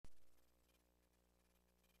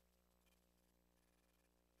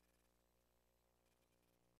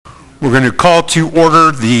We're going to call to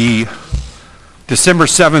order the December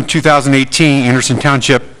 7th, 2018 Anderson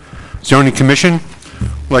Township Zoning Commission.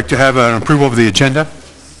 We'd like to have an approval of the agenda.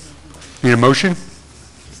 Need a motion?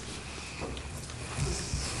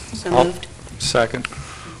 So moved. Second.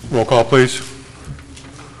 Roll call, please.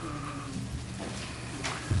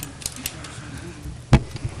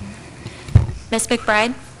 Ms.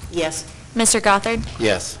 McBride? Yes. Mr. Gothard?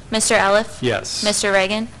 Yes. Mr. Eliff? Yes. Mr.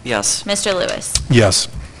 Reagan? Yes. Mr. Lewis? Yes.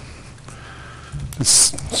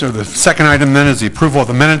 So the second item then is the approval of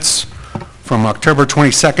the minutes from October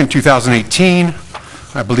 22nd, 2018.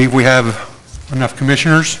 I believe we have enough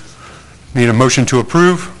commissioners. Need a motion to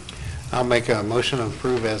approve. I'll make a motion to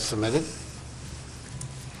approve as submitted.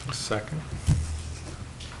 Second.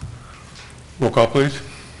 Roll call, please.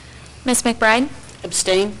 Ms. McBride?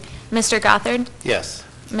 Abstain? Mr. Gothard? Yes.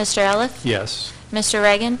 Mr. Eliff? Yes. Mr.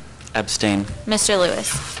 Reagan? Abstain. Mr.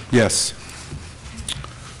 Lewis? Yes.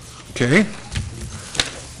 Okay.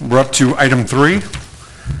 We're up to item 3.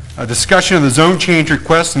 A discussion of the zone change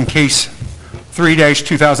request in case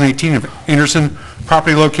 3-2018 of Anderson,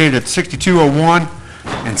 property located at 6201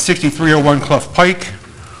 and 6301 Clough Pike.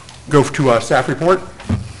 Go to staff report.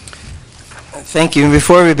 Thank you. And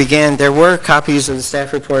before we begin, there were copies of the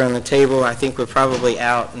staff report on the table. I think we're probably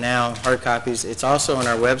out now, hard copies. It's also on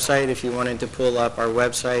our website if you wanted to pull up our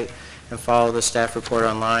website and follow the staff report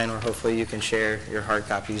online, or hopefully you can share your hard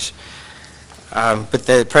copies. But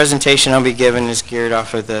the presentation I'll be giving is geared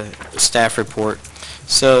off of the staff report.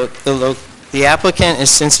 So the applicant is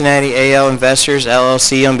Cincinnati AL Investors,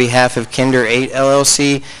 LLC, on behalf of Kinder 8,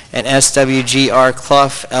 LLC, and SWGR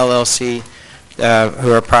Clough, LLC,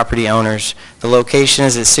 who are property owners. The location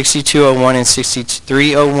is at 6201 and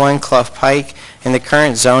 6301 Clough Pike, and the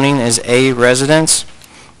current zoning is A residence.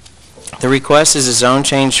 The request is a zone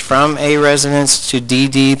change from A residence to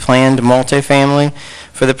DD planned multifamily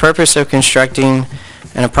for the purpose of constructing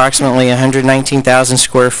an approximately 119,000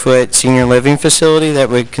 square foot senior living facility that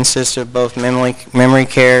would consist of both memory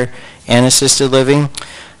care and assisted living.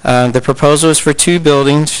 The proposal is for 2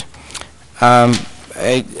 buildings, 2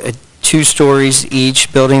 stories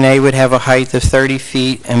each. Building A would have a height of 30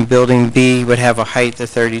 feet and Building B would have a height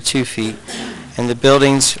of 32 feet. And the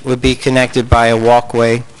buildings would be connected by a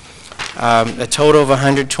walkway. A total of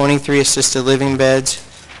 123 assisted living beds,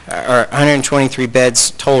 or 123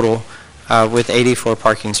 beds total, with 84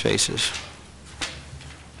 parking spaces.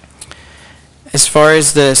 As far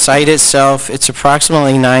as the site itself, it's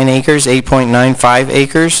approximately 9 acres, 8.95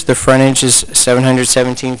 acres. The frontage is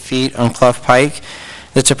 717 feet on Clough Pike.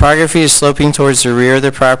 The topography is sloping towards the rear of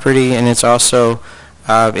the property, and it's also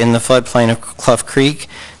in the floodplain of Clough Creek.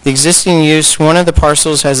 The existing use, one of the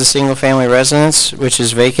parcels has a single-family residence, which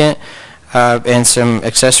is vacant, and some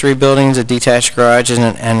accessory buildings, a detached garage and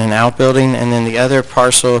an outbuilding, and then the other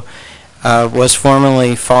parcel was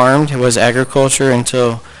formerly farmed. It was agriculture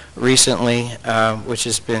until recently, which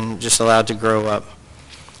has been just allowed to grow up.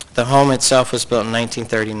 The home itself was built in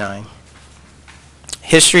 1939.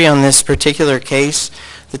 History on this particular case: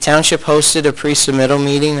 the township hosted a pre-submittal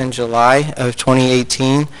meeting in July of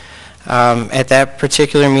 2018. At that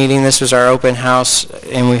particular meeting, this was our open house,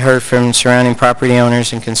 and we heard from surrounding property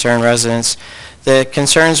owners and concerned residents. The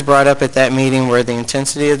concerns brought up at that meeting were the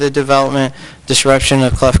intensity of the development, disruption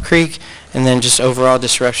of Clough Creek, and then just overall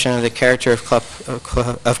disruption of the character of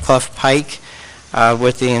Clough Pike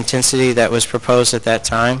with the intensity that was proposed at that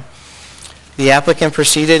time. The applicant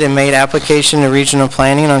proceeded and made application to regional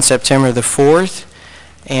planning on September the 4th,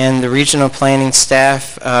 and the regional planning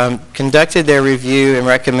staff conducted their review and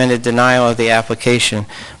recommended denial of the application.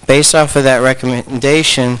 Based off of that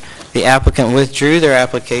recommendation, the applicant withdrew their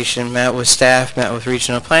application, met with staff, met with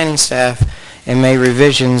regional planning staff, and made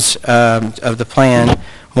revisions of the plan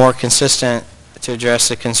more consistent to address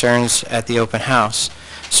the concerns at the open house.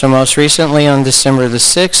 So most recently, on December the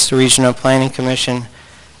 6th, the Regional Planning Commission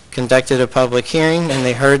conducted a public hearing, and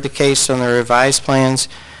they heard the case on the revised plans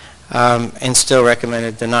and still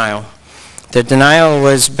recommended denial. The denial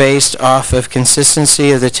was based off of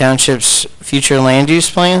consistency of the township's future land use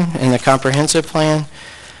plan and the comprehensive plan.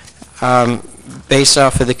 Based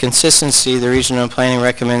off of the consistency, the regional planning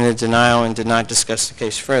recommended denial and did not discuss the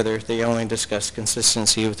case further. They only discussed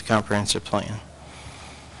consistency with the comprehensive plan.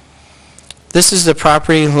 This is the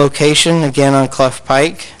property location, again on Clough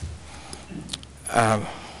Pike. Let's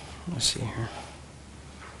see here.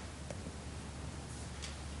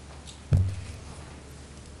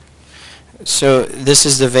 So this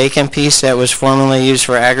is the vacant piece that was formerly used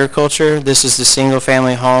for agriculture. This is the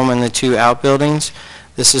single-family home and the 2 outbuildings.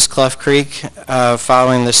 This is Clough Creek,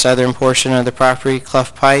 following the southern portion of the property,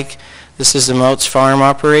 Clough Pike. This is the Moats Farm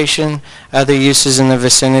operation. Other uses in the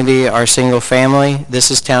vicinity are single-family.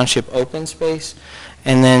 This is Township open space.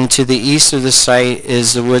 And then to the east of the site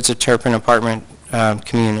is the Woods of Turpin apartment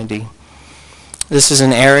community. This is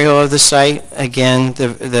an aerial of the site. Again,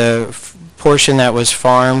 the portion that was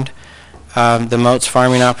farmed, the Moats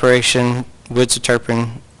farming operation, Woods of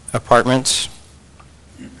Turpin apartments.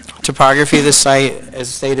 Topography of the site, as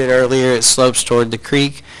stated earlier, it slopes toward the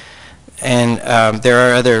creek, and there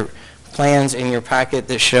are other plans in your packet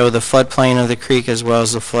that show the floodplain of the creek as well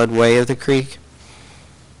as the floodway of the creek.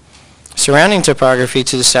 Surrounding topography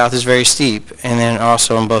to the south is very steep, and then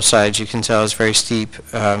also on both sides you can tell it's very steep,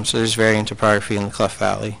 so there's varying topography in the Clough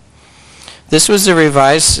Valley. This was the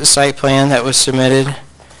revised site plan that was submitted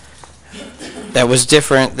that was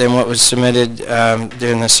different than what was submitted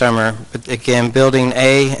during the summer. But again, Building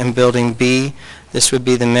A and Building B, this would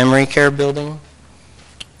be the memory care building,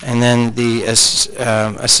 and then the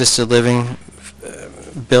assisted living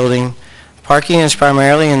building. Parking is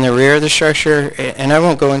primarily in the rear of the structure, and I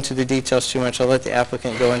won't go into the details too much. I'll let the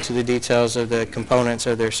applicant go into the details of the components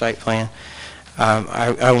of their site plan.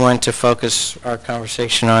 I want to focus our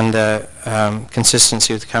conversation on the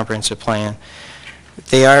consistency with the comprehensive plan.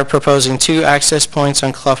 They are proposing 2 access points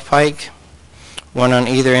on Clough Pike, one on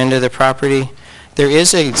either end of the property. There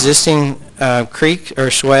is an existing creek or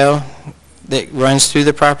swale that runs through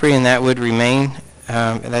the property, and that would remain.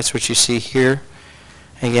 And that's what you see here.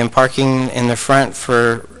 Again, parking in the front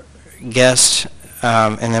for guests,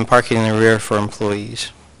 and then parking in the rear for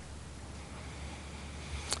employees.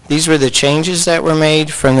 These were the changes that were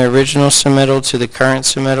made from the original submittal to the current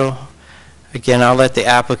submittal. Again, I'll let the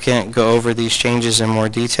applicant go over these changes in more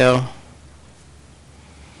detail.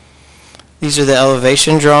 These are the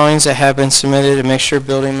elevation drawings that have been submitted, a mixture of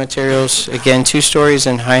building materials. Again, 2 stories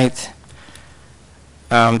in height.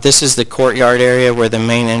 This is the courtyard area where the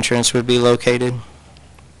main entrance would be located.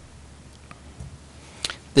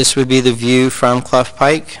 This would be the view from Clough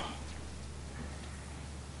Pike.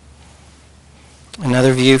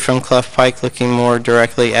 Another view from Clough Pike looking more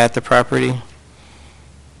directly at the property.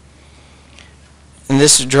 And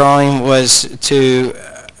this drawing was to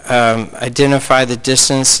identify the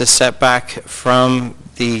distance, the setback from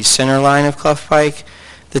the center line of Clough Pike.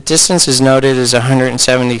 The distance is noted as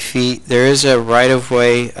 170 feet. There is a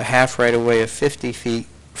right-of-way, a half right-of-way of 50 feet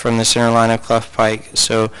from the center line of Clough Pike.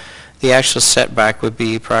 So the actual setback would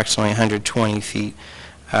be approximately 120 feet.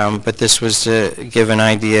 But this was to give an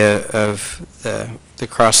idea of the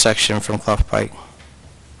cross-section from Clough Pike.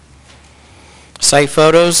 Site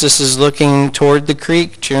photos, this is looking toward the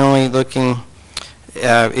creek, generally looking,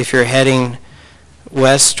 if you're heading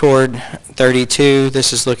west toward 32,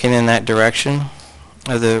 this is looking in that direction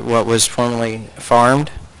of what was formerly farmed.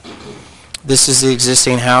 This is the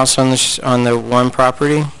existing house on the one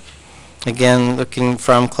property. Again, looking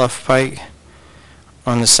from Clough Pike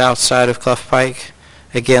on the south side of Clough Pike.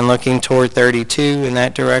 Again, looking toward 32 in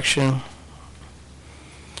that direction.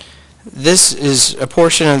 This is a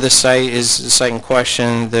portion of the site, is the site in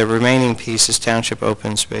question. The remaining piece is township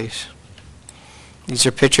open space. These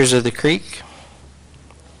are pictures of the creek.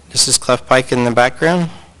 This is Clough Pike in the background.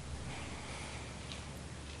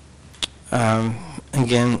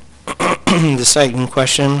 Again, the site in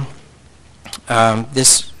question.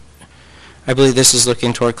 I believe this is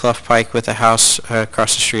looking toward Clough Pike with a house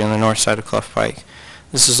across the street on the north side of Clough Pike.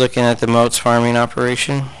 This is looking at the Moats farming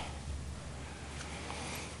operation.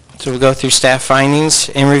 So we'll go through staff findings.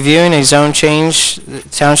 In reviewing a zone change, the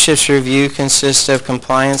township's review consists of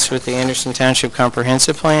compliance with the Anderson Township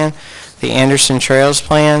Comprehensive Plan, the Anderson Trails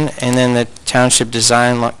Plan, and then the township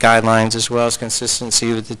design guidelines, as well as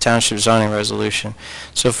consistency with the township zoning resolution.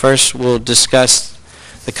 So first we'll discuss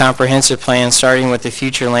the comprehensive plan, starting with the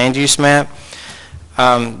future land use map.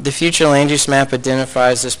 The future land use map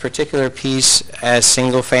identifies this particular piece as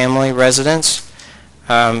single-family residence,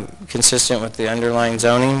 consistent with the underlying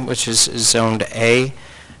zoning, which is zoned A.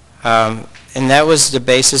 And that was the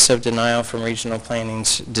basis of denial from regional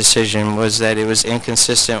planning's decision, was that it was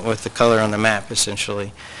inconsistent with the color on the map,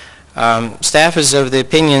 essentially. Staff is of the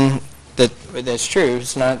opinion that that's true.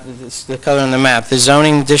 It's the color on the map. The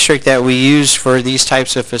zoning district that we use for these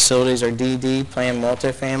types of facilities are DD, planned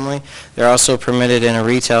multifamily. They're also permitted in a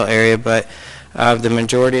retail area, but the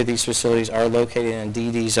majority of these facilities are located in a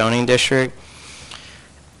DD zoning district.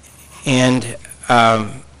 And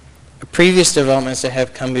previous developments that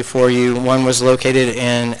have come before you, one was located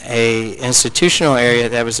in a institutional area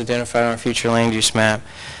that was identified on our future land use map.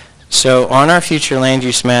 So on our future land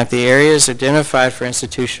use map, the areas identified for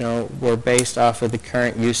institutional were based off of the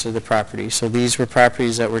current use of the property. So these were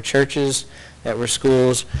properties that were churches, that were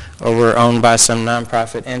schools or were owned by some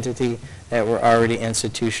nonprofit entity that were already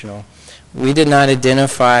institutional. We did not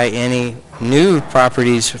identify any new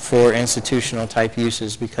properties for institutional type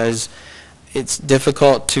uses because it's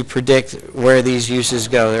difficult to predict where these uses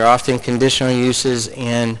go. They're often conditional uses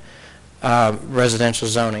in residential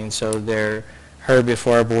zoning, so they're heard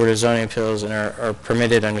before our Board of Zoning Appeals and are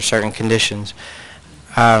permitted under certain conditions.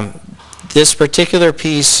 This particular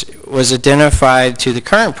piece was identified to the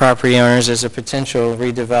current property owners as a potential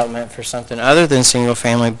redevelopment for something other than single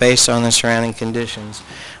family based on the surrounding conditions.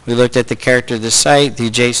 We looked at the character of the site, the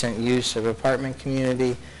adjacent use of apartment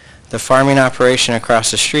community, the farming operation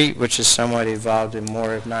across the street, which is somewhat evolved in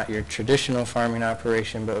more of not your traditional farming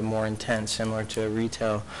operation, but more intense, similar to a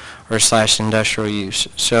retail or / industrial use.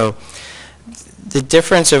 So the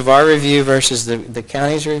difference of our review versus the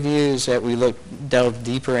county's review is that we delved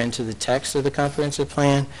deeper into the text of the comprehensive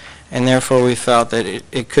plan, and therefore we felt that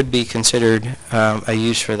it could be considered a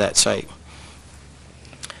use for that site.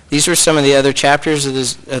 These were some of the other chapters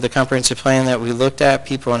of the comprehensive plan that we looked at: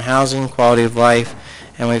 people and housing, quality of life,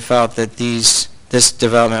 and we felt that this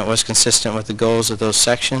development was consistent with the goals of those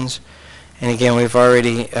sections. And again, we've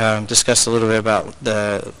already discussed a little bit about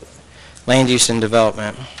the land use and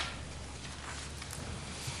development.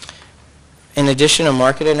 In addition, a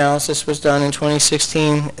market analysis was done in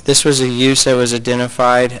 2016. This was a use that was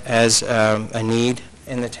identified as a need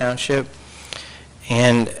in the township,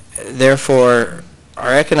 and therefore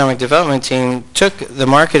our economic development team took the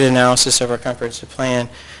market analysis of our comprehensive plan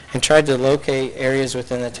and tried to locate areas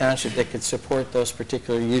within the township that could support those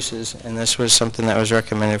particular uses, and this was something that was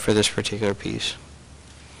recommended for this particular piece.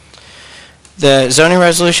 The zoning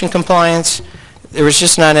resolution compliance, there was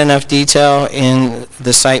just not enough detail in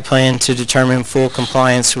the site plan to determine full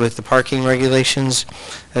compliance with the parking regulations.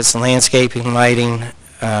 That's landscaping, lighting,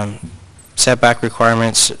 setback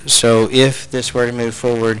requirements. So if this were to move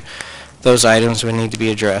forward, those items would need to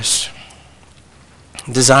be addressed.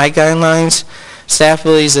 Design guidelines, staff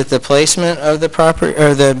believes that the placement of the property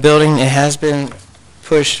or the building, it has been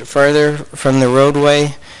pushed further from the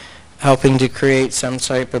roadway, helping to create some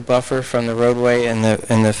type of buffer from the roadway and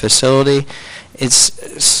the facility.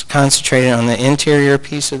 It's concentrated on the interior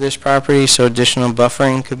piece of this property, so additional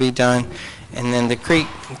buffering could be done. And then the creek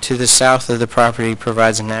to the south of the property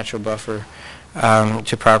provides a natural buffer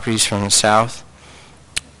to properties from the south.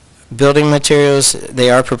 Building materials, they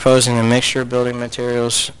are proposing a mixture of building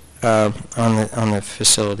materials on the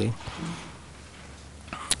facility.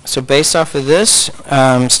 So based off of this,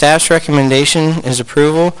 staff's recommendation is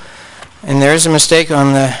approval. And there is a mistake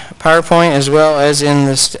on the PowerPoint as well as in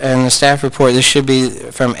the staff report. This should be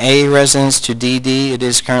from A residence to DD. It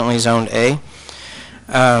is currently zoned A.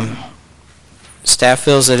 Staff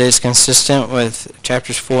feels that it is consistent with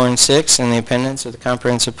chapters 4 and 6 in the appendix of the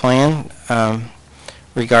comprehensive plan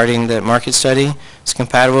regarding the market study. It's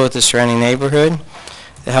compatible with the surrounding neighborhood.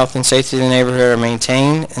 The health and safety of the neighborhood are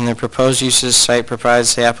maintained, and the proposed uses site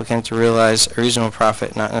provides the applicant to realize a reasonable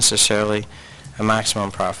profit, not necessarily a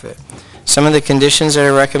maximum profit. Some of the conditions that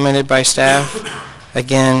are recommended by staff,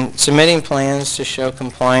 again, submitting plans to show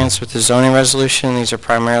compliance with the zoning resolution. These are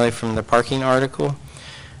primarily from the parking article.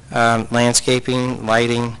 Landscaping,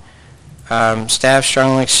 lighting. Staff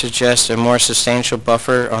strongly suggests a more substantial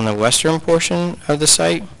buffer on the western portion of the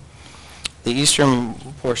site. The eastern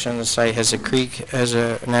portion of the site has a creek as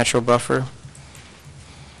a natural buffer.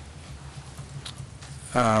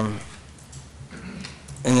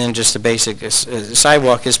 And then just the basic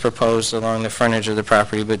sidewalk is proposed along the frontage of the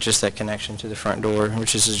property, but just that connection to the front door,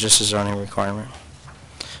 which is just a zoning requirement.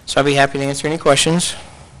 So I'll be happy to answer any questions.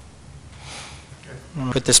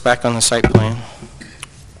 I'll put this back on the site plan.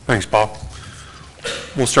 Thanks, Paul.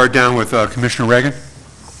 We'll start down with Commissioner Reagan.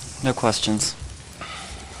 No questions.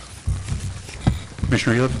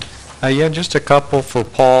 Commissioner Ely? Yeah, just a couple for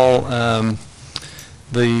Paul.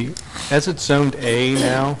 As it's zoned A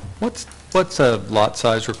now, what's a lot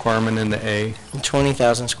size requirement in the A?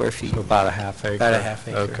 20,000 square feet. So about a half acre? About a half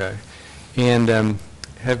acre. Okay. And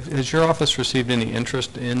has your office received any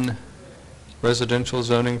interest in residential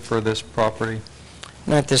zoning for this property?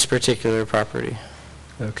 Not this particular property.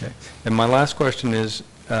 Okay. And my last question is,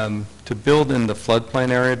 to build in the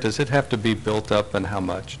floodplain area, does it have to be built up, and how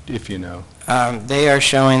much, if you know? They are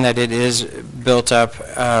showing that it is built up.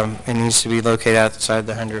 It needs to be located outside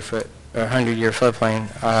the 100-year floodplain.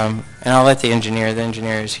 And I'll let the engineer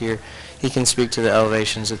is here. He can speak to the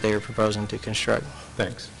elevations that they are proposing to construct.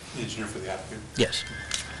 Thanks. The engineer for the applicant. Yes.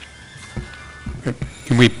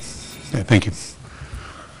 Can we, thank you.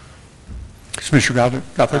 Commissioner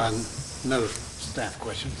Gothard? No staff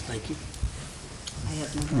questions, thank you. I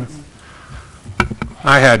have no.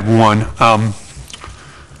 I had one.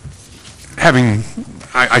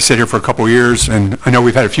 I sit here for a couple of years, and I know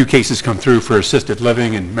we've had a few cases come through for assisted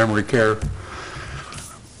living and memory care.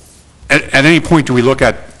 At any point, do we look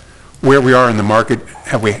at where we are in the market?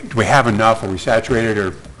 Do we have enough? Are we saturated?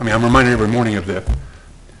 Or, I mean, I'm reminded every morning of the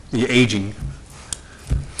aging.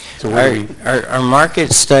 So where do we... Our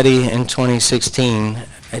market study in 2016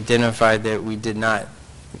 identified that we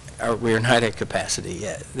are not at capacity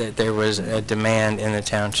yet, that there was a demand in the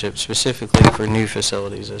township specifically for new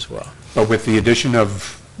facilities as well. But with the addition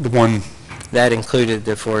of the one... That included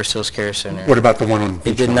the Forest Hills Care Center. What about the one on...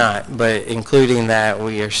 It did not, but including that,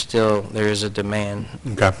 there is a demand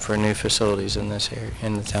for new facilities in this area,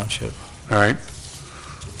 in the township. All right.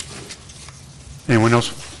 Anyone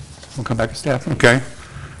else? We'll come back to staff. Okay.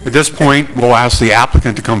 At this point, we'll ask the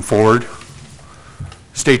applicant to come forward.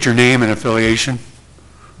 State your name and affiliation.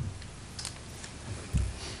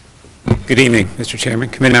 Good evening, Mr. Chairman,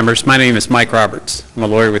 committee members. My name is Mike Roberts. I'm a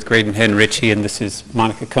lawyer with Graydon, Head & Ritchie, and this is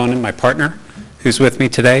Monica Conan, my partner, who's with me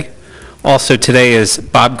today. Also today is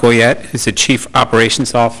Bob Goyette, who's the Chief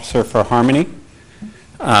Operations Officer for Harmony.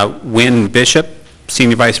 Wynn Bishop,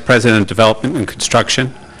 Senior Vice President of Development and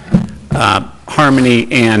Construction. Harmony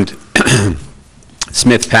and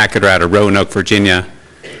Smith Packard are out of Roanoke, Virginia.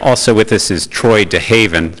 Also with us is Troy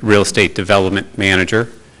DeHaven, Real Estate Development Manager.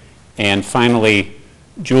 And finally,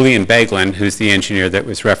 Julian Beglin, who's the engineer that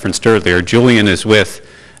was referenced earlier. Julian is with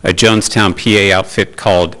a Jonestown, PA outfit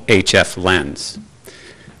called HF Lens.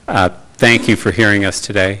 Thank you for hearing us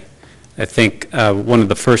today. I think one of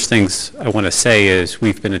the first things I want to say is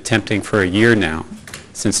we've been attempting for a year now,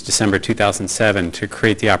 since December 2007, to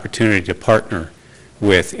create the opportunity to partner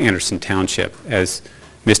with Anderson Township. As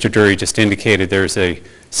Mr. Dury just indicated, there's a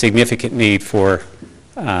significant need for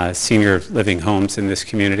senior living homes in this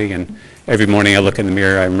community, and every morning I look in the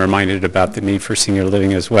mirror, I'm reminded about the need for senior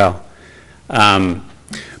living as well.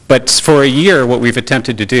 But for a year, what we've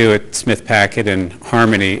attempted to do at Smith Packard and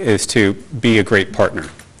Harmony is to be a great partner.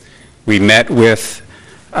 We met with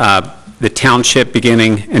the township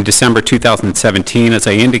beginning in December 2017, as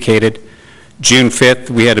I indicated. June 5th,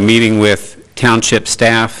 we had a meeting with township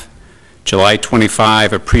staff. July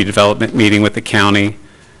 25, a pre-development meeting with the county,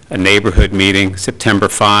 a neighborhood meeting. September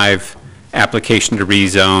 5, application to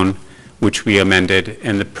rezone, which we amended,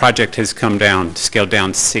 and the project has scaled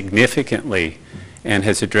down significantly, and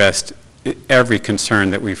has addressed every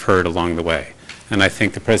concern that we've heard along the way. And I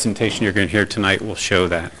think the presentation you're going to hear tonight will show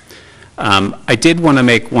that. I did want to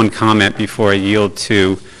make one comment before I yield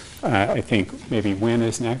to, I think maybe Wynn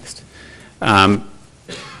is next. In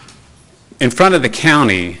front of the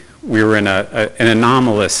county, we were in an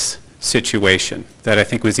anomalous situation that I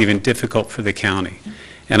think was even difficult for the county.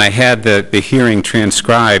 And I had the hearing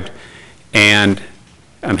transcribed, and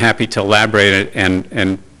I'm happy to elaborate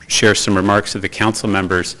and share some remarks of the council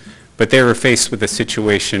members, but they were faced with a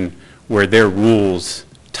situation where their rules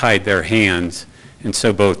tied their hands, and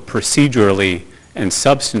so both procedurally and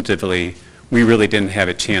substantively, we really didn't have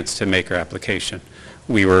a chance to make our application.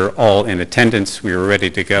 We were all in attendance, we were ready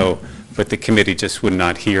to go, but the committee just would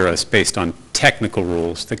not hear us based on technical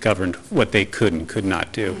rules that governed what they could and could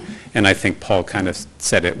not do. And I think Paul kind of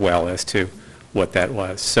said it well as to what that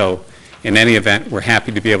was. So in any event, we're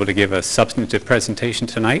happy to be able to give a substantive presentation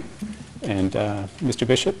tonight. And Mr.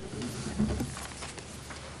 Bishop?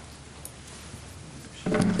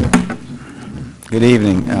 Good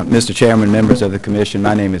evening, Mr. Chairman, members of the Commission.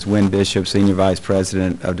 My name is Wynn Bishop, Senior Vice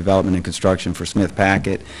President of Development and Construction for Smith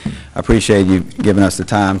Packard. I appreciate you giving us the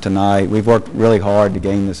time tonight. We've worked really hard to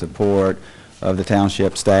gain the support of the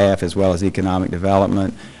township staff as well as economic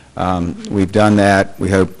development. We've done that. We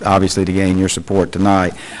hope, obviously, to gain your support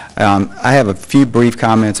tonight. I have a few brief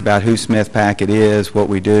comments about who Smith Packard is, what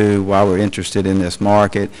we do, why we're interested in this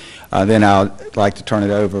market. Then I'd like to turn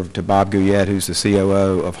it over to Bob Goyette, who's the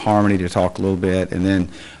COO of Harmony, to talk a little bit. And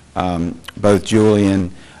then both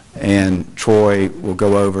Julian and Troy will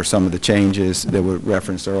go over some of the changes that were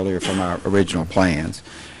referenced earlier from our original plans.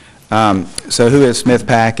 So who is Smith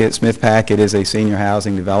Packard? Smith Packard is a senior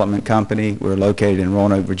housing development company. We're located in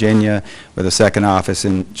Roanoke, Virginia, with a second office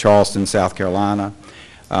in Charleston, South Carolina.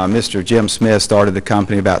 Mr. Jim Smith started the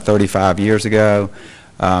company about 35 years ago.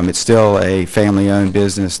 It's still a family-owned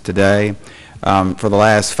business today. For the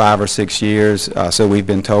last 5 or 6 years, so we've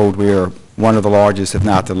been told we are one of the largest, if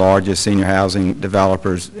not the largest, senior housing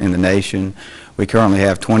developers in the nation. We currently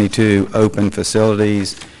have 22 open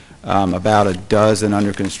facilities, about a dozen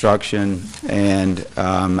under construction, and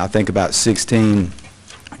I think about 16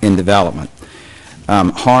 in development.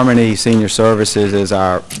 Harmony Senior Services is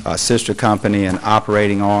our sister company and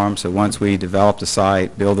operating arm, so once we develop the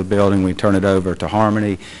site, build the building, we turn it over to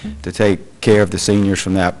Harmony to take care of the seniors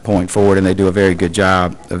from that point forward, and they do a very good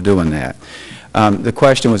job of doing that. The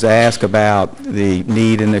question was asked about the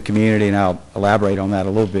need in the community, and I'll elaborate on that a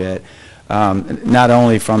little bit. Not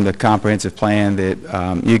only from the comprehensive plan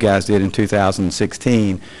that you guys did in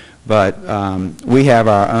 2016, but we have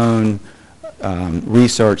our own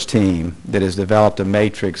research team that has developed a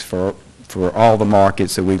matrix for all the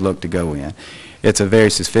markets that we look to go in. It's a very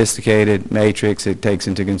sophisticated matrix. It takes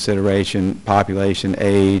into consideration population,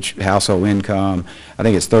 age, household income. I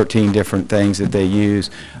think it's 13 different things that they use.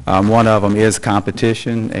 One of them is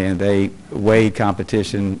competition, and they weighed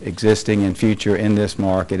competition existing and future in this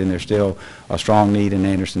market, and there's still a strong need in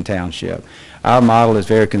Anderson Township. Our model is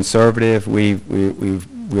very conservative. We're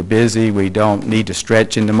busy. We don't need to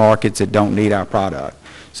stretch into markets that don't need our product.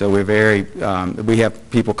 So we're very, we have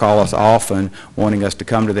people call us often wanting us to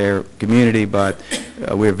come to their community, but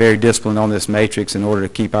we're very disciplined on this matrix in order to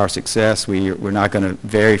keep our success. We're not going to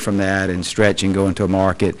vary from that and stretch and go into a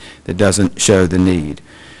market that doesn't show the need.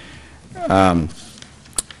 I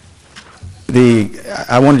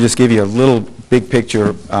want to just give you a little big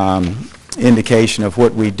picture indication of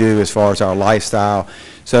what we do as far as our lifestyle.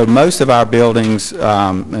 So most of our buildings,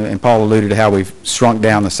 and Paul alluded to how we've shrunk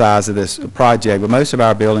down the size of this project, but most of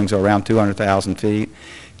our buildings are around 200,000 feet.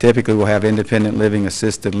 Typically we'll have independent living,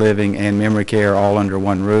 assisted living, and memory care all under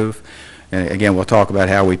one roof. And again, we'll talk about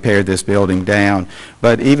how we pared this building down.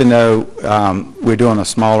 But even though we're doing a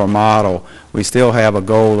smaller model, we still have a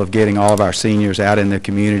goal of getting all of our seniors out in the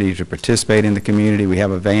community to participate in the community. We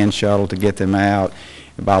have a van shuttle to get them out.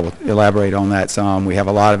 Bob will elaborate on that some. We have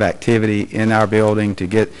a lot of activity in our building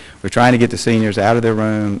we're trying to get the seniors out of their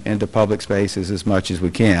room into public spaces as much as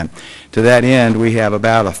we can. To that end, we have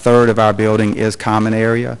about a third of our building is common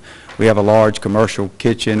area. We have a large commercial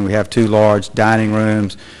kitchen. We have 2 large dining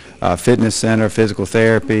rooms, fitness center, physical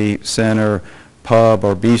therapy center, pub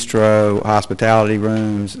or bistro, hospitality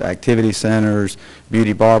rooms, activity centers,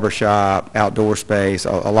 beauty barber shop, outdoor space,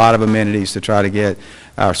 a lot of amenities to try to get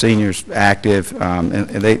our seniors active, and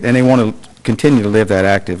they want to continue to live that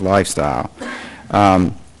active lifestyle.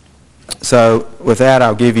 So with that,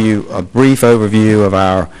 I'll give you a brief overview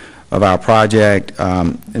of our project.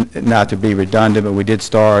 Not to be redundant, but we did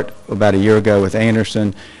start about a year ago with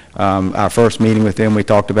Anderson. Our first meeting with them, we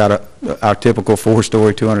talked about our typical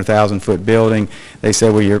 4-story, 200,000-foot building. They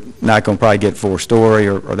said, well, you're not going to probably get 4-story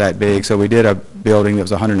or that big. So we did a building that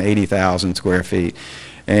was 180,000 square feet.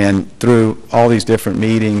 And through all these different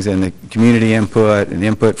meetings and the community input and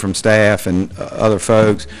input from staff and other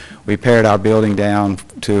folks, we pared our building down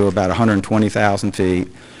to about 120,000 feet,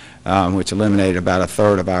 which eliminated about a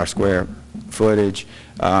third of our square footage.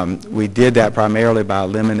 We did that primarily by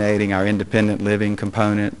eliminating our independent living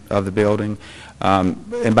component of the building.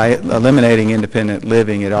 And by eliminating independent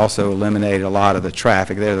living, it also eliminated a lot of the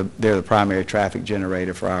traffic. They're the primary traffic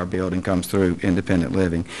generator for our building, comes through independent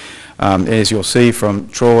living. As you'll see from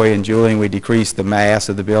Troy and Julian, we decreased the mass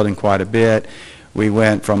of the building quite a bit. We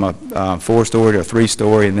went from a 4-story to a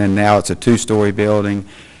 3-story, and then now it's a 2-story building.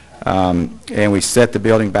 And we set the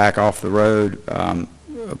building back off the road.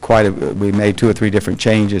 We made 2 or 3 different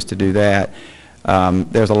changes to do that.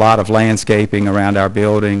 There's a lot of landscaping around our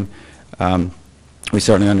building. We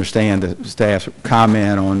certainly understand the staff's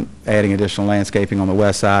comment on adding additional landscaping on the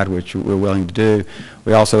west side, which we're willing to do.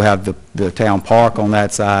 We also have the town park on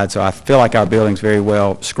that side, so I feel like our building's very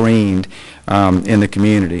well screened in the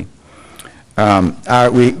community.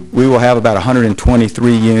 We will have about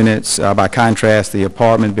 123 units. By contrast, the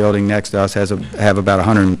apartment building next to us have about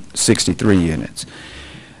 163 units.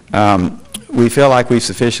 We feel like we've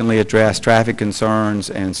sufficiently addressed traffic concerns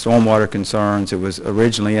and stormwater concerns. It was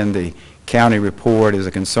originally in the county report as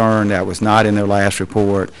a concern that was not in their last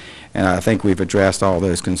report, and I think we've addressed all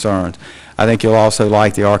those concerns. I think you'll also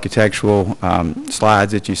like the architectural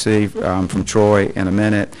slides that you see from Troy in a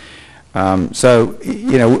minute. So,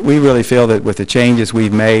 you know, we really feel that with the changes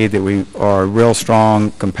we've made that we are a real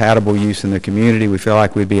strong, compatible use in the community. We feel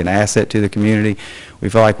like we'd be an asset to the community. We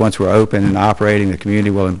feel like once we're open and operating, the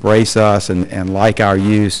community will embrace us and like our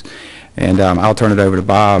use. And I'll turn it over to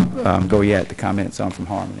Bob Goyette to comment some from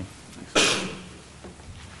Harmony.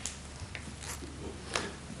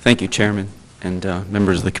 Thank you, Chairman and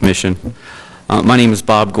members of the Commission. My name is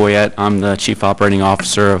Bob Goyette. I'm the Chief Operating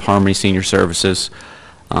Officer of Harmony Senior Services.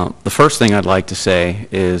 The first thing I'd like to say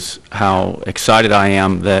is how excited I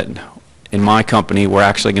am that in my company we're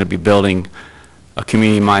actually going to be building a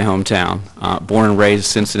community in my hometown. Born and raised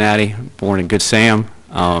in Cincinnati, born in Good Sam,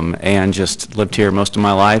 and just lived here most of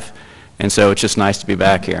my life. And so it's just nice to be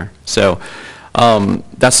back here. So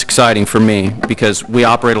that's exciting for me because we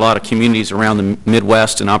operate a lot of communities around the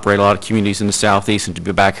Midwest and operate a lot of communities in the Southeast, and to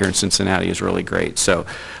be back here in Cincinnati is really great. So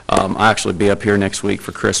I'll actually be up here next week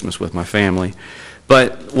for Christmas with my family.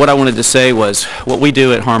 But what I wanted to say was what we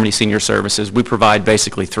do at Harmony Senior Services, we provide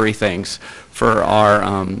basically three things for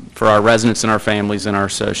our residents and our families and our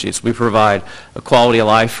associates. We provide a quality of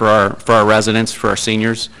life for our residents, for our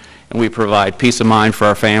seniors, and we provide peace of mind for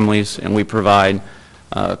our families, and we provide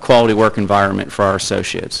quality work environment for our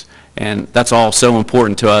associates. And that's all so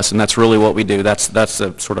important to us, and that's really what we do. That's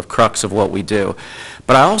the sort of crux of what we do.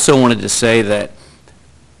 But I also wanted to say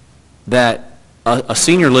that a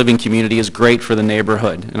senior living community is great for the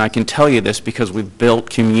neighborhood. And I can tell you this because we've built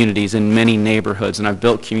communities in many neighborhoods, and I've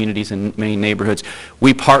built communities in many neighborhoods.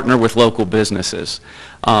 We partner with local businesses.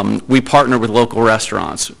 We partner with local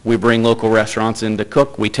restaurants. We bring local restaurants in to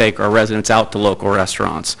cook. We take our residents out to local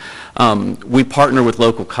restaurants. We partner with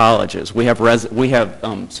local colleges. We have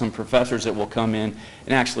some professors that will come in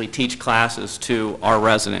and actually teach classes to our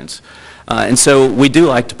residents. And so we do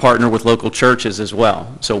like to partner with local churches as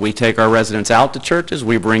well. So we take our residents out to churches,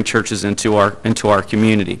 we bring churches into our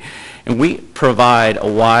community. And we provide a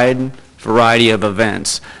wide variety of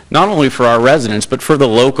events, not only for our residents, but for the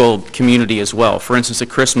local community as well. For instance, at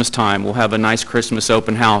Christmas time, we'll have a nice Christmas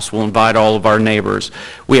open house. We'll invite all of our neighbors.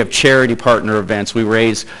 We have charity partner events. We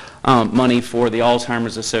raise money for the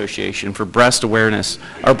Alzheimer's Association, for breast awareness,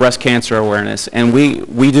 or breast cancer awareness, and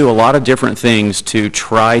we do a lot of different things to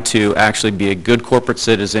try to actually be a good corporate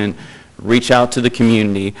citizen, reach out to the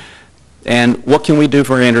community. And what can we do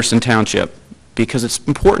for Anderson Township? Because it's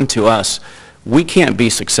important to us. We can't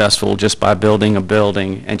be successful just by building a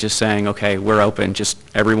building and just saying, okay, we're open, just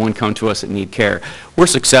everyone come to us that need care. We're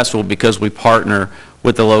successful because we partner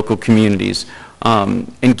with the local communities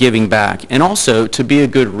and giving back, and also to be a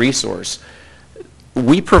good resource.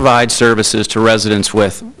 We provide services to residents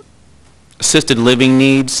with assisted living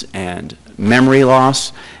needs and memory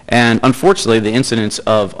loss, and unfortunately the incidence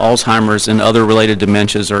of Alzheimer's and other related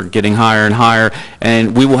dementias are getting higher and higher,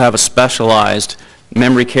 and we will have a specialized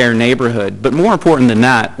memory care neighborhood. But more important than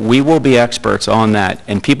that, we will be experts on that,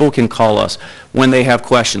 and people can call us when they have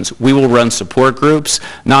questions. We will run support groups,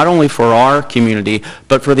 not only for our community,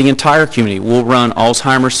 but for the entire community. We'll run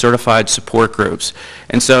Alzheimer's certified support groups.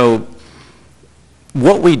 And so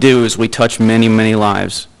what we do is we touch many, many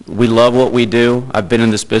lives. We love what we do. I've been in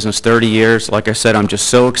this business 30 years. Like I said, I'm just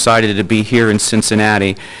so excited to be here in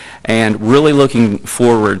Cincinnati and really looking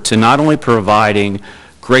forward to not only providing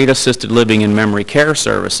great assisted living and memory care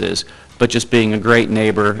services, but just being a great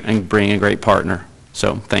neighbor and being a great partner.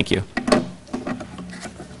 So, thank you.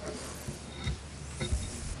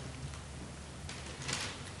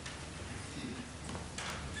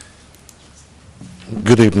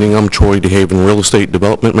 Good evening. I'm Troy DeHaven, Real Estate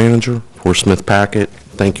Development Manager for Smith Packet.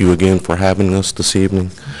 Thank you again for having us this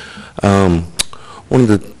evening.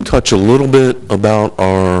 Wanted to touch a little bit about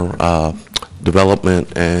our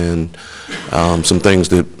development and some things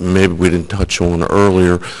that maybe we didn't touch on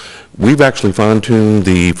earlier. We've actually fine-tuned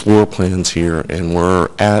the floor plans here, and we're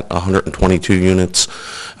at 122 units.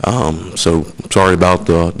 So sorry about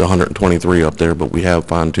the 123 up there, but we have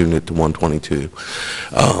fine-tuned it to 122.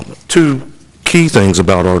 Two key things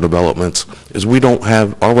about our developments is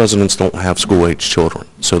our residents don't have school-age children,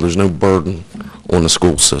 so there's no burden on the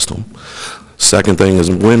school system. Second thing, as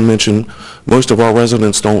Wynn mentioned, most of our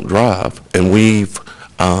residents don't drive, and we've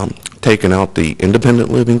taken out the independent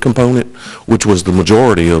living component, which was the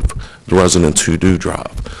majority of the residents who do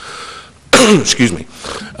drive. Excuse me.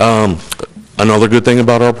 Another good thing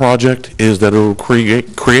about our project is that it will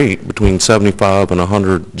create between 75 and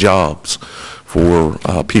 100 jobs for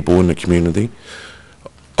people in the community.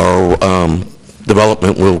 Our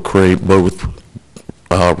development will create both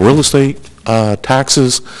real estate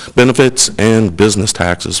taxes, benefits, and business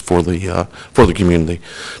taxes for the community.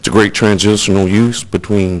 It's a great transitional use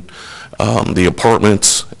between the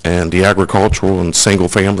apartments and the agricultural and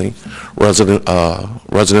single-family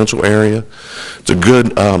residential area. It's a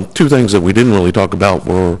good, two things that we didn't really talk about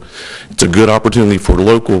were, it's a good opportunity for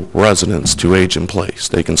local residents to age in place.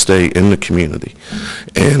 They can stay in the community.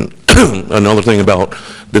 And another thing about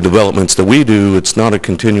the developments that we do, it's not a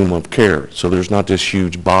continuum of care, so there's not this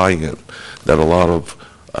huge buy-in that a lot of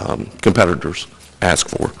competitors ask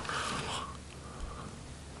for.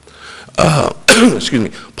 Excuse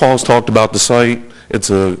me. Paul's talked about the site. It's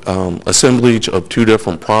a assemblage of two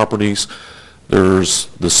different properties. There's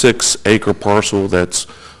the 6-acre parcel that's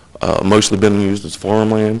mostly been used as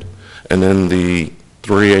farmland, and then the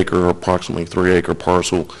approximately 3-acre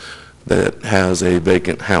parcel that has a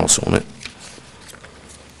vacant house on it.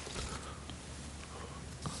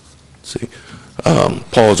 see.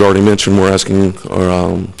 Paul has already mentioned we're asking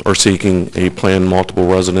or seeking a planned multiple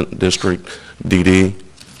resident district, DD.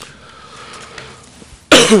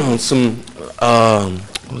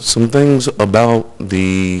 Some things about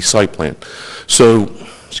the site plan. So,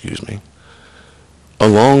 excuse me,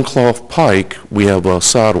 along Clough Pike, we have a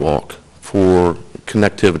sidewalk for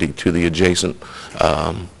connectivity to the adjacent,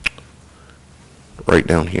 right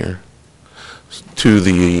down here, to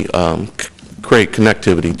the, create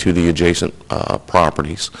connectivity to the adjacent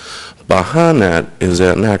properties. Behind that is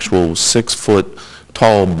an actual 6-foot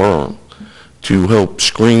tall berm to help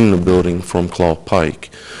screen the building from Clough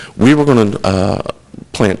Pike. We were going to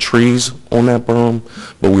plant trees on that berm,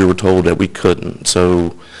 but we were told that we couldn't.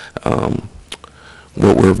 So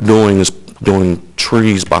what we're doing is doing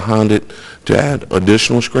trees behind it to add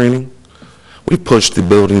additional screening. We pushed the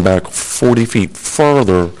building back 40 feet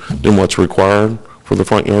further than what's required for the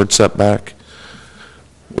front yard setback.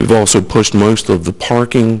 We've also pushed most of the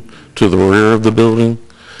parking to the rear of the building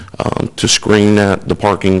to screen the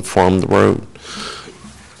parking from the road.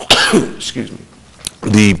 Excuse me.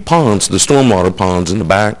 The ponds, the stormwater ponds in the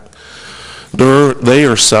back, they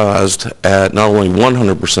are sized at not only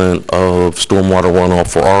 100% of stormwater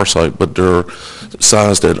runoff for our site, but they're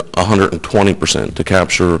sized at 120% to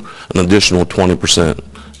capture an additional 20%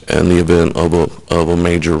 in the event of a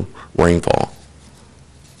major rainfall.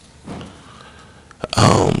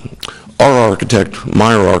 Our architect,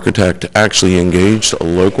 Meyer Architect, actually engaged a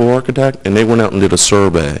local architect, and they went out and did a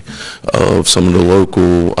survey of some of the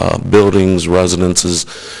local buildings, residences,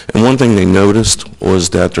 and one thing they noticed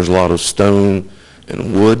was that there's a lot of stone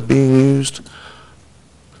and wood being used.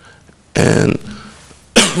 And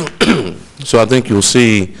so I think you'll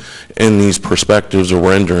see in these perspectives or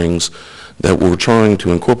renderings that we're trying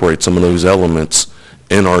to incorporate some of those elements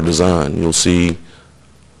in our design. You'll see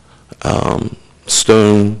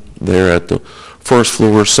stone there at the first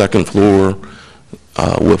floor, second floor,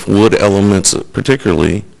 with wood elements,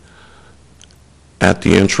 particularly at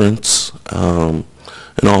the entrance, and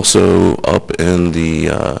also up in the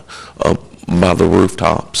up by the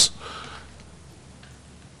rooftops.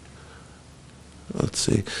 Let's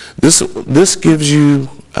see. This gives you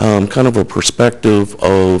kind of a perspective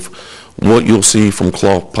of what you'll see from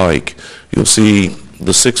Clough Pike. You'll see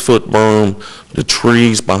the 6-foot berm, the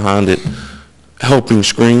trees behind it, helping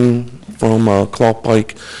screen from Clough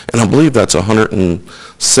Pike, and I believe that's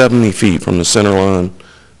 170 feet from the center line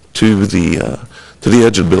to the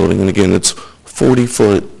edge of the building. And again, it's 40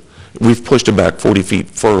 foot. We've pushed it back 40 feet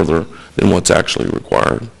further than what's actually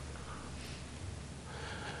required.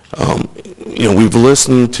 You know, we've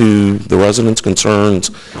listened to the residents' concerns,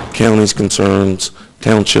 county's concerns,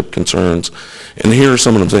 township concerns, and here are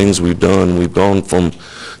some of the things we've done. We've gone from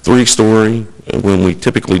 3-story, when we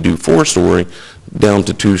typically do 4-story, down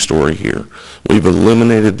to 2-story here. We've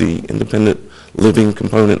eliminated the independent living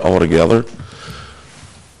component altogether,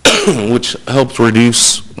 which helps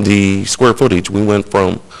reduce the square footage. We went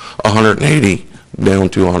from 180 down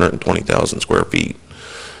to 120,000 square feet.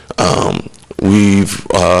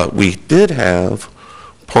 We did have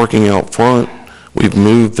parking out front. We've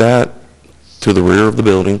moved that to the rear of the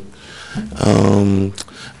building.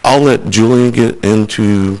 I'll let Julian get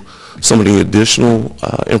into some of the additional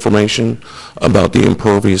information about the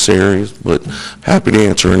impervious areas, but happy to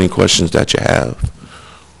answer any questions that you have.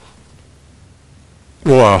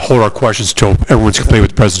 We'll hold our questions until everyone's complete with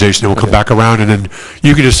the presentation, and we'll come back around, and then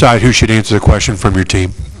you can decide who should answer the question from your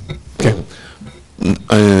team. Okay.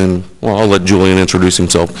 And, well, I'll let Julian introduce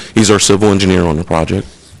himself. He's our civil engineer on the project.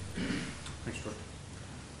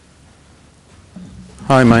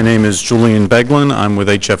 Hi, my name is Julian Beglin. I'm with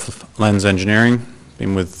HF Lens Engineering.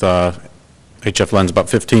 Been with HF Lens about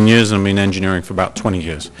 15 years, and I've been engineering for about 20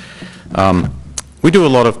 years. We do a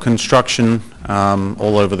lot of construction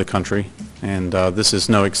all over the country, and this is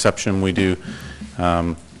no exception. We do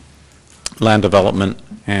land development,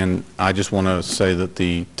 and I just want to say that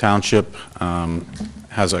the township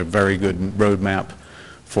has a very good roadmap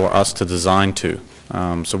for us to design to.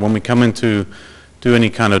 So when we come into do any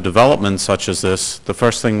kind of development such as this, the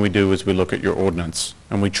first thing we do is we look at your ordinance,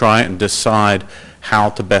 and we try and decide how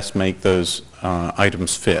to best make those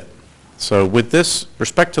items fit. So with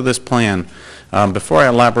respect to this plan, before I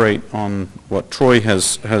elaborate on what Troy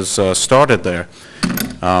has started there,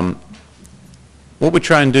 what we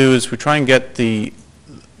try and do is we try and get the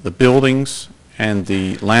buildings and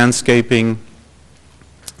the landscaping,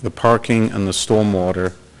 the parking, and the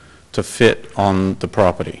stormwater to fit on the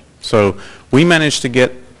property. So we managed to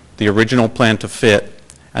get the original plan to fit,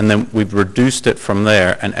 and then we've reduced it from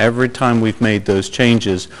there, and every time we've made those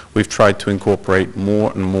changes, we've tried to incorporate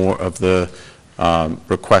more and more of the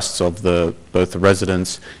requests of both the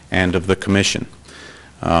residents and of the commission.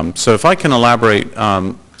 So if I can elaborate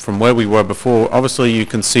from where we were before, obviously you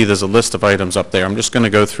can see there's a list of items up there. I'm just going to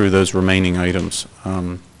go through those remaining items.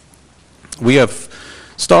 We have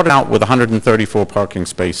started out with 134 parking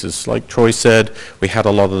spaces. Like Troy said, we had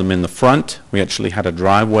a lot of them in the front. We actually had a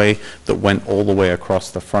driveway that went all the way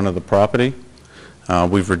across the front of the property.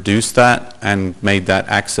 We've reduced that and made that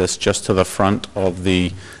access just to the front of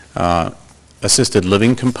the assisted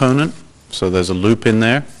living component. So there's a loop in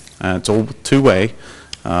there. It's all two-way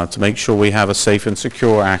to make sure we have a safe and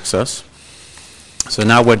secure access. So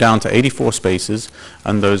now we're down to 84 spaces,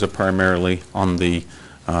 and those are primarily on the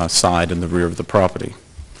side and the rear of the property.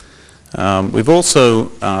 We've also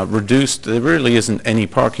reduced, there really isn't any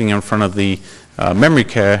parking in front of the memory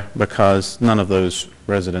care because none of those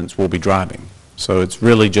residents will be driving. So it's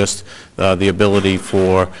really just the ability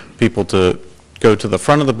for people to go to the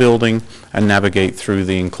front of the building and navigate through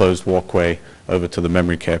the enclosed walkway over to the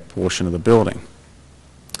memory care portion of the building.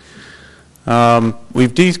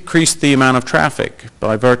 We've decreased the amount of traffic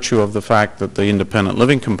by virtue of the fact that the independent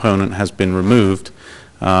living component has been removed.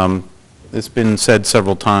 It's been said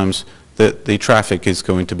several times that the traffic is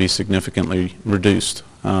going to be significantly reduced.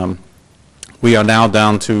 We are now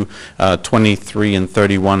down to 23 and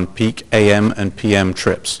 31 peak AM and PM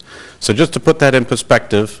trips. So just to put that in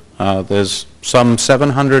perspective, there's some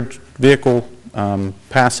 700 vehicle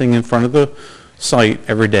passing in front of the site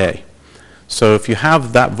every day. So if you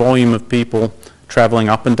have that volume of people traveling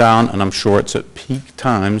up and down, and I'm sure it's at peak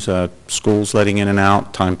times, schools letting in and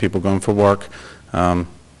out, time people going for work,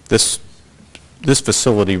 this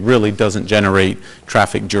facility really doesn't generate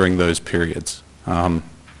traffic during those periods.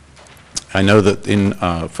 I know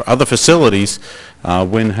that for other facilities,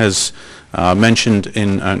 Wynn has mentioned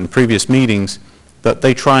in previous meetings that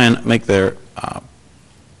they try and make their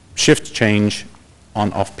shift change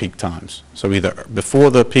on off-peak times. So either before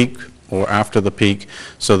the peak or after the peak,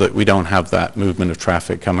 so that we don't have that movement of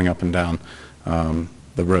traffic coming up and down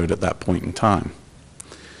the road at that point in time.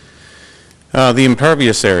 The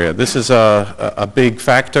impervious area. This is a big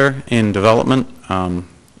factor in development.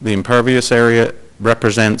 The impervious area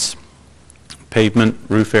represents pavement,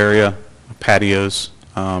 roof area, patios.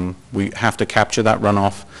 We have to capture that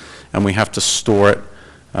runoff, and we have to store it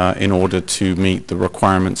in order to meet the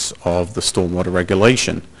requirements of the stormwater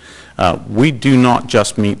regulation. We do not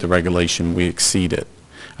just meet the regulation, we exceed it.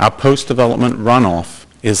 Our post-development runoff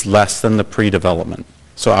is less than the pre-development.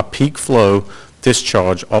 So our peak flow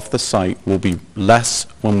discharge off the site will be less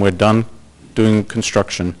when we're done doing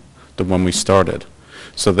construction than when we started.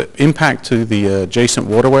 So the impact to the adjacent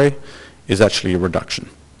waterway is actually a reduction.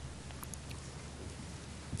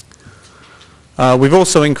 We've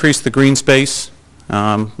also increased the green space,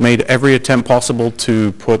 made every attempt possible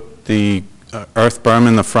to put the earth berm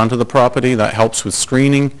in the front of the property. That helps with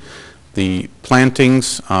screening. The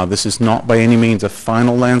plantings, this is not by any means a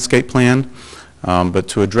final landscape plan, but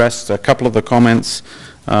to address a couple of the comments,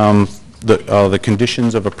 the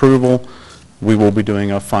conditions of approval, we will be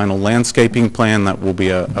doing a final landscaping plan that will be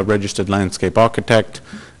a registered landscape architect,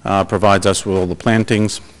 provides us with all the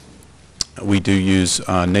plantings. We do use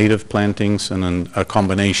native plantings and a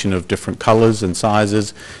combination of different colors and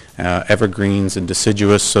sizes, evergreens and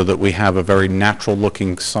deciduous, so that we have a very natural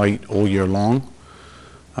looking site all year long.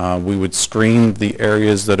 We would screen the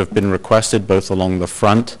areas that have been requested both along the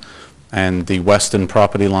front and the western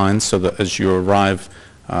property lines, so that as you arrive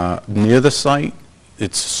near the site,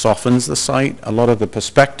 it softens the site. A lot of the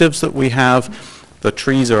perspectives that we have, the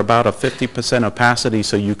trees are about a 50% opacity,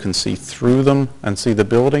 so you can see through them and see the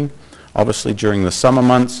building. Obviously during the summer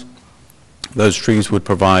months, those trees would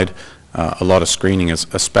provide a lot of screening,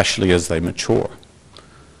 especially as they mature.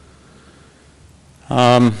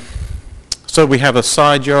 So we have a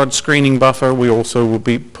side yard screening buffer. We also will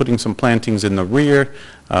be putting some plantings in the rear.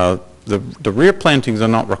 The rear plantings are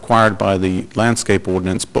not required by the landscape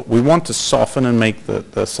ordinance, but we want to soften and make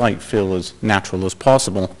the site feel as natural as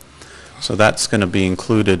possible. So that's going to be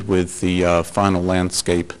included with the final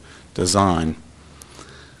landscape design.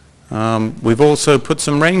 We've also put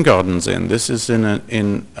some rain gardens in. This is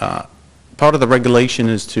part of the regulation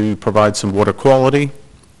is to provide some water quality.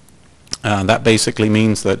 That basically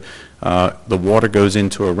means that the water goes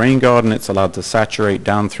into a rain garden. It's allowed to saturate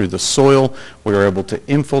down through the soil. We're able to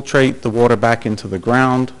infiltrate the water back into the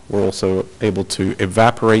ground. We're also able to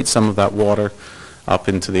evaporate some of that water up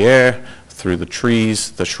into the air through the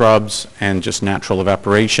trees, the shrubs, and just natural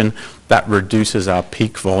evaporation. That reduces our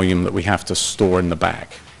peak volume that we have to store in the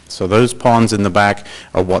back. So those ponds in the back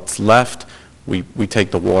are what's left. We take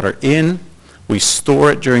the water in, we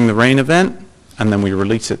store it during the rain event, and then we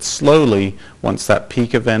release it slowly once that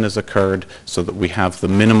peak event has occurred so that we have the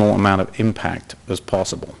minimal amount of impact as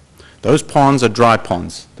possible. Those ponds are dry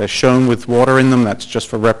ponds. They're shown with water in them. That's just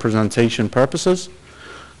for representation purposes.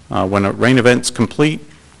 When a rain event's complete,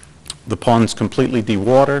 the ponds completely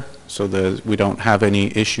dewater, so we don't have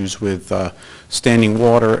any issues with standing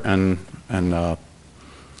water and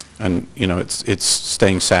you know, it's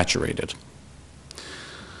staying saturated.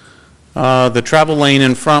 The travel lane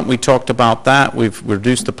in front, we talked about that. We've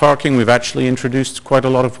reduced the parking. We've actually introduced quite a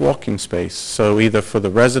lot of walking space. So either for the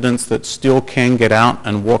residents that still can get out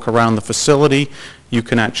and walk around the facility, you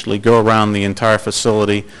can actually go around the entire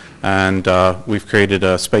facility, and we've created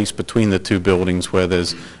a space between the two buildings where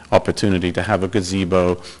there's opportunity to have a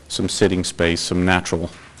gazebo, some sitting space, some natural,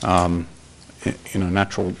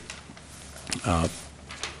 natural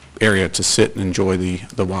area to sit and enjoy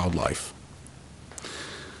the wildlife.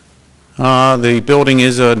 The building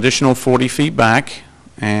is an additional 40 feet back,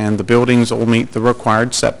 and the buildings all meet the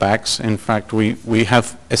required setbacks. In fact, we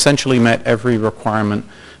have essentially met every requirement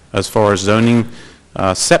as far as zoning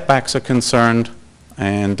setbacks are concerned,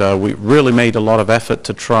 and we really made a lot of effort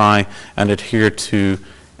to try and adhere to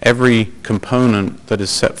every component that is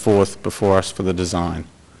set forth before us for the design.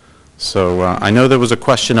 So I know there was a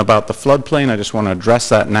question about the floodplain. I just want to address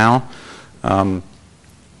that now.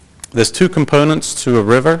 There's two components to a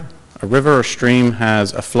river. A river or stream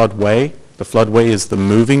has a floodway. The floodway is the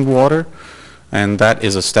moving water, and that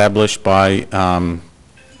is established by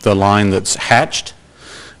the line that's hatched.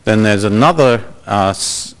 Then there's another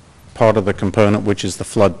part of the component, which is the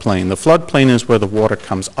floodplain. The floodplain is where the water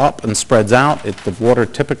comes up and spreads out. The water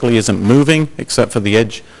typically isn't moving except for the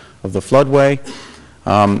edge of the floodway.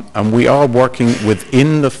 And we are working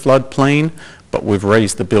within the floodplain, but we've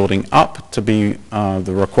raised the building up to be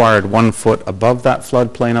the required 1 foot above that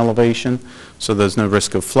floodplain elevation, so there's no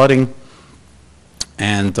risk of flooding.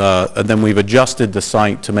 And then we've adjusted the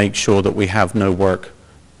site to make sure that we have no work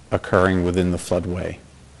occurring within the floodway.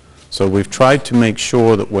 So we've tried to make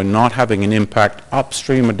sure that we're not having an impact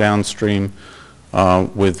upstream or downstream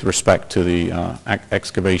with respect to the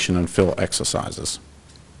excavation and fill exercises.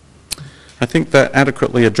 I think that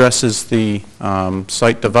adequately addresses the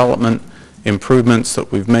site development improvements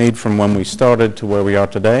that we've made from when we started to where we are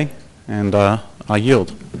today, and I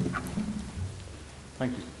yield.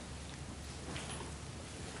 Thank you.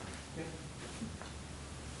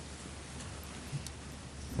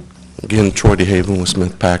 Again, Troy DeHaven with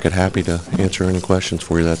Smith Packet, happy to answer any questions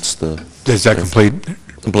for you. That's the... Is that complete?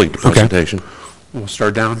 Complete the presentation. Okay. We'll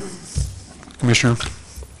start down. Commissioner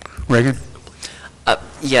Reagan?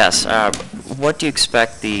 Yes. What do you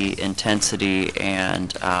expect the intensity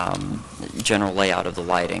and general layout of the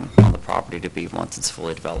lighting on the property to be once it's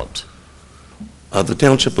fully developed? The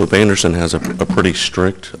Township of Anderson has a pretty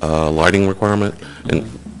strict lighting requirement. And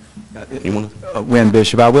you want to? Wynn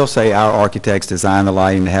Bishop, I will say our architects designed the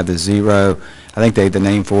lighting to have the zero, I think the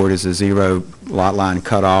name for it is a zero lot line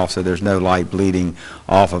cut off, so there's no light bleeding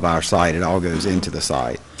off of our site. It all goes into the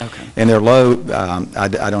site. Okay. And they're low, I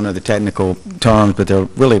don't know the technical terms, but they're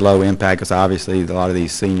really low impact because obviously a lot of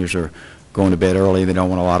these seniors are going to bed early. They don't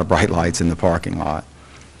want a lot of bright lights in the parking lot.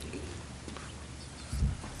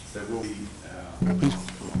 There will be,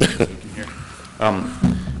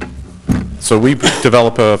 so we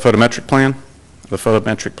develop a photometric plan. The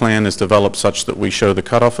photometric plan is developed such that we show the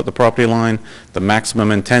cutoff at the property line, the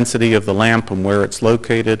maximum intensity of the lamp and where it's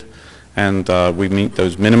located, and we meet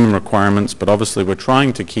those minimum requirements, but obviously we're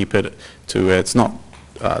trying to keep it to, it's not,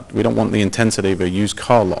 we don't want the intensity of a used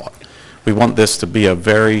car lot. We want this to be a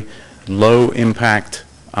very low impact,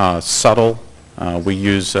 subtle. We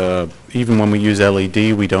use, even when we use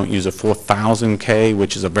LED, we don't use a 4000K,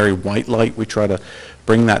 which is a very white light. We try to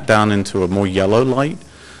bring that down into a more yellow light.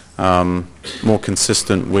 More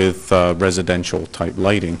consistent with residential type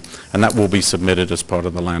lighting, and that will be submitted as part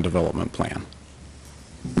of the land development plan.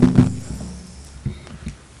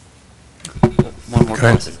 One more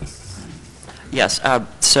question. Yes,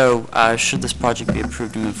 so should this project be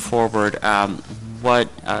approved to move forward, what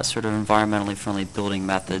sort of environmentally friendly building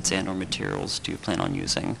methods and or materials do you plan on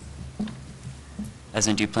using? As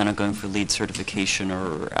in, do you plan on going for LEED certification,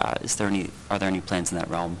 or are there any plans in that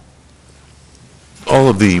realm? All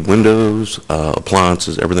of the windows,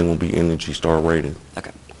 appliances, everything will be ENERGY STAR rated.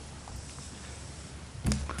 Okay.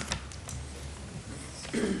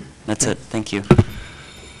 That's it. Thank you.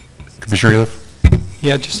 Commissioner Eliff?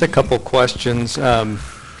 Yeah, just a couple questions. The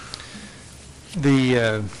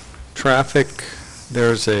traffic,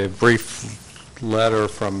 there's a brief letter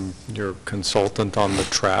from your consultant on the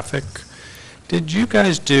traffic. Did you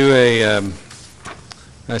guys do a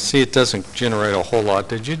I see it doesn't generate a whole lot.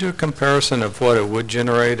 Did you do a comparison of what it would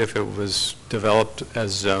generate if it was developed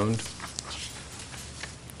as zoned?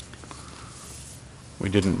 We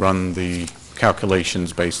didn't run the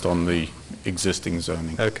calculations based on the existing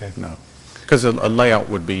zoning. Okay. No. Because a layout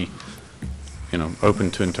would be, open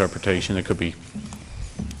to interpretation. It could be,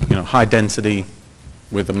 high density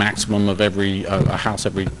with a maximum of a house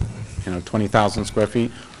every, 20,000 square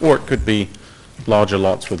feet, or it could be larger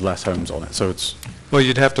lots with less homes on it. So it's... Well,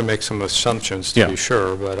 you'd have to make some assumptions to be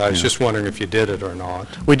sure, but I was just wondering if you did it or not.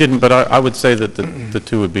 We didn't, but I would say that the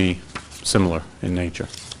two would be similar in nature.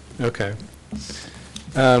 Okay.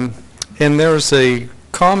 And there's a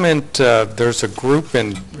comment, there's a group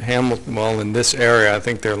in Hamilton, well, in this area, I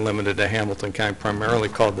think they're limited to Hamilton County primarily,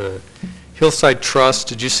 called the Hillside Trust.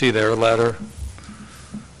 Did you see their letter?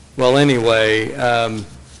 Well, anyway,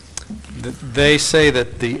 they say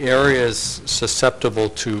that the area is susceptible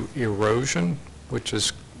to erosion, which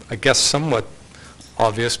is, I guess, somewhat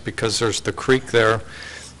obvious because there's the creek there.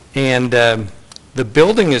 And the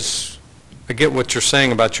building is, I get what you're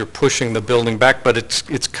saying about you're pushing the building back, but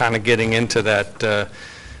it's kind of getting into that,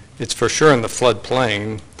 it's for sure in the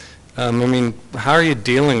floodplain. I mean, how are you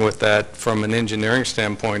dealing with that from an engineering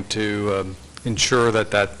standpoint to ensure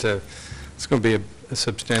that it's going to be a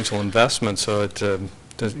substantial investment so it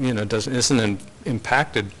isn't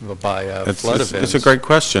impacted by flood events? It's a great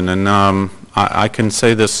question, and I can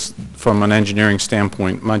say this from an engineering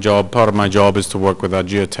standpoint. Part of my job is to work with our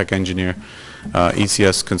geotech engineer,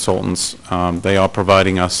 ECS consultants. They are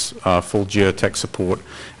providing us full geotech support,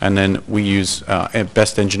 and then we use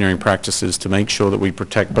best engineering practices to make sure that we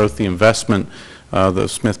protect both the investment, the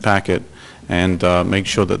Smith Packet, and make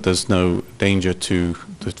sure that there's no danger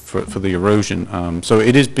for the erosion. So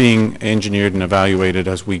it is being engineered and evaluated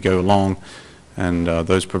as we go along, and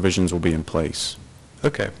those provisions will be in place.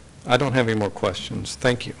 Okay. I don't have any more questions.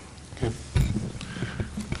 Thank you. Okay.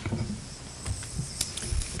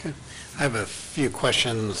 I have a few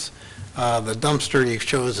questions. The dumpster you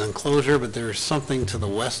show is enclosure, but there's something to the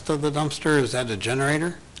west of the dumpster. Is that a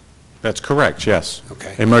generator? That's correct, yes.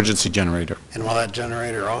 Okay. Emergency generator. And will that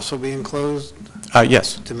generator also be enclosed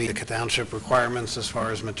Yes. to meet the township requirements as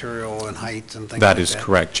far as material and height and things like that? That is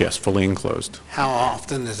correct, yes, fully enclosed. How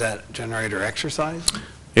often is that generator exercised?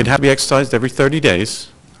 It has to be exercised every 30 days,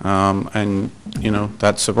 and,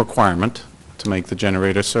 that's a requirement to make the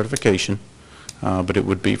generator certification, but it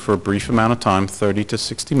would be for a brief amount of time, 30 to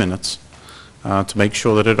 60 minutes, to make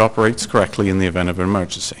sure that it operates correctly in the event of an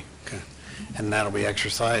emergency. Okay. And that'll be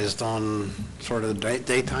exercised on sort of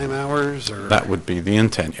daytime hours, or? That would be the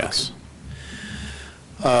intent, yes.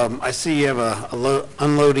 I see you have a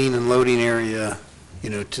unloading and loading area,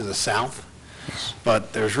 to the south,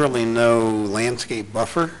 but there's really no landscape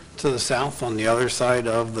buffer to the south on the other side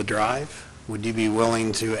of the drive. Would you be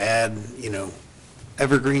willing to add,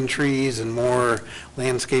 evergreen trees and more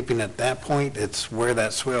landscaping at that point? It's where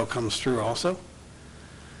that swale comes through also?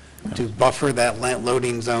 To buffer that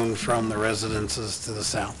loading zone from the residences to the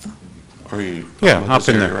south? Are you? Yeah, hop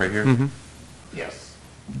in there. Right here? Mhm. Yes.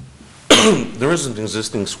 There is an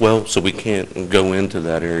existing swell, so we can't go into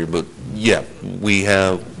that area, but yeah,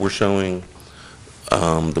 we're showing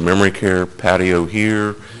the memory care patio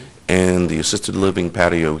here and the assisted living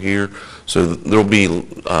patio here. So there'll be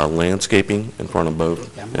landscaping in front of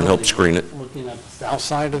both and help screen it. Looking at the south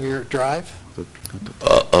side of your drive?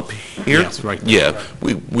 Up here? Yes, right there.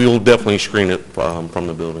 Yeah, we'll definitely screen it from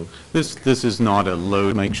the building. This is not a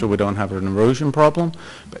load, make sure we don't have an erosion problem,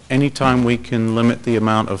 but anytime we can limit the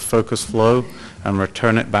amount of focus flow and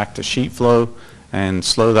return it back to sheet flow and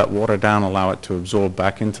slow that water down, allow it to absorb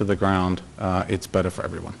back into the ground, it's better for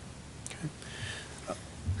everyone.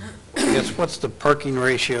 I guess what's the parking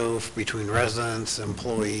ratio between residents,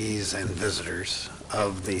 employees, and visitors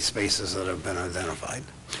of the spaces that have been identified?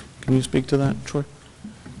 Can you speak to that, Troy?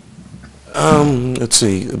 Let's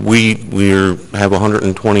see, we have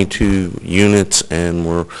 122 units and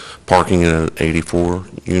we're parking at 84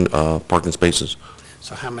 parking spaces.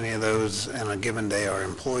 So how many of those in a given day are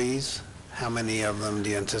employees? How many of them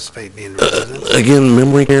do you anticipate being residents? Again,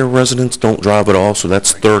 memory care residents don't drive at all, so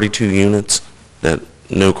that's 32 units that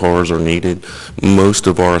no cars are needed. Most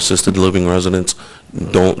of our assisted living residents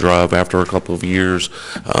don't drive after a couple of years.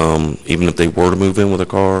 Even if they were to move in with a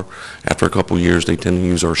car, after a couple of years, they tend to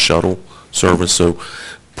use our shuttle service. So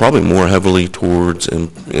probably more heavily towards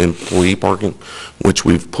employee parking, which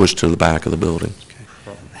we've pushed to the back of the building.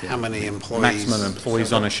 Okay. how many employees? Maximum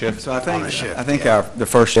employees on a shift? So I On a shift, think yeah. the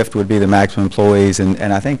first shift would be the maximum employees,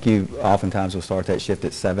 and I think you oftentimes will start that shift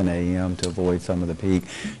at 7 a.m. to avoid some of the peak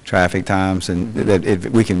traffic times, and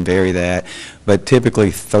we can vary that. But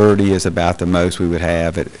typically 30 is about the most we would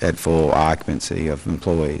have at full occupancy of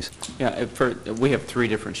employees. Yeah, we have 3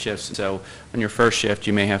 different shifts, so on your first shift,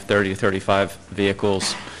 you may have 30 to 35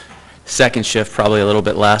 vehicles. Second shift, probably a little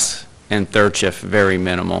bit less, and third shift, very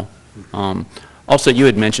minimal. Also, you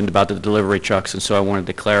had mentioned about the delivery trucks, and so I wanted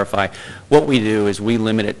to clarify. What we do is we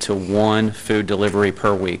limit it to 1 food delivery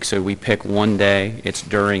per week. So we pick one day, it's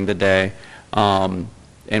during the day, and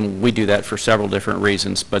we do that for several different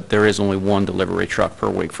reasons, but there is only 1 delivery truck per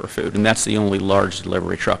week for food, and that's the only large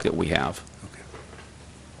delivery truck that we have.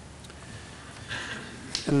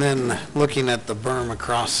 And then looking at the berm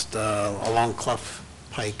across along Clough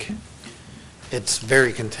Pike, it's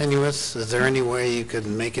very continuous. Is there any way you could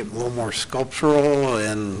make it a little more sculptural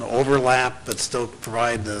and overlap, but still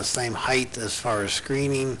provide the same height as far as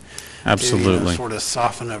screening? Absolutely. To, sort of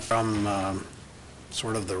soften it from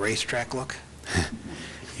sort of the racetrack look?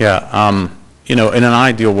 Yeah, in an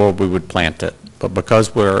ideal world, we would plant it, but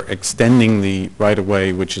because we're extending the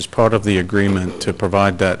right-of-way, which is part of the agreement to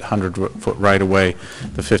provide that 100-foot right-of-way,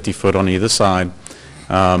 the 50-foot on either side,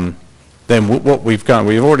 then what we've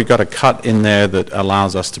already got a cut in there that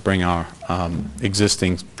allows us to bring our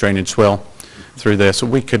existing drainage swell through there, so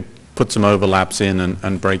we could put some overlaps in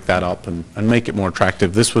and break that up and make it more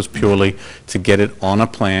attractive. This was purely to get it on a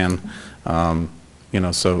plan,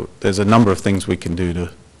 so there's a number of things we can do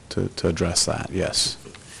to address that, yes.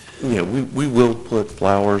 Yeah, we will put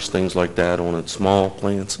flowers, things like that on it, small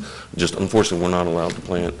plants. Just unfortunately, we're not allowed to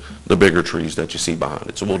plant the bigger trees that you see behind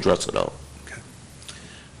it, so we'll dress it up.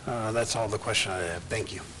 That's all the question I have.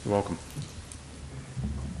 Thank you. You're welcome.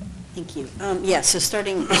 Thank you. Yeah, so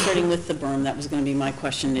starting with the berm, that was going to be my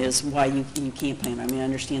question, is why you can't plant. I mean, I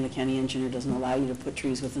understand the county engineer doesn't allow you to put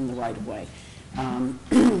trees within the right-of-way,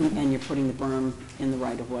 and you're putting the berm in the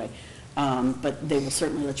right-of-way. But they will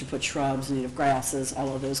certainly let you put shrubs, native grasses,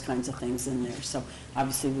 all of those kinds of things in there. So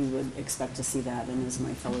obviously, we would expect to see that, and as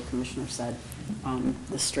my fellow commissioner said,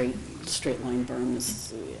 the straight line berm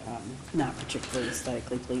is not particularly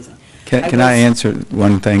aesthetically pleasing. Can I answer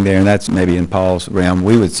one thing there, and that's maybe in Paul's realm?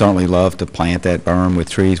 We would certainly love to plant that berm with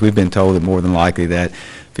trees. We've been told that more than likely that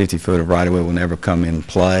 50-foot of right-of-way will never come in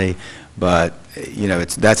play, but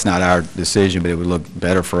that's not our decision, but it would look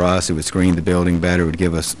better for us. It would screen the building better. It would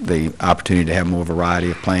give us the opportunity to have more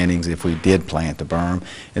variety of plantings if we did plant the berm.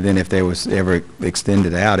 And then if there was ever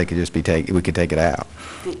extended out, it could just be we could take it out.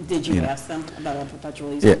 Did you ask them about a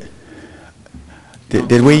perpetual easement? Yeah.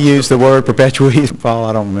 Did we use the word perpetual easement, Paul?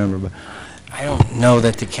 I don't remember. But I don't know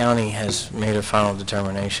that the county has made a final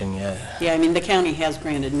determination yet. Yeah, I mean, the county has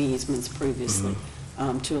granted me easements previously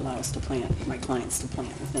to allow us to plant, my clients to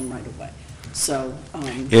plant within right-of-way. So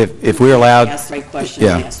if we're allowed, ask the right question,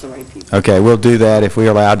 ask the right people. Okay, we'll do that. If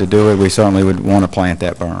we're allowed to do it, we certainly would want to plant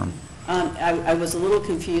that berm. I was a little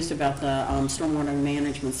confused about the stormwater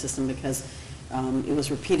management system because it was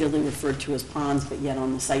repeatedly referred to as ponds, but yet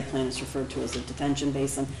on the site plan it's referred to as a detention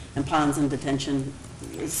basin, and ponds and detention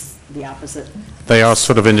is the opposite. They are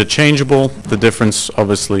sort of interchangeable. The difference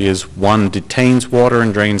obviously is one detains water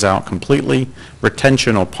and drains out completely.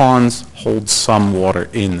 Retention or ponds holds some water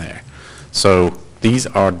in there. So these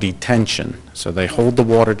are detention. So they hold the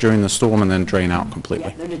water during the storm and then drain out completely.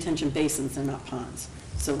 Yeah, they're detention basins, they're not ponds.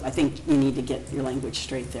 So I think you need to get your language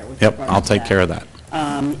straight there. With Yep, regard I'll to take that. care of that.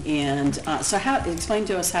 So explain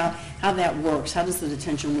to us how that works. How does the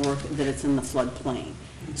detention work that it's in the floodplain?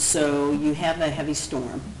 So you have a heavy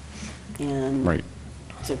storm, and Right.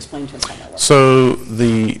 so explain to us how that works. So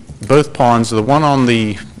both ponds, the one on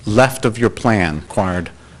the left of your plan,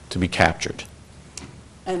 required to be captured.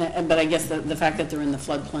 But I guess the fact that they're in the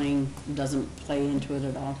floodplain doesn't play into it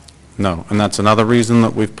at all? No, and that's another reason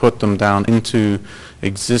that we've put them down into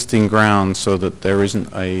existing ground so that there isn't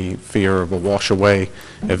a fear of a wash-away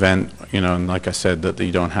event, and like I said, that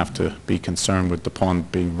you don't have to be concerned with the pond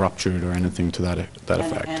being ruptured or anything to that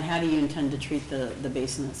effect. And how do you intend to treat the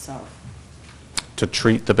basin itself? To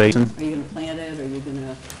treat the basin? Are you going to plant it? Are you going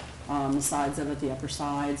to, the sides of it, the upper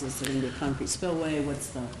sides? Is there going to be a concrete spillway? What's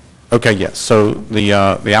the... Okay, yes. So the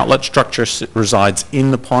outlet structure resides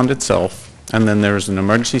in the pond itself, and then there is an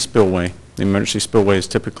emergency spillway. The emergency spillway is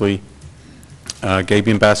typically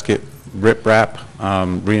gabion basket, riprap,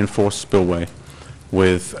 reinforced spillway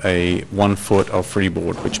with a 1 foot of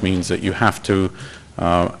freeboard, which means that you have to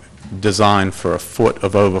design for a foot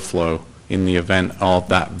of overflow in the event of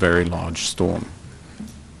that very large storm.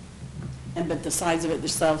 But the sides of it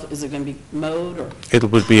itself, is it going to be mowed or? It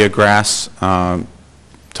would be a grass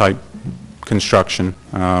type construction.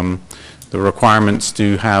 The requirements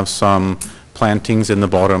do have some plantings in the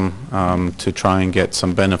bottom to try and get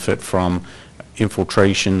some benefit from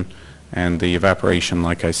infiltration and the evaporation,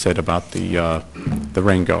 like I said, about the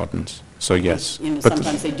rain gardens. So yes. You know, But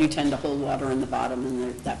sometimes they do tend to hold water in the bottom,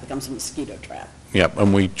 and that becomes a mosquito trap. Yep,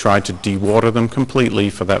 and we try to dewater them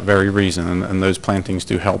completely for that very reason, and those plantings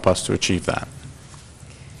do help us to achieve that.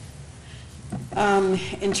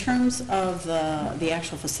 In terms of the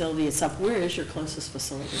actual facility itself, where is your closest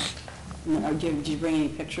facility? Did you bring any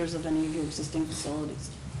pictures of any of your existing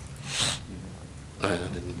facilities? I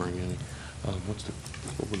didn't bring any.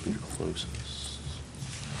 What would be the closest?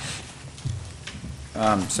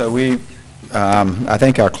 So I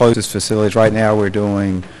think our closest facilities, right now, we're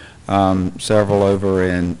doing several over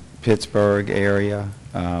in Pittsburgh area.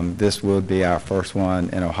 This would be our first one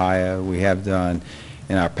in Ohio. We have done,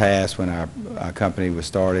 in our past, when our company was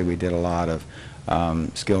started, we did a lot of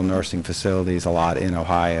skilled nursing facilities, a lot in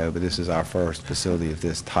Ohio, but this is our first facility of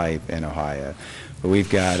this type in Ohio. But we've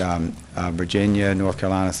got Virginia, North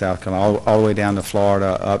Carolina, South Carolina, all the way down to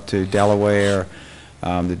Florida, up to Delaware,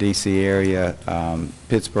 the D.C. area,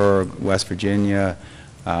 Pittsburgh, West Virginia,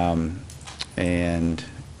 and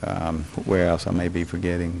where else I may be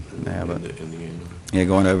forgetting now, but yeah,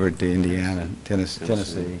 going over to Indiana,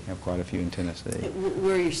 Tennessee. Have quite a few in Tennessee.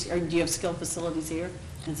 Do you have skilled facilities here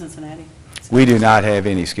in Cincinnati? We do not have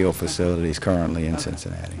any skilled facilities currently in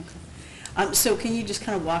Cincinnati. Okay. So can you just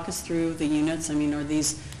kind of walk us through the units? I mean,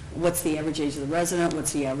 what's the average age of the resident?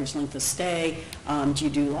 What's the average length of stay? Do you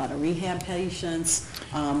do a lot of rehab patients?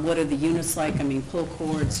 What are the units like? I mean, pull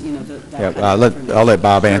cords, you know, that kind of information. I'll let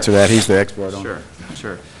Bob answer that. He's the expert on it.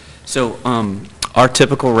 Sure. So our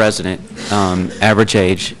typical resident, average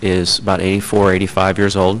age is about 84, 85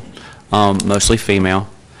 years old, mostly female.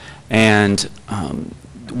 And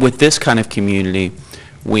with this kind of community,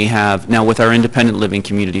 we have, now with our independent living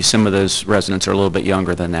community, some of those residents are a little bit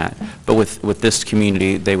younger than that. But with this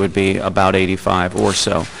community, they would be about 85 or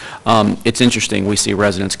so. It's interesting, we see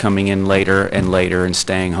residents coming in later and later and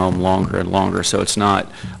staying home longer and longer. So it's not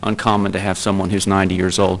uncommon to have someone who's 90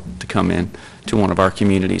 years old to come in to one of our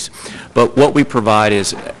communities. But what we provide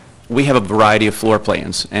is, we have a variety of floor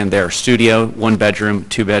plans, and they're studio, 1-bedroom,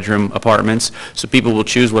 2-bedroom apartments. So people will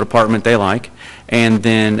choose what apartment they like, and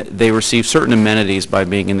then they receive certain amenities by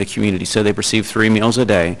being in the community. So they receive 3 meals a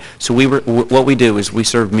day. So what we do is we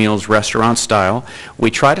serve meals restaurant style. We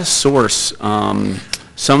try to source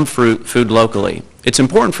some food locally. It's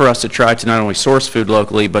important for us to try to not only source food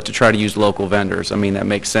locally, but to try to use local vendors. I mean, that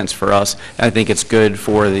makes sense for us. And I think it's good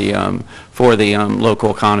for the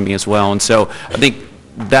local economy as well. And so I think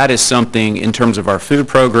that is something in terms of our food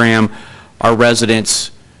program. Our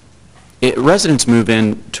residents move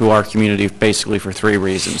in to our community basically for 3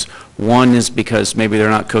 reasons. One is because maybe they're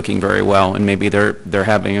not cooking very well, and maybe they're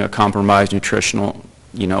having a compromised nutritional,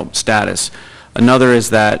 status. Another is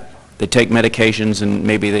that they take medications and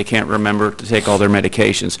maybe they can't remember to take all their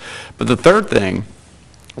medications. But the third thing,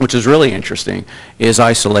 which is really interesting, is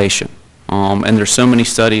isolation. And there's so many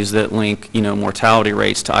studies that link, mortality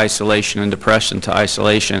rates to isolation and depression to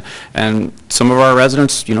isolation. And some of our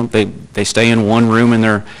residents, they stay in one room in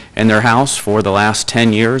their house for the last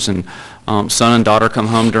 10 years, and son and daughter come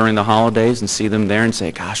home during the holidays and see them there and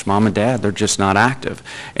say, gosh, mom and dad, they're just not active.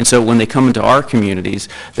 And so when they come into our communities,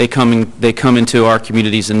 they come into our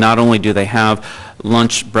communities, and not only do they have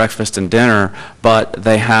lunch, breakfast, and dinner, but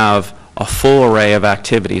they have a full array of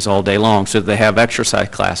activities all day long. So they have exercise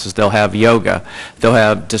classes, they'll have yoga, they'll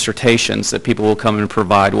have dissertations that people will come and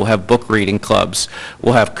provide, we'll have book reading clubs,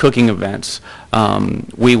 we'll have cooking events,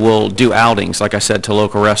 we will do outings, like I said, to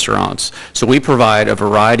local restaurants. So we provide a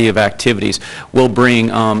variety of activities. We'll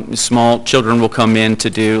bring, small children will come in to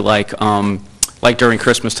do like during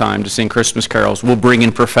Christmas time to sing Christmas carols. We'll bring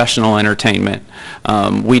in professional entertainment.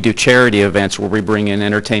 We do charity events where we bring in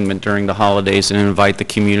entertainment during the holidays and invite the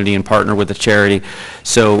community and partner with the charity.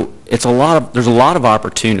 So there's a lot of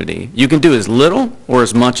opportunity. You can do as little or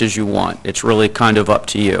as much as you want. It's really kind of up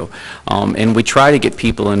to you. And we try to get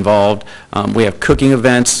people involved. We have cooking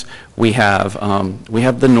events. We have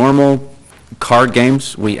the normal card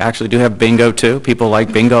games. We actually do have bingo too. People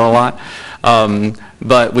like bingo a lot.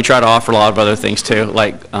 But we try to offer a lot of other things too,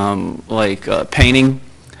 like painting.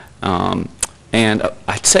 And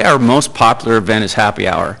I'd say our most popular event is happy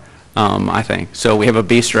hour, I think. So we have a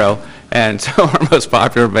bistro, and so our most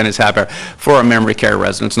popular event is happy hour for our memory care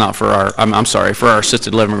residents, not for our, for our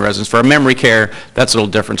assisted living residents. For our memory care, that's a little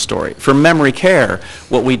different story. For memory care,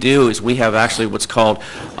 what we do is we have actually what's called,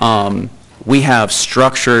 we have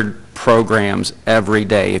structured programs every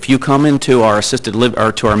day. If you come into our assisted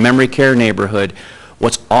or to our memory care neighborhood,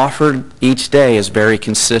 What's offered each day is very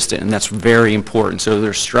consistent, and that's very important. So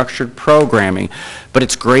there's structured programming, but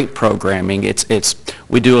it's great programming.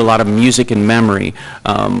 We do a lot of music and memory.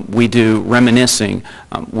 We do reminiscing.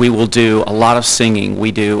 We will do a lot of singing.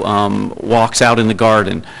 We do walks out in the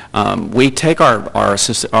garden. We take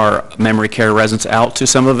our memory care residents out to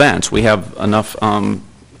some events. We have enough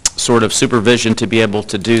sort of supervision to be able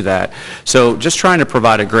to do that. So just trying to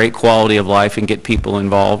provide a great quality of life and get people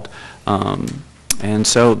involved. And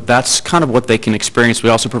so that's kind of what they can experience.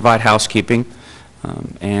 We also provide housekeeping,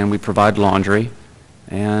 and we provide laundry.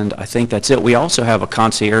 And I think that's it. We also have a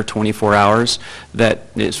concierge 24 hours that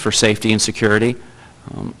is for safety and security.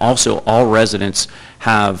 Also, all residents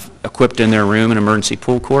have equipped in their room an emergency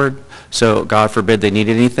pull cord. So God forbid they need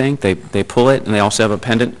anything, they pull it, and they also have a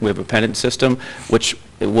pendant. We have a pendant system which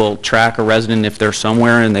will track a resident if they're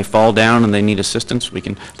somewhere and they fall down and they need assistance.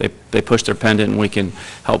 They push their pendant and we can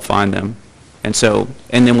help find them.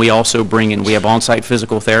 And then we also bring in, we have on-site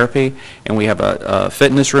physical therapy, and we have a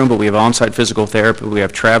fitness room, but we have on-site physical therapy, we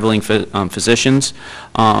have traveling physicians,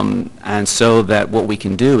 and so that what we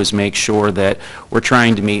can do is make sure that we're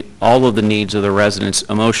trying to meet all of the needs of the residents,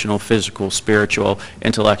 emotional, physical, spiritual,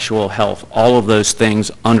 intellectual health, all of those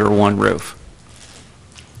things under one roof.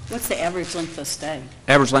 What's the average length of stay?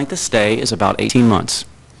 Average length of stay is about 18 months.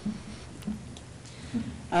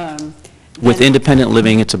 With independent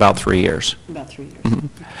living, it's about 3 years. About 3 years. Mm-hmm.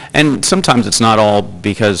 And sometimes it's not all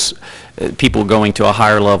because people going to a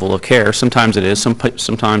higher level of care. Sometimes it is.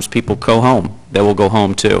 Sometimes people go home. They will go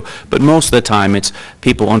home too. But most of the time it's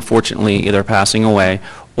people unfortunately either passing away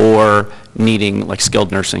or needing like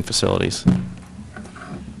skilled nursing facilities.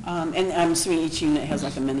 And I'm assuming each unit has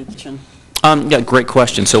like a mini kitchen. Yeah, great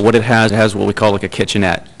question. So what it has what we call like a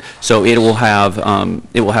kitchenette. So it will have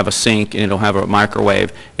a sink, and it'll have a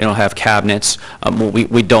microwave, it'll have cabinets.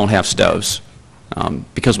 We don't have stoves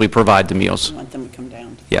because we provide the meals. You want them to come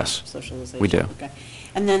down? Yes, Socialization. we do. Okay.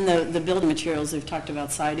 And then the building materials, we've talked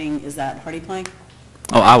about siding, is that hardy plank?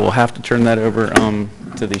 Oh, I will have to turn that over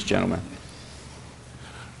to these gentlemen.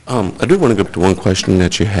 I do want to go back to one question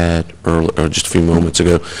that you had earlier, just a few moments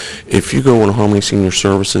ago. If you go on Harmony Senior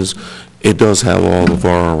Services, it does have all of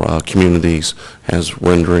our communities, has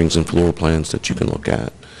renderings and floor plans that you can look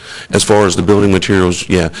at. As far as the building materials,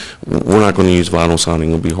 yeah, we're not going to use vinyl siding.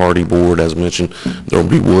 It'll be hardy board, as mentioned. There will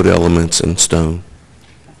be wood elements and stone.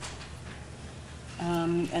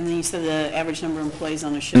 And then you said the average number of employees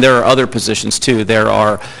on a shift? And there are other positions too. We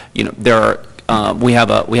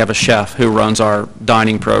have a chef who runs our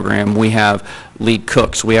dining program. We have lead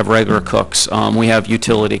cooks. We have regular cooks. We have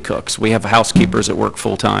utility cooks. We have housekeepers that work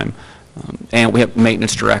full time. And we have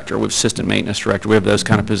maintenance director. We have assistant maintenance director. We have those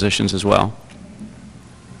kind of positions as well.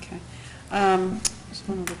 Okay. There's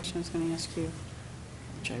one other question I was going to ask you,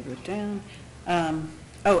 which I wrote down.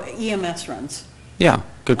 EMS runs. Yeah,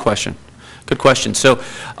 good question. Good question. So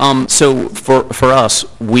for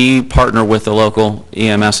us, we partner with the local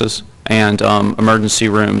EMSs and emergency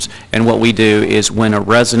rooms, and what we do is when a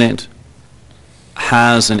resident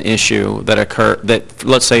has an issue that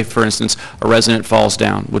let's say, for instance, a resident falls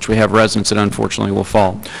down, which we have residents that unfortunately will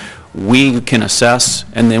fall, we can assess,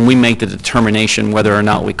 and then we make the determination whether or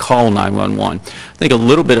not we call 911. I think a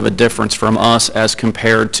little bit of a difference from us as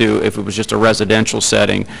compared to if it was just a residential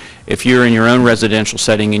setting. If you're in your own residential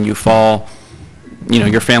setting and you fall,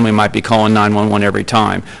 your family might be calling 911 every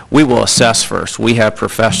time. We will assess first. We have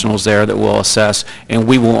professionals there that will assess, and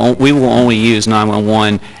we will only use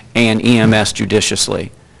 911 and EMS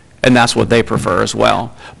judiciously. And that's what they prefer as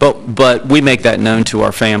well. But we make that known to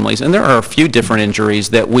our families. And there are a few different injuries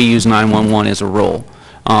that we use 911 as a rule.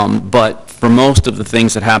 But for most of the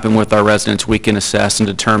things that happen with our residents, we can assess and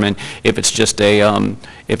determine if it's just a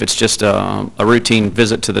routine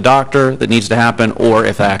visit to the doctor that needs to happen, or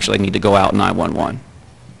if they actually need to go out 911.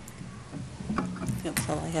 That's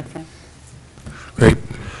all I had, Frank. Great.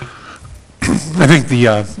 I think the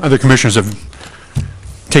other commissioners have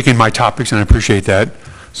taken my topics, and I appreciate that.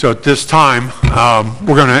 So at this time,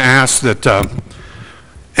 we're going to ask that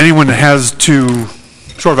anyone that has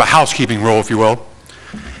sort of a housekeeping role, if you will,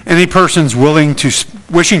 any persons wishing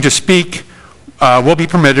to speak will be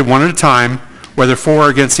permitted one at a time, whether for or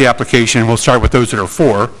against the application. We'll start with those that are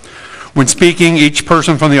for. When speaking, each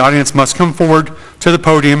person from the audience must come forward to the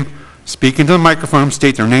podium, speak into the microphone,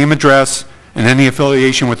 state their name, address, and any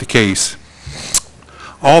affiliation with the case.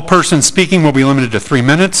 All persons speaking will be limited to 3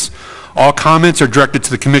 minutes. All comments are directed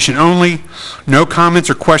to the commission only. No comments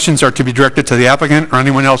or questions are to be directed to the applicant or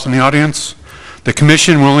anyone else in the audience. The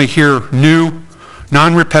commission will only hear new,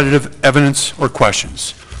 non-repetitive evidence or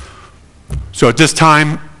questions. So at this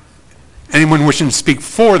time, anyone wishing to speak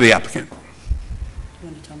for the applicant?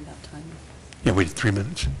 Yeah, we did 3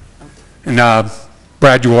 minutes. And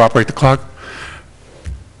Brad, you will operate the clock.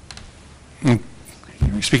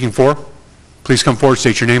 Speaking for, please come forward,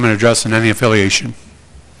 state your name and address and any affiliation.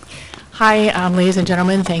 Hi, ladies and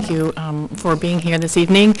gentlemen. Thank you for being here this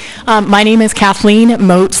evening. My name is Kathleen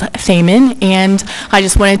Motes Thaman, and I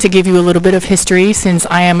just wanted to give you a little bit of history since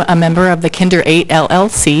I am a member of the Kinder 8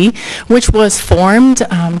 LLC, which was formed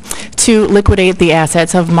to liquidate the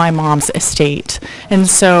assets of my mom's estate. And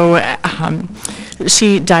so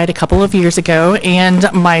she died a couple of years ago,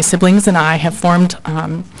 and my siblings and I have formed,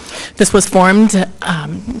 this was formed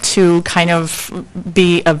to kind of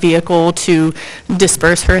be a vehicle to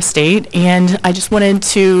disperse her estate. And I just wanted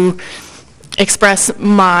to express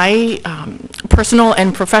my personal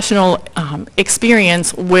and professional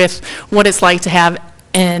experience with what it's like to have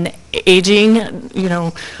an aging,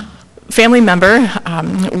 family member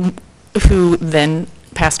who then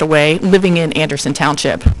passed away living in Anderson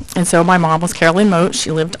Township. And so my mom was Carolyn Mote.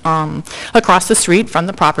 She lived across the street from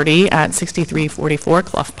the property at 6344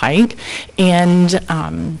 Clough Pike. And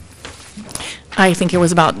I think it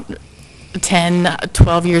was about 10,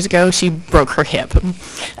 12 years ago, she broke her hip.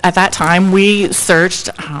 At that time, we searched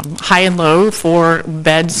high and low for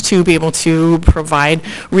beds to be able to provide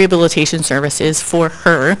rehabilitation services for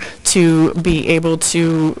her to be able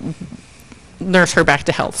to nurse her back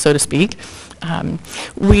to health, so to speak.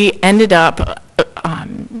 We ended up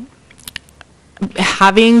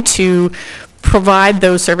having to provide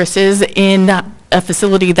those services in a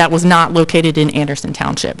facility that was not located in Anderson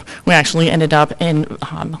Township. We actually ended up in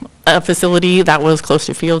a facility that was close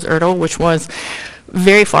to Fields Erdel, which was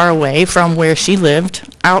very far away from where she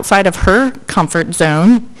lived, outside of her comfort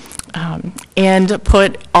zone, and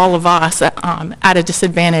put all of us at a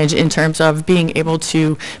disadvantage in terms of being able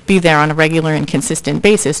to be there on a regular and consistent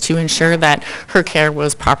basis to ensure that her care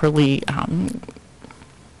was properly,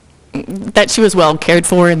 that she was well cared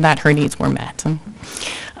for and that her needs were met.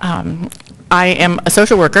 I am a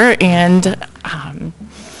social worker and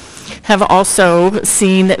have also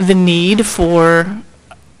seen the need for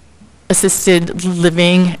assisted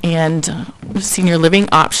living and senior living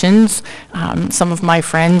options. Some of my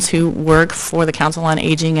friends who work for the Council on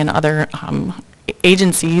Aging and other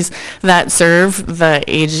agencies that serve the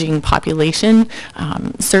aging population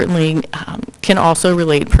certainly can also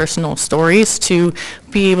relate personal stories to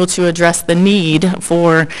be able to address the need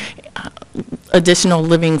for additional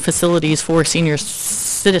living facilities for senior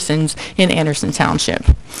citizens in Anderson Township.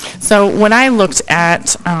 So when I looked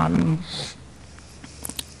at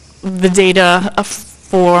the data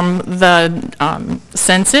from the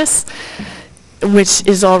census, which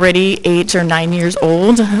is already 8 or 9 years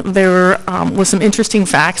old, there was some interesting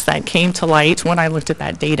facts that came to light when I looked at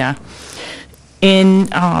that data. And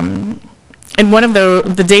one of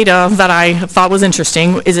the data that I thought was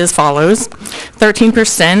interesting is as follows.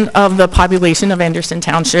 13% of the population of Anderson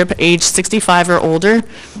Township age 65 or older,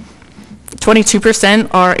 22%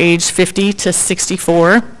 are age 50 to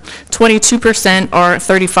 64, 22% are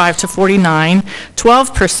 35 to 49,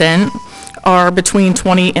 12% are between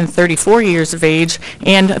 20 and 34 years of age,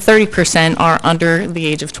 and 30% are under the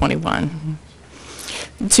age of 21.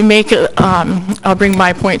 To make, I'll bring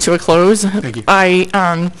my point to a close. Thank you.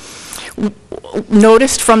 I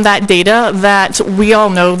noticed from that data that we all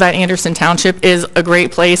know that Anderson Township is a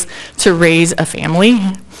great place to raise a family,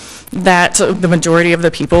 that the majority of the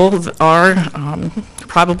people are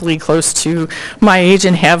probably close to my age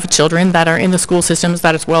and have children that are in the school systems,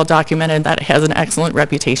 that it's well documented, that it has an excellent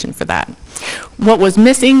reputation for that. What was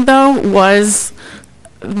missing, though, was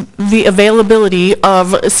the availability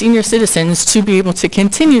of senior citizens to be able to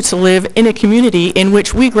continue to live in a community in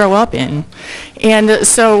which we grow up in. And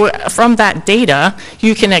so from that data,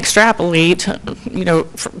 you can extrapolate,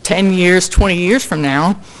 10 years, 20 years from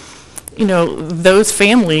now, those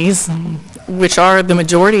families, which are the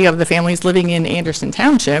majority of the families living in Anderson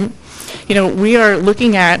Township, we are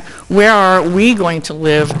looking at where are we going to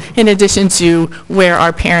live in addition to where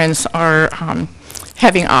our parents are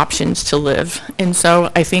having options to live. And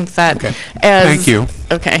so I think that Okay. as... Thank you.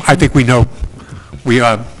 Okay. I think we know, we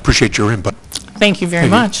appreciate your input. Thank you very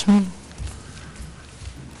much.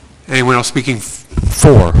 Anyone else speaking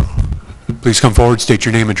for? Please come forward, state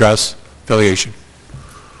your name, address, affiliation.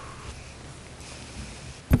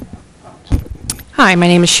 Hi, my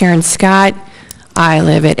name is Sharon Scott. I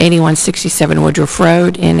live at 8167 Woodruff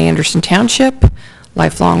Road in Anderson Township,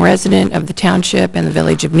 lifelong resident of the township and the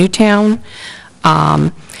village of Newtown.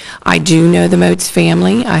 I do know the Motes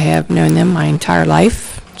family. I have known them my entire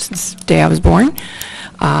life, since the day I was born.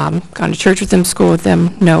 Gone to church with them, school with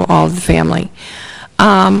them, know all of the family.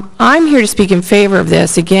 I'm here to speak in favor of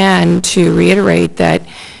this, again, to reiterate that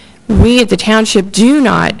we at the township do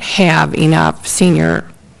not have enough senior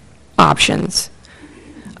options.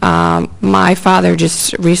 My father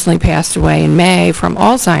just recently passed away in May from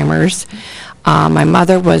Alzheimer's. My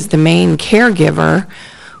mother was the main caregiver.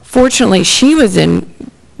 Fortunately, she was in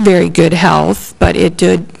very good health, but it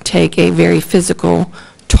did take a very physical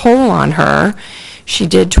toll on her. She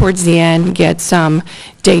did, towards the end, get some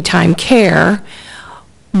daytime care.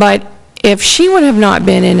 But if she would have not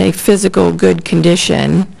been in a physical good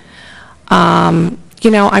condition, you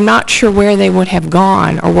know, I'm not sure where they would have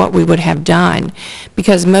gone or what we would have done,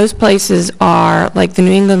 because most places are, like the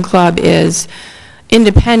New England Club is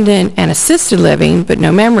independent and assisted living, but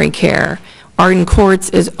no memory care. Arden Courts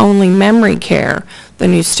is only memory care. The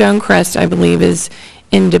new Stonecrest, I believe, is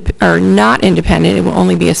not independent. It will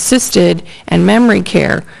only be assisted and memory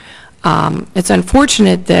care. It's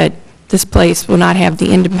unfortunate that this place will not have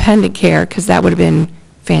the independent care, because that would have been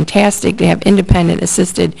fantastic to have independent,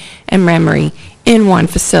 assisted, and memory in one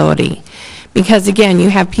facility. Because again, you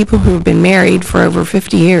have people who have been married for over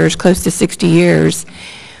 50 years, close to 60 years,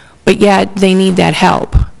 but yet they need that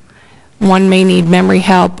help. One may need memory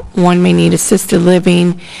help, one may need assisted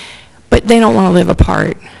living, but they don't want to live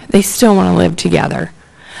apart. They still want to live together.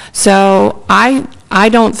 So I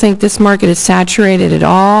don't think this market is saturated at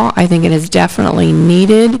all. I think it is definitely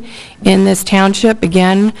needed in this township.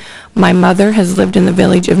 Again, my mother has lived in the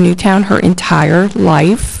village of Newtown her entire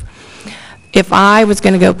life. If I was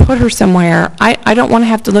going to go put her somewhere, I don't want to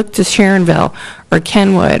have to look to Sharonville or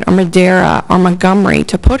Kenwood or Madera or Montgomery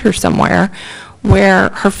to put her somewhere where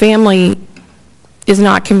her family is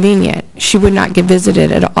not convenient. She would not get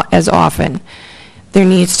visited as often. There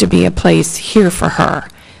needs to be a place here for her.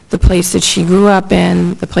 The place that she grew up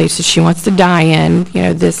in, the place that she wants to die in, you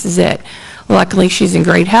know, this is it. Luckily, she's in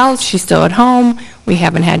great health. She's still at home. We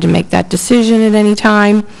haven't had to make that decision at any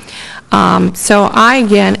time. So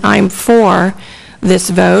I'm for this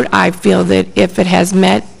vote. I feel that if it has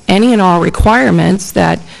met any and all requirements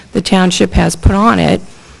that the township has put on it,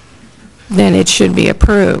 then it should be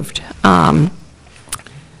approved. I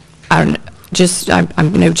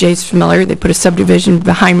know Jay's familiar. They put a subdivision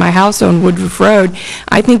behind my house on Woodruff Road.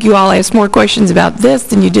 I think you all asked more questions about this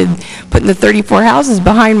than you did putting the 34 houses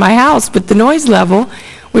behind my house with the noise level,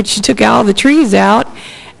 which you took all the trees out,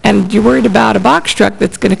 and you're worried about a box truck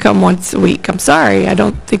that's going to come once a week. I'm sorry. I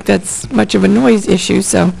don't think that's much of a noise issue.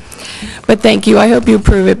 So, but thank you. I hope you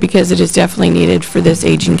approve it, because it is definitely needed for this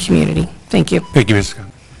aging community. Thank you. Thank you, Ms. Scott.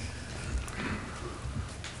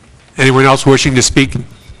 Anyone else wishing to speak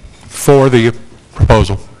for the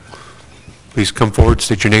proposal? Please come forward,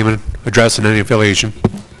 state your name and address and any affiliation.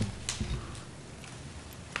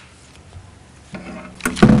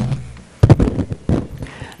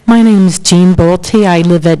 My name is Jean Bolte. I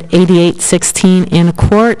live at 8816 Anna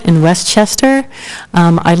Court in Westchester.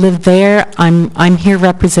 I live there. I'm here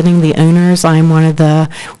representing the owners. I'm one of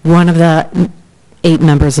the 8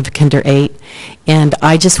 members of Kinder 8, and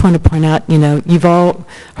I just want to point out, you know, you've all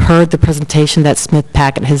heard the presentation that Smith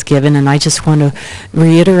Packet has given, and I just want to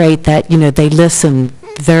reiterate that, you know, they listen.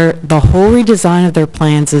 The whole redesign of their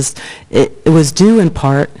plans it was due in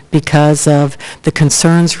part because of the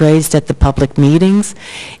concerns raised at the public meetings.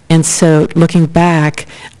 And so looking back,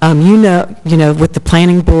 you know, with the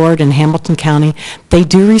planning board in Hamilton County, they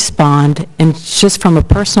do respond. And just from a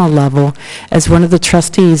personal level, as one of the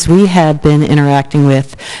trustees, we have been interacting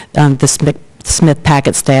with the Smith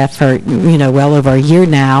Packet staff for, you know, well over a year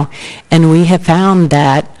now, and we have found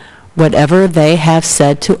that whatever they have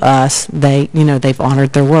said to us, they've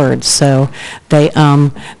honored their words. So we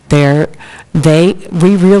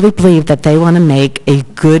really believe that they want to make a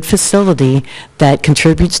good facility that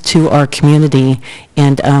contributes to our community,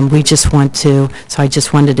 and we just want to. So I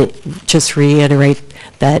just wanted to just reiterate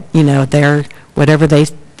that, you know, whatever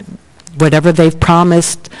they've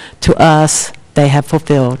promised to us, they have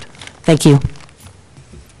fulfilled. Thank you.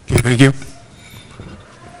 Okay, thank you.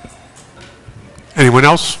 Anyone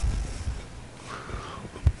else?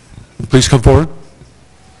 Please come forward.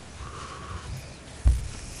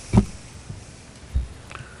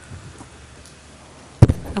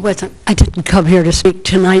 I didn't come here to speak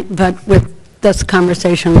tonight, but with this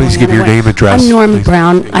conversation. Please give your name, address. I'm Norma please.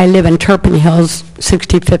 Brown. I live in Turpin Hills,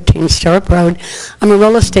 6015 Stirrup Road. I'm a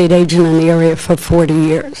real estate agent in the area for 40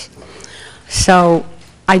 years. So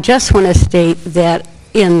I just want to state that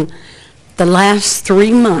in the last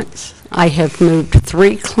 3 months, I have moved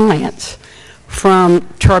 3 clients from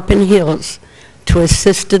Turpin Hills to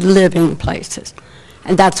assisted living places.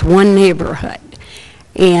 And that's one neighborhood.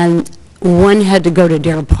 And one had to go to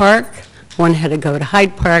Deer Park, one had to go to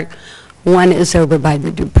Hyde Park, one is over by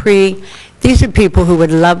the Dupree. These are people who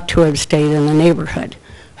would love to have stayed in the neighborhood,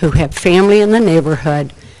 who have family in the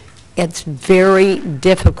neighborhood, it's very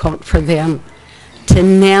difficult for them to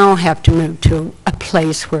now have to move to a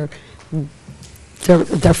place where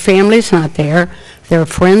their family's not there, their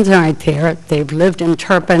friends aren't there, they've lived in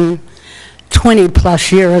Turpin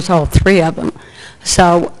 20-plus years, all three of them.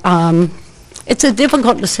 So it's a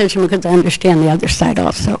difficult decision because I understand the other side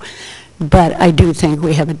also. But I do think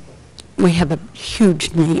we have a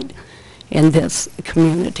huge need in this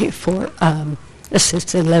community for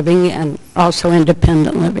assisted living and also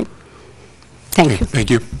independent living. Thank you. Thank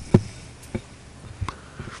you.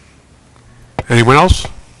 Anyone else?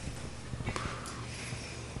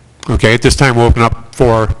 Okay, at this time we'll open up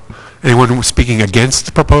for anyone who's speaking against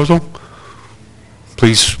the proposal.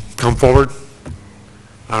 Please come forward.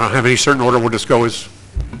 I don't have any certain order, we'll just go as...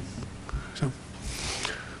 So.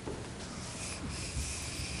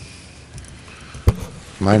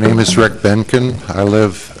 My name is Rick Benkin. I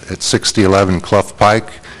live at 6011 Clough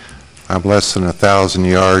Pike. I'm less than 1,000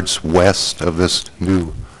 yards west of this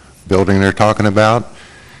new building they're talking about.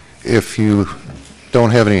 If you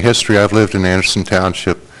don't have any history, I've lived in Anderson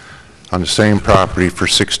Township on the same property for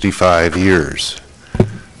 65 years.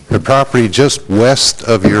 The property just west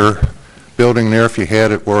of your building there, if you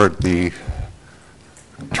had it, or the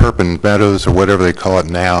Turpin Meadows or whatever they call it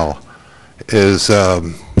now, is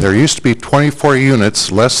there used to be 24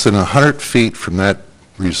 units less than 100 feet from that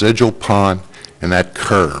residual pond and that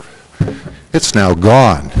curve. It's now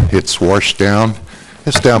gone. It's washed down.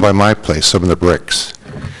 It's down by my place, some of the bricks.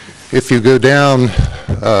 If you go down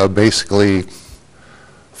basically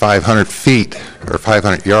 500 feet or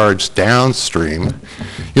 500 yards downstream,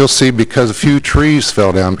 you'll see because a few trees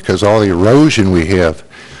fell down because all the erosion we have,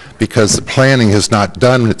 because the planning has not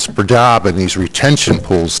done its job and these retention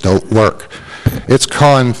pools don't work. It's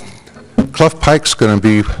gone. Clough Pike's going to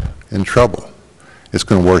be in trouble. It's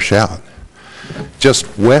going to wash out.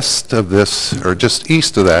 Just west of this, or just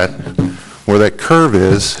east of that, where that curve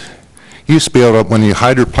is, you used to be able to, when you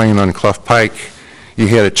hydroplane on Clough Pike, you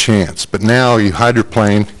had a chance. But now you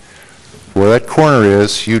hydroplane, where that corner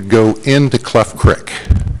is, you'd go into Clough Creek.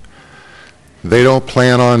 They don't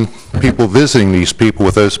plan on people visiting these people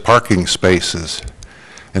with those parking spaces.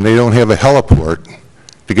 And they don't have a heliport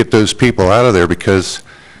to get those people out of there, because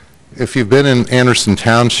if you've been in Anderson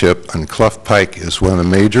Township, and Clough Pike is one of the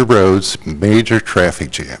major roads, major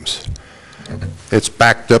traffic jams. It's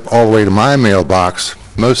backed up all the way to my mailbox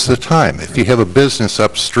most of the time. If you have a business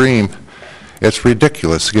upstream, it's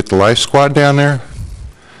ridiculous to get the Life Squad down there.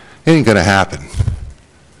 It ain't gonna happen.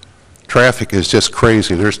 Traffic is just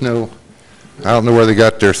crazy. There's no, I don't know where they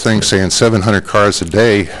got their thing saying 700 cars a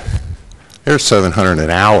day. There's 700 an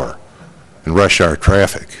hour in rush hour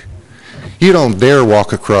traffic. You don't dare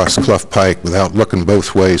walk across Clough Pike without looking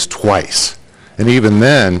both ways twice. And even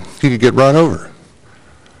then, you could get run over.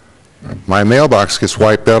 My mailbox gets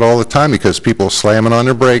wiped out all the time because people slamming on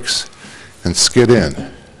their brakes and skid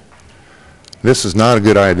in. This is not a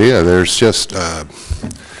good idea. There's just, and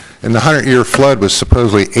the 100-year flood was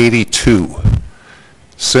supposedly 82.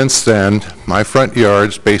 Since then, my front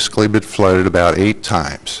yard's basically been flooded about 8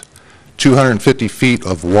 times. 250 feet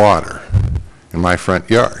of water in my front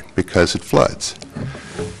yard because it floods.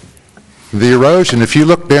 The erosion, if you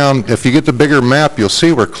look down, if you get the bigger map, you'll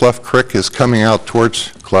see where Clough Creek is coming out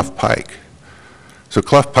towards Clough Pike. So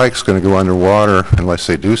Clough Pike's going to go underwater unless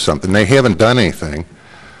they do something. They haven't done anything.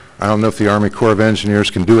 I don't know if the Army Corps of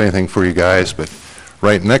Engineers can do anything for you guys, but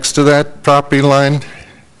right next to that property line,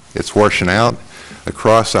 it's washing out.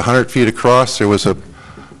 Across, 100 feet across, there was an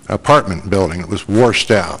apartment building. It was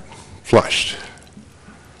washed out, flushed.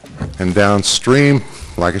 And downstream,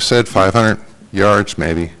 like I said, 500 yards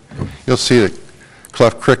maybe, you'll see that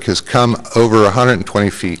Clough Creek has come over 120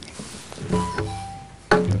 feet.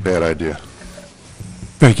 Bad idea.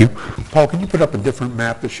 Thank you. Paul, can you put up a different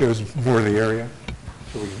map that shows more of the area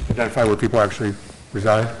so we can identify where people actually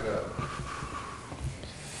reside?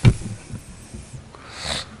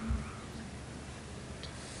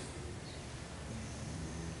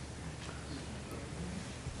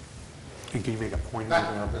 And can you make a pointer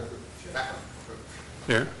available?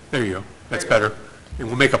 There you go. That's better. And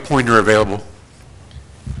we'll make a pointer available.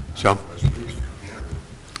 So.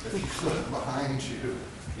 Behind you,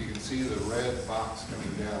 you can see the red box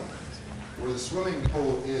coming down. Where the swimming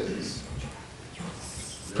pool is,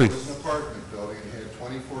 there was an apartment building that had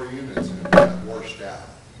 24 units and it got washed out.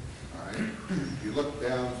 All right? You look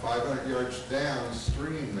down 500 yards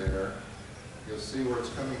downstream there, you'll see where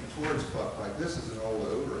it's coming towards Clough Pike. This is an old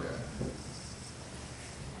overhead.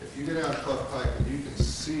 If you get down Clough Pike and you can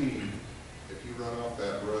see, if you run off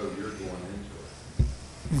that road, you're going into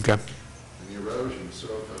it. Okay. And the erosion. So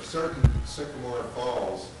if a certain sycamore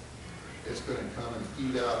falls, it's going to come and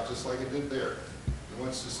eat out just like it did there. And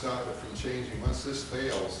wants to stop it from changing. Once this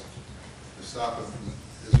fails, to stop it from,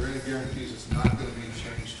 is there any guarantees it's not going to be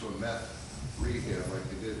changed to a meth rehab like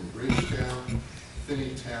they did in Bridgetown,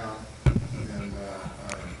 Finneytown, and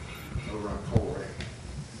over on Colray?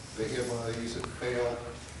 They had one of these that failed.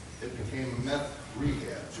 It became a meth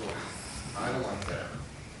rehab joint. I don't like that.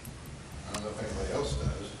 I don't know if anybody else does.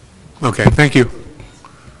 Okay, thank you.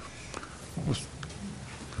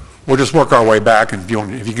 We'll just work our way back, and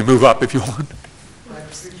if you can move up if you want.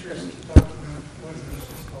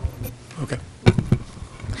 Okay.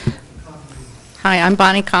 Hi, I'm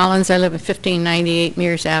Bonnie Collins. I live at 1598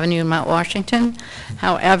 Mears Avenue in Mount Washington.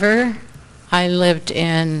 However, I lived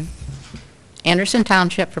in Anderson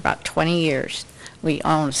Township for about 20 years. We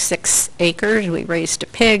owned 6 acres. We raised a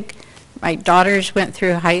pig. My daughters went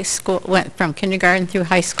through high school, went from kindergarten through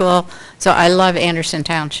high school, so I love Anderson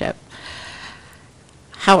Township.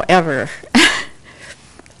 However,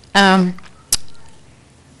 I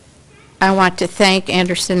want to thank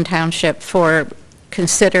Anderson Township for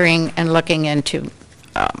considering and looking into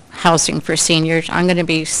housing for seniors. I'm going to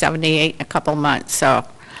be 78 in a couple months, so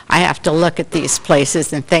I have to look at these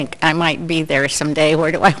places and think I might be there someday.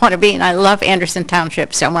 Where do I want to be? And I love Anderson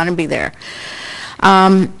Township, so I want to be there.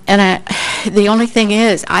 The only thing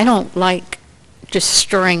is, I don't like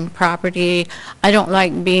destroying property. I don't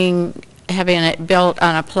like having it built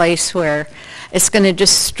on a place where it's going to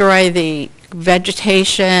destroy the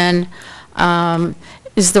vegetation.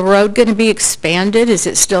 Is the road going to be expanded? Is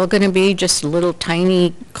it still going to be just a little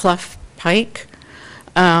tiny cleft pike?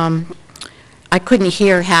 I couldn't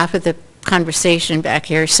hear half of the conversation back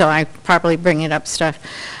here, so I probably bring it up stuff.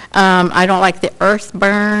 I don't like the earth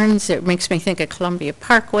burns. It makes me think of Columbia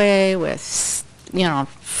Parkway with,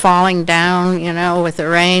 falling down, with the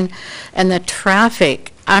rain. And the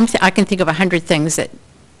traffic, I can think of 100 things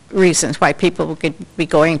reasons why people could be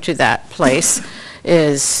going to that place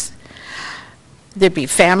is there'd be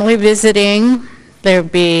family visiting,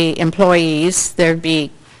 there'd be employees, there'd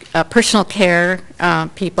be personal care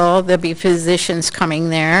people, there'll be physicians coming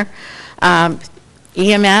there.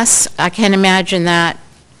 EMS, I can't imagine that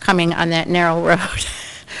coming on that narrow road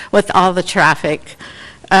with all the traffic.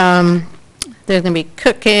 There's going to be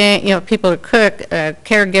cooking, people to cook,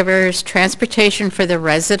 caregivers, transportation for the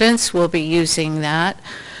residents will be using that.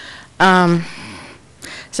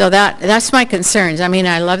 So that's my concerns. I mean,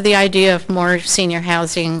 I love the idea of more senior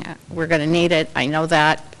housing. We're going to need it, I know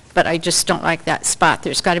that. But I just don't like that spot.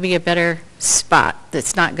 There's got to be a better spot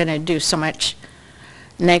that's not going to do so much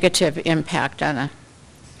negative impact on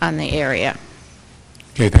the area.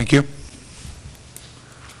 Okay, thank you.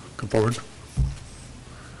 Come forward.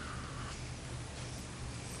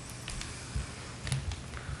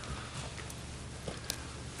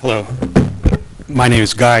 Hello. My name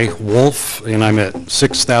is Guy Wolf, and I'm at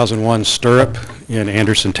 6001 Stirrup in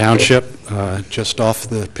Anderson Township, just off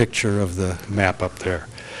the picture of the map up there.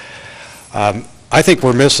 I think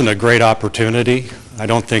we're missing a great opportunity. I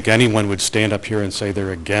don't think anyone would stand up here and say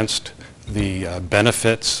they're against the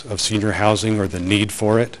benefits of senior housing or the need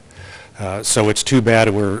for it. So it's too bad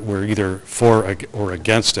we're either for or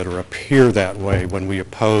against it or appear that way when we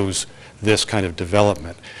oppose this kind of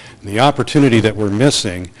development. And the opportunity that we're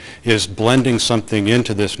missing is blending something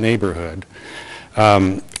into this neighborhood.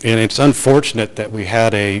 And it's unfortunate that we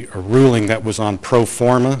had a ruling that was on pro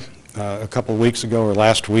forma a couple weeks ago or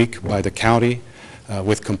last week by the county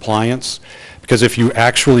with compliance. Because if you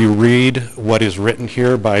actually read what is written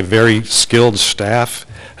here by very skilled staff,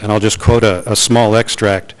 and I'll just quote a small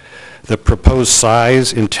extract, the proposed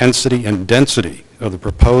size, intensity, and density of the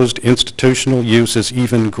proposed institutional use is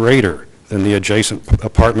even greater than the adjacent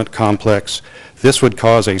apartment complex. This would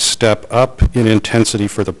cause a step up in intensity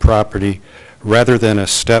for the property rather than a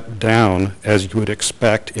step down as you would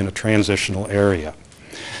expect in a transitional area.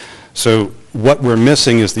 So what we're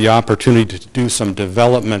missing is the opportunity to do some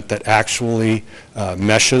development that actually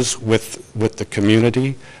meshes with the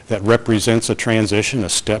community, that represents a transition, a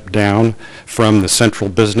step down from the central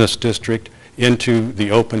business district into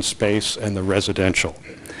the open space and the residential.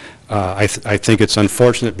 I think it's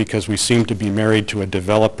unfortunate because we seem to be married to a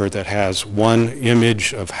developer that has one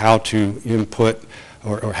image of how to input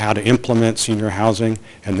or how to implement senior housing,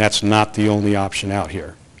 and that's not the only option out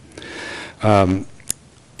here.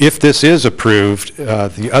 If this is approved,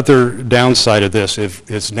 the other downside of this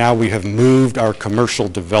is now we have moved our commercial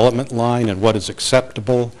development line and what is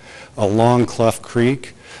acceptable along Clough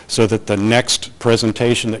Creek. so that the next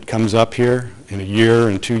presentation that comes up here in a year,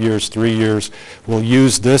 in 2 years, 3 years, will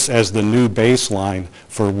use this as the new baseline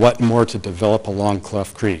for what more to develop along Clough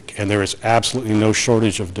Creek. And there is absolutely no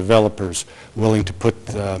shortage of developers willing to put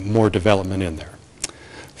more development in there.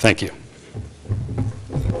 Thank you.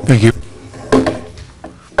 Thank you.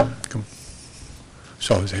 Come.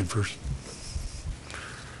 Saw his hand first.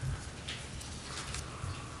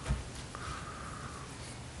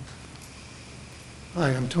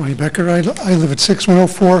 Hi, I'm Tony Becker. I live at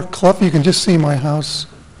 6104 Clough. You can just see my house,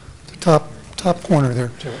 the top corner there.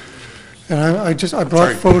 And I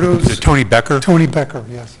brought photos. Is it Tony Becker? Tony Becker,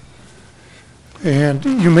 yes. And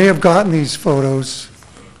you may have gotten these photos.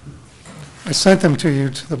 I sent them to you,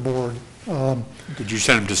 to the board. Did you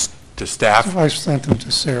send them to staff? I sent them to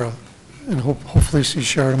Sarah, and hopefully she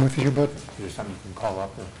shared them with you, but... Is there something you can call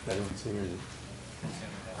up or that I don't see, or is it?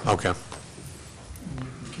 Okay.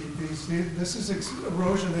 This is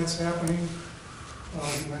erosion that's happening.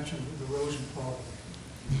 You mentioned the erosion problem.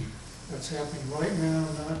 That's happening right now,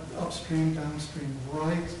 not upstream, downstream,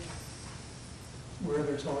 right where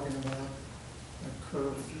they're talking about that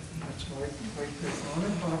curve. That's right there on the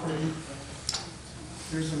property.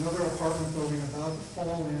 There's another apartment building about to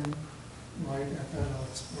fall in right at that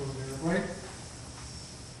road there, right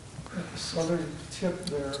at the southern tip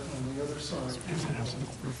there on the other side.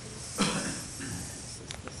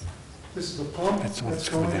 This is a pump that's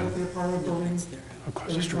going out the apartment building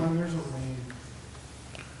every time there's a rain.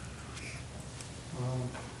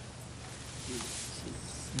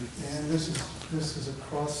 And this is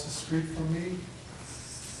across the street from me.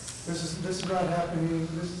 This is not happening.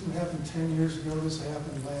 This didn't happen 10 years ago. This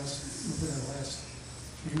happened within the last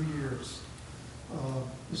few years.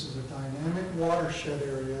 This is a dynamic watershed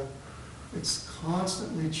area. It's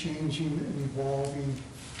constantly changing and evolving.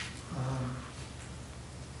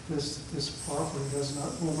 This property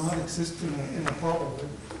will not exist in a bubble.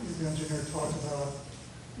 The engineer talked about,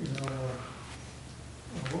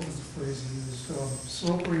 what was the phrase he used?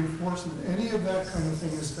 Slope reinforcement. Any of that kind of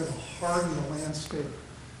thing is going to harden the landscape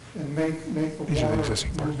and make the water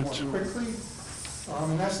move more quickly.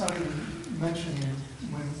 And that's not even mentioning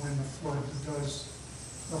when the flood does,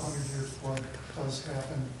 the 100-year flood does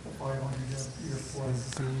happen, the 500-year flood.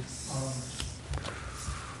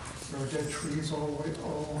 There are dead trees all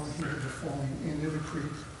along here that are falling into the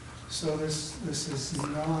creek. So this is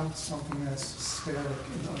not something that's static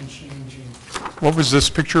and unchanging. What was this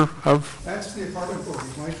picture of? That's the apartment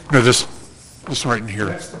building, right? No, this right in here.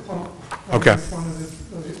 That's the pump. Okay. In front of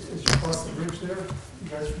as you cross the bridge there. You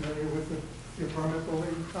guys familiar with the apartment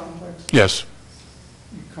building complex? Yes.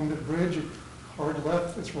 You come to the bridge, hard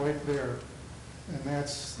left, it's right there. And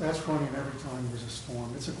that's running every time there's a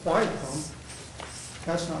storm. It's a quiet pump.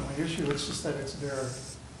 That's not my issue. It's just that it's there,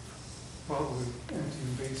 probably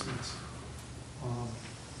emptying basements.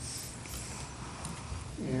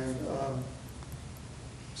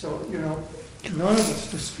 So, none of us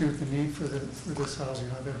dispute the need for this housing.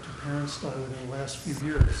 I've had 2 parents die within the last few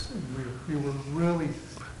years, and we were really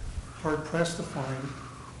hard pressed to find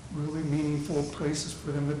really meaningful places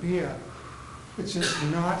for them to be at. It's just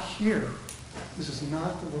not here. This is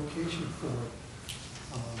not the location for it.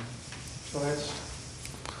 So that's.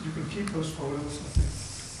 You can keep those photos, I think.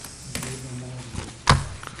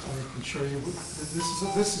 I can show you.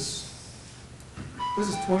 This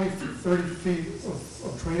is 20, 30 feet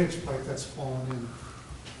of drainage pipe that's fallen in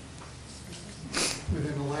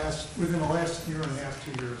within the last year and a half,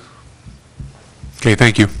 2 years. Okay,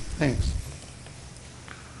 thank you. Thanks.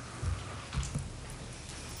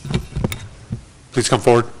 Please come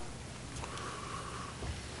forward.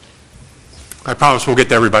 I promise we'll get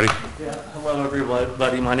to everybody. Yeah, hello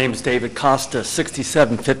everybody. My name is David Costa,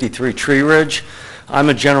 6753 Tree Ridge. I'm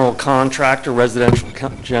a general contractor, residential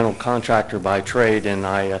general contractor by trade, and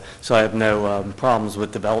so I have no problems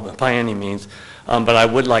with development by any means. But I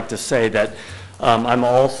would like to say that I'm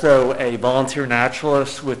also a volunteer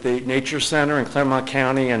naturalist with the Nature Center in Claremont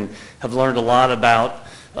County, and have learned a lot about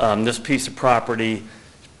this piece of property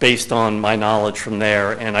based on my knowledge from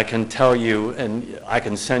there. And I can tell you, and I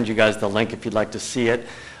can send you guys the link if you'd like to see it.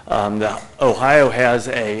 Ohio has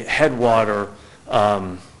a headwater,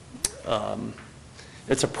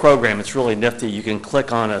 it's a program, it's really nifty. You can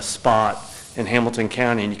click on a spot in Hamilton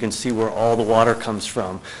County and you can see where all the water comes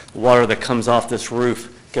from. The water that comes off this roof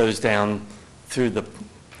goes down through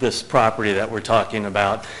this property that we're talking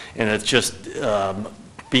about. And it's just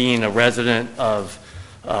being a resident of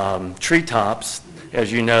Treetops.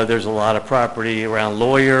 As you know, there's a lot of property around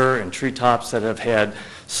Lawyer and Treetops that have had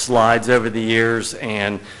slides over the years,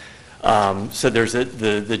 and so there's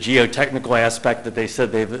the geotechnical aspect that they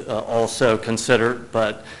said they've also considered,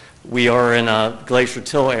 but We are in a glacier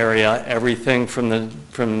till area. Everything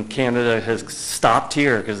from Canada has stopped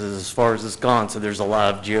here because it's as far as it's gone. So there's a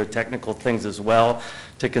lot of geotechnical things as well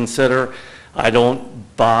to consider. I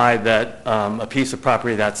don't buy that a piece of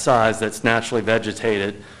property that size that's naturally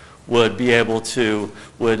vegetated would be able to,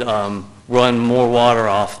 run more water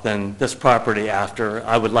off than this property after.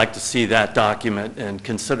 I would like to see that document and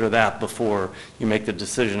consider that before you make the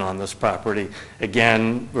decision on this property.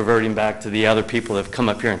 Again, reverting back to the other people that have come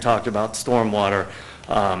up here and talked about stormwater,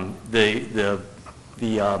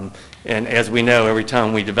 and as we know, every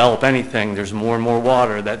time we develop anything, there's more and more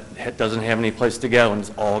water that doesn't have any place to go, and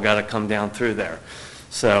it's all got to come down through there.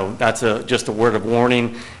 So that's just a word of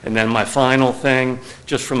warning. And then my final thing,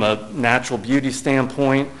 just from a natural beauty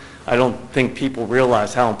standpoint, I don't think people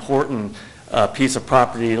realize how important a piece of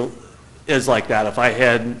property is like that. If I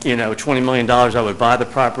had, $20 million, I would buy the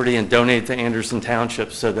property and donate it to Anderson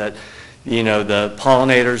Township so that, the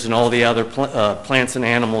pollinators and all the other plants and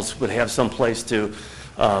animals would have some place to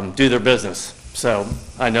do their business. So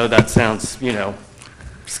I know that sounds,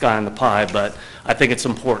 sky in the pie, but I think it's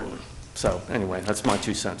important. So anyway, that's my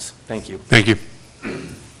 2 cents. Thank you. Thank you.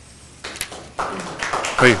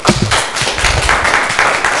 Please.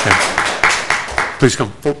 Okay. Please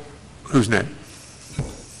come. Who's next?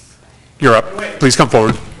 You're up. Please come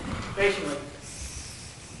forward.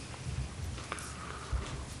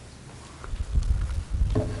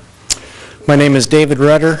 My name is David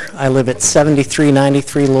Rudder. I live at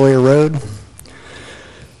 7393 Lawyer Road.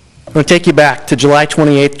 I'm going to take you back to July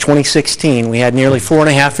 28, 2016. We had nearly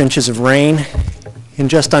 4.5 inches of rain in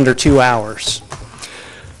just under 2 hours.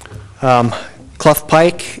 Clough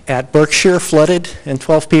Pike at Berkshire flooded, and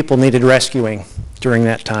 12 people needed rescuing during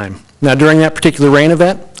that time. Now, during that particular rain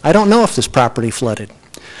event, I don't know if this property flooded.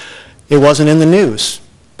 It wasn't in the news,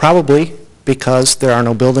 probably because there are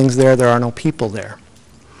no buildings there, there are no people there.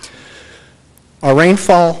 Our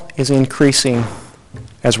rainfall is increasing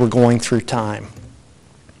as we're going through time.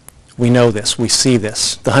 We know this, we see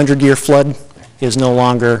this. The 100-year flood is no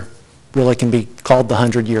longer, really can be called the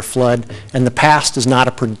 100-year flood, and the past is not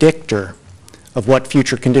a predictor of what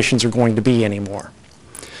future conditions are going to be anymore.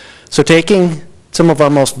 So taking some of our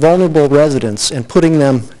most vulnerable residents and putting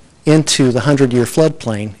them into the 100-year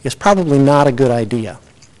floodplain is probably not a good idea.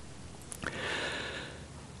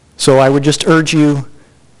 So I would just urge you,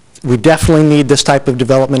 we definitely need this type of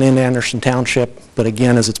development in Anderson Township, but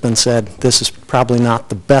again, as it's been said, this is probably not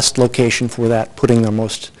the best location for that, putting the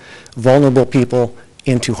most vulnerable people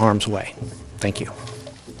into harm's way. Thank you.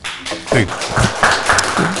 Thank you.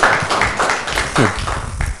 Good.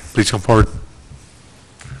 Please come forward.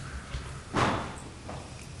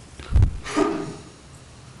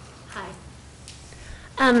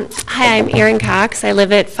 Hi, I'm Erin Cox. I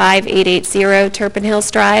live at 5880 Turpin Hills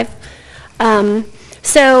Drive.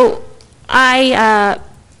 So I'm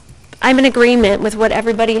in agreement with what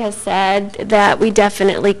everybody has said, that we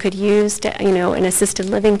definitely could use an assisted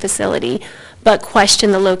living facility, but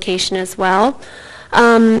question the location as well.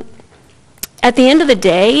 At the end of the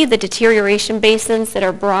day, the deterioration basins that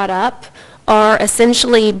are brought up are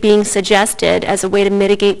essentially being suggested as a way to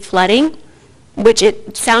mitigate flooding, which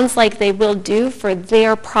it sounds like they will do for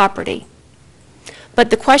their property.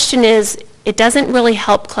 But the question is, it doesn't really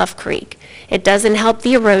help Clough Creek. It doesn't help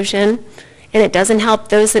the erosion, and it doesn't help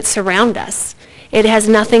those that surround us. It has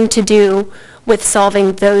nothing to do with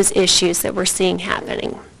solving those issues that we're seeing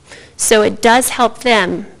happening. So it does help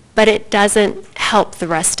them, but it doesn't help the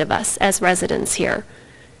rest of us as residents here.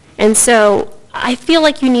 And so I feel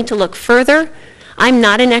like you need to look further. I'm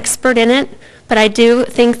not an expert in it, but I do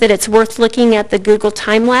think that it's worth looking at the Google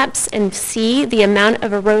time lapse and see the amount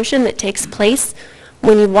of erosion that takes place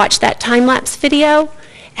when you watch that time lapse video,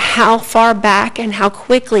 how far back and how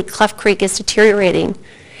quickly Clough Creek is deteriorating.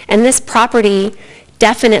 And this property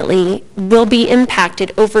definitely will be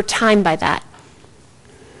impacted over time by that.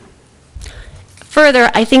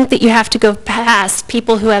 Further, I think that you have to go past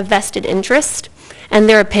people who have vested interest and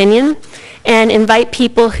their opinion and invite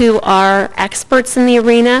people who are experts in the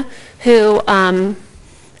arena, who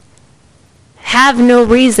have no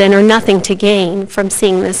reason or nothing to gain from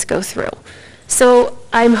seeing this go through. So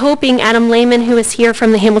I'm hoping Adam Lehman, who is here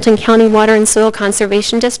from the Hamilton County Water and Soil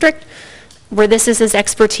Conservation District, where this is his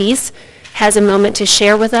expertise, has a moment to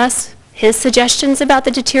share with us his suggestions about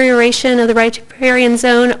the deterioration of the riparian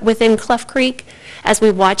zone within Clough Creek as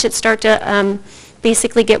we watch it start to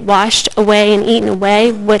basically get washed away and eaten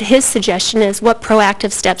away, what his suggestion is, what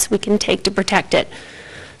proactive steps we can take to protect it.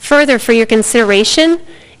 Further, for your consideration,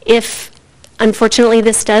 if unfortunately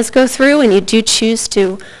this does go through and you do choose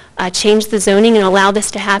to change the zoning and allow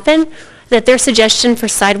this to happen, that their suggestion for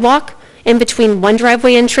sidewalk in between one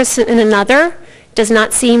driveway entrance and another does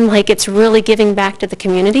not seem like it's really giving back to the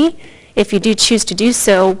community. If you do choose to do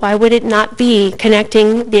so, why would it not be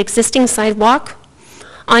connecting the existing sidewalk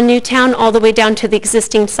on Newtown all the way down to the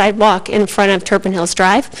existing sidewalk in front of Turpin Hills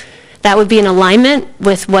Drive? That would be in alignment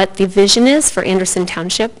with what the vision is for Anderson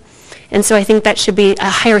Township. And so I think that should be a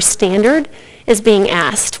higher standard is being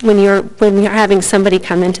asked when you're having somebody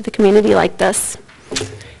come into the community like this.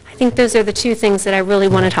 I think those are the two things that I really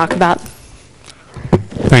want to talk about.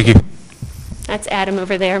 Thank you. That's Adam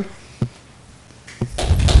over there.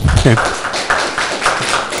 Okay.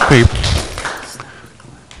 Hey.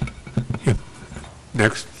 Yeah.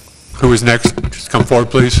 Next. Who is next? Just come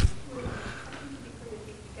forward, please.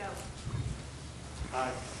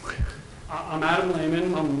 I'm Adam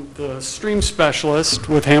Lehman. I'm the stream specialist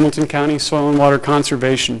with Hamilton County Soil and Water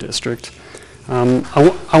Conservation District.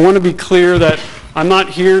 I want to be clear that I'm not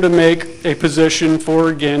here to make a position for or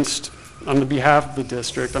against on the behalf of the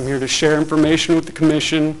district. I'm here to share information with the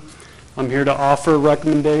commission. I'm here to offer a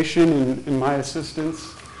recommendation and my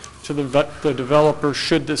assistance to the developer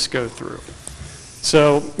should this go through.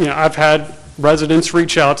 So, I've had residents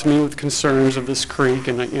reach out to me with concerns of this creek,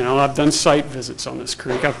 and I've done site visits on this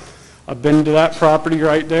creek. I've been to that property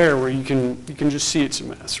right there where you can just see it's a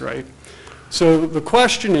mess, right? So the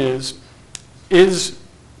question is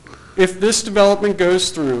if this development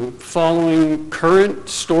goes through following current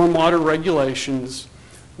stormwater regulations,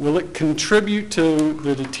 will it contribute to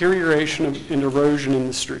the deterioration and erosion in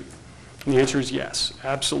the street? And the answer is yes,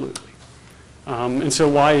 absolutely. And so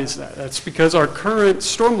why is that? That's because our current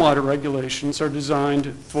stormwater regulations are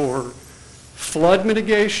designed for flood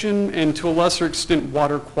mitigation and to a lesser extent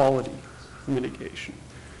water quality mitigation.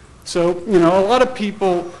 So, a lot of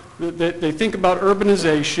people, they think about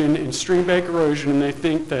urbanization and stream bank erosion and they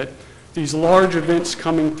think that these large events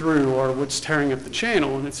coming through are what's tearing up the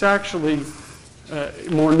channel, and it's actually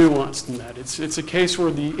more nuanced than that. It's a case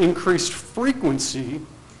where the increased frequency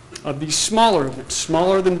of these smaller events,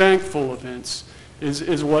 smaller than bankful events,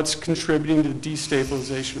 is what's contributing to the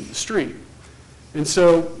destabilization of the stream. And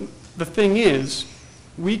so the thing is,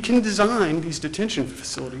 we can design these detention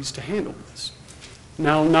facilities to handle this.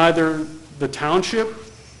 Now, neither the township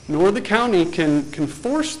nor the county can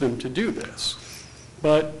force them to do this.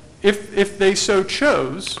 But if they so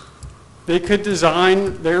chose, they could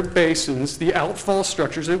design their basins, the outfall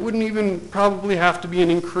structures. It wouldn't even probably have to be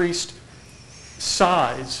an increased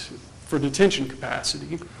size for detention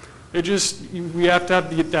capacity. We have to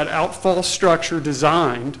have that outfall structure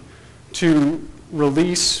designed to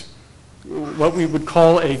release what we would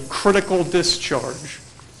call a critical discharge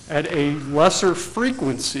at a lesser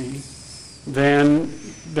frequency than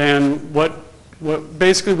what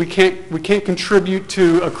basically we can't contribute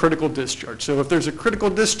to a critical discharge. So if there's a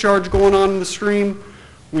critical discharge going on in the stream,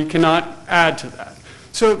 we cannot add to that.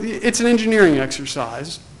 So it's an engineering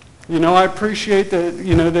exercise. I appreciate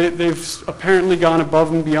that, they've apparently gone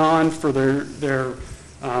above and beyond for their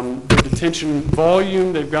detention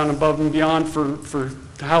volume. They've gone above and beyond for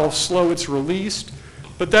how slow it's released.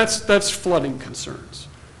 But that's flooding concerns,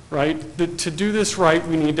 right? To do this right,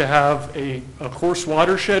 we need to have a coarse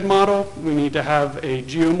watershed model. We need to have a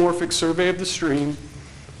geomorphic survey of the stream,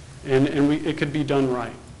 and it could be done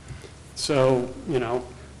right. So,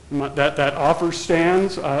 that offer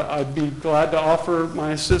stands. I'd be glad to offer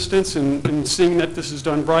my assistance in seeing that this is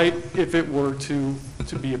done right if it were to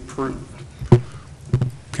be approved.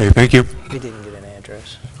 Okay, thank you. We didn't get an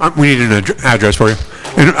address. We need an address for you.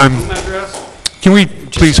 And Address? can we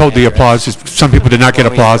please hold the applause? Some people did not get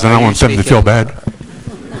applause, and I don't want them to feel bad.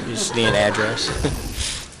 You just need an address.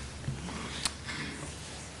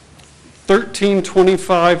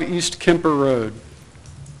 1325 East Kemper Road.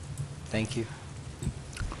 Thank you.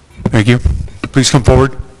 Thank you. Please come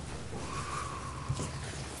forward.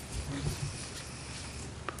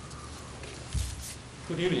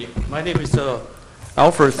 Good evening. My name is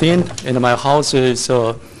Alfred Thin, and my house is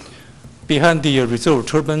behind the Reserve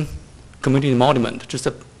Turban Community Monument, just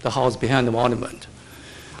the house behind the monument.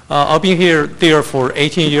 I've been there for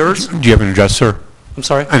 18 years. Do you have an address, sir? I'm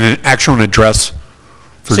sorry? An actual address?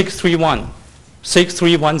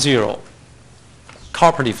 6310,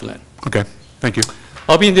 Carpenter Flynn. Okay, thank you.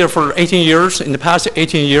 I've been there for 18 years. In the past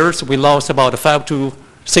 18 years, we lost about 5 to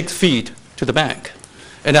 6 feet to the bank,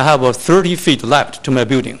 and I have 30 feet left to my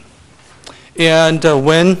building. And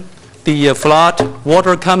when the flood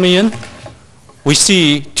water come in, we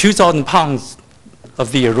see 2,000 pounds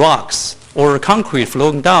of the rocks or concrete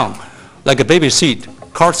flowing down like a baby seat,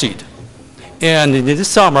 car seat. And in this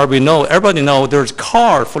summer, everybody knows there's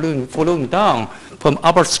car flowing down from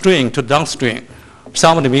upstream to downstream.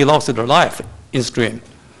 Somebody may lost their life in stream.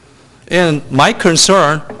 And my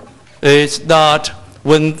concern is that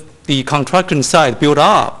when the construction site build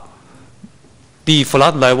up, the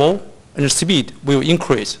flood level and speed will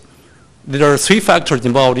increase. There are three factors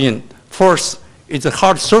involved in. First, is a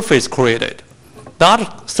hard surface created.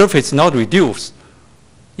 That surface is not reduced.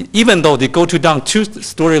 Even though they go to down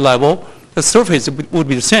 2-story level, the surface would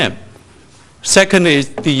be the same. Second is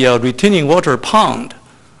the retaining water pond.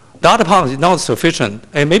 That pond is not sufficient.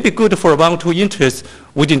 It may be good for 1-2 inches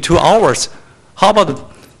within 2 hours. How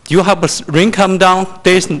about you have a rain come down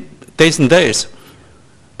days and days?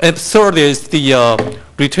 And third is the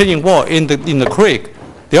retaining wall in the creek.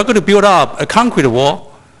 They are going to build up a concrete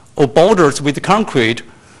wall or boulders with concrete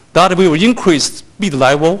that will increase speed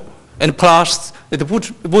level, and plus it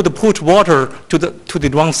would push water to the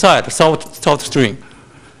wrong side, south stream.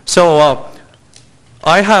 So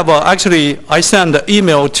I have I sent an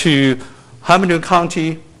email to Hamilton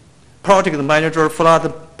County project manager,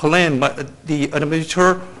 flood plan, the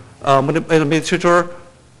administrator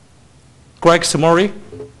Greg Samori,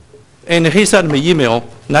 and he sent me email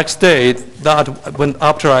next day that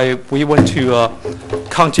after we went to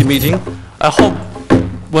county meeting. I hope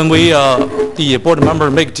when the board member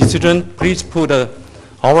make decision, please put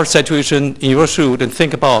our situation in your shoes and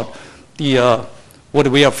think about what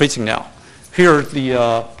we are facing now. Here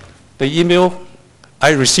the email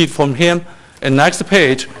I received from him, and next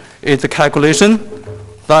page is the calculation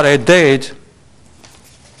that I did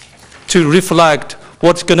to reflect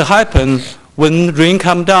what's going to happen when rain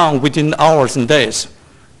come down within hours and days,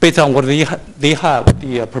 based on what they have,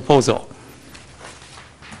 the proposal.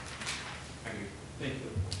 Thank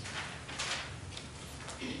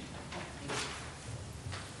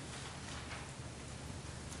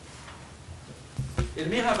you. It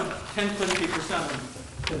may have a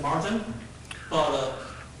 10-20% margin, but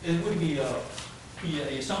it would be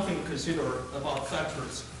something to consider about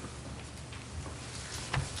factors.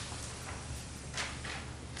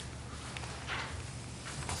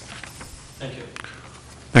 Thank you.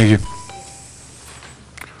 Thank you.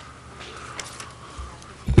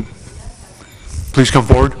 Please come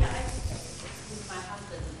forward.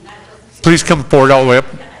 Please come forward all the way up.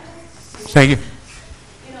 Thank you.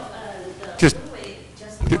 Just,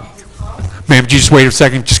 ma'am, just wait a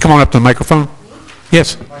second. Just come on up to the microphone.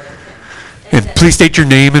 Yes. And please state your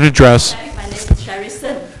name and address. My name is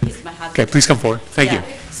Sharison. He's my husband. Okay, please come forward. Thank you.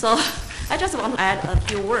 So I just want to add a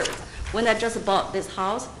few words. When I just bought this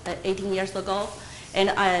house 18 years ago, and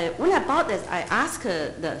when I bought this, I asked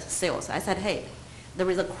the sales. I said, "Hey, there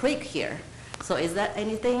is a creek here. So is that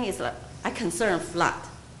anything? Is I concern flood?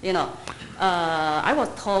 You know?" I was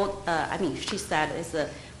told. She said it's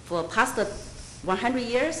for past 100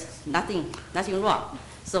 years, nothing wrong.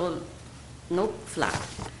 So no flood.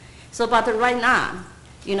 So, but right now,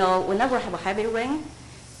 whenever we have a heavy rain,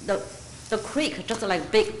 the creek just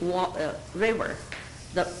like big river.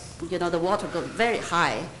 The water goes very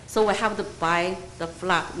high, so we have to buy the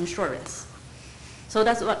flood insurance. So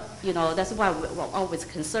that's what, that's why we're always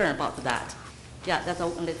concerned about that. Yeah, that's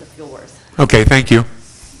only the few words. Okay, thank you.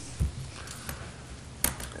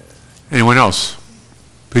 Anyone else?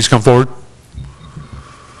 Please come forward.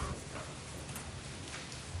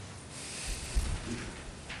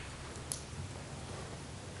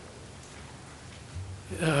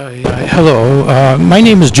 Hello, my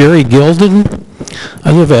name is Jerry Gilden.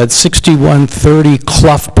 I live at 6130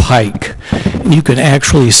 Clough Pike. And you can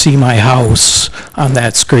actually see my house on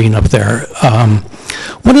that screen up there.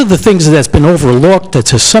 One of the things that's been overlooked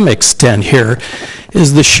to some extent here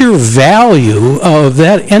is the sheer value of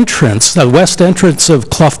that entrance, the west entrance of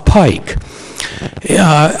Clough Pike.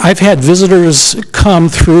 I've had visitors come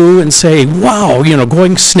through and say, wow,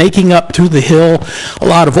 going snaking up through the hill, a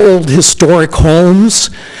lot of old historic homes,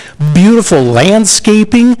 beautiful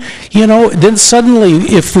landscaping, then suddenly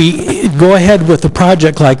if we go ahead with a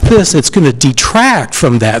project like this, it's going to detract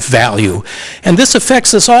from that value. And this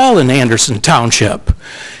affects us all in Anderson Township.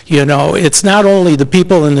 It's not only the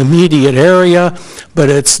people in the immediate area, but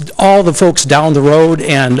it's all the folks down the road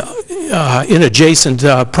and in adjacent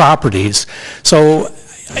properties. So,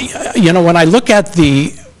 when I look at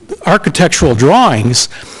the architectural drawings,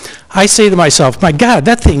 I say to myself, my God,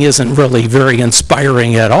 that thing isn't really very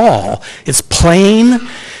inspiring at all. It's plain,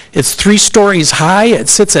 it's 3 stories high, it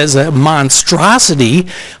sits as a monstrosity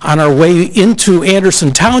on our way into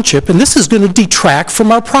Anderson Township, and this is going to detract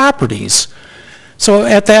from our properties. So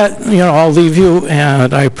at that, I'll leave you,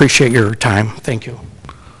 and I appreciate your time. Thank you.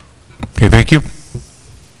 Okay, thank you.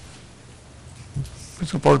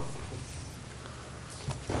 Please come forward.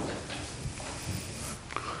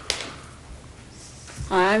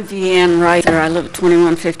 Hi, I'm Deanne Reither. I live at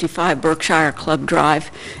 2155 Berkshire Club Drive,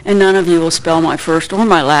 and none of you will spell my first or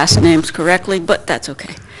my last names correctly, but that's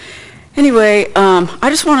okay. Anyway, I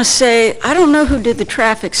just want to say, I don't know who did the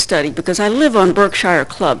traffic study because I live on Berkshire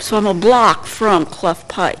Club, so I'm a block from Clough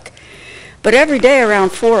Pike. But every day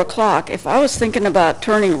around 4 o'clock, if I was thinking about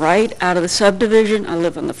turning right out of the subdivision, I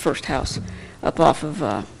live on the first house up off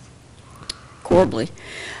of Corbley.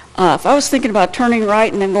 If I was thinking about turning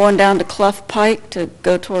right and then going down to Clough Pike to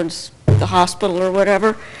go towards the hospital or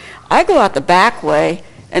whatever, I go out the back way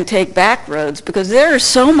and take back roads because there is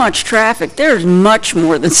so much traffic. There's much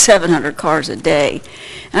more than 700 cars a day.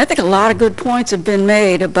 And I think a lot of good points have been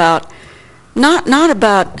made about not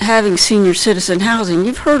about having senior citizen housing.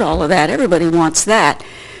 You've heard all of that. Everybody wants that.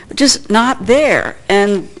 But just not there.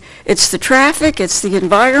 And it's the traffic, it's the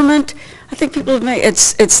environment. I think people have made,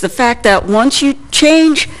 it's the fact that once you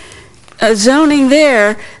change zoning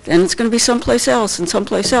there, then it's going to be someplace else and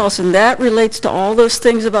someplace else. And that relates to all those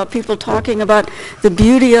things about people talking about the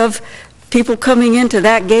beauty of people coming into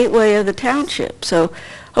that gateway of the township. So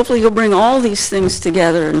hopefully you'll bring all these things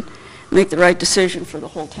together and make the right decision for the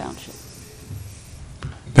whole township.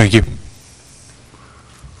 Thank you.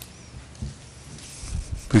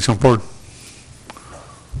 Please come forward.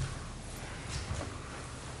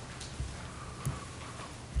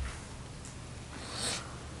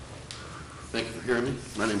 Thank you for hearing me.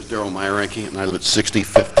 My name is Darrell Myeranke, and I live at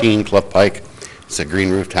 6015 Clough Pike. It's a green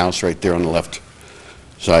roofed house right there on the left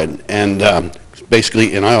side. And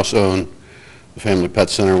basically, and I also own the Family Pet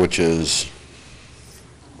Center, which is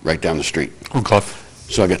right down the street. On Clough.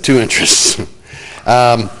 So I got two interests.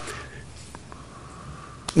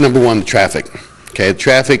 Number one, the traffic. Okay, the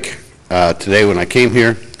traffic today when I came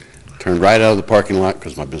here, turned right out of the parking lot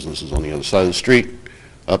because my business is on the other side of the street,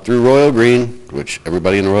 up through Royal Green, which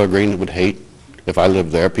everybody in Royal Green would hate if I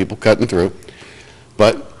lived there, people cutting through.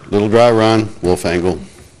 But Little Dry Run, Wolf Angle,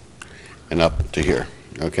 and up to here,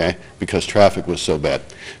 okay, because traffic was so bad.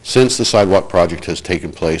 Since the sidewalk project has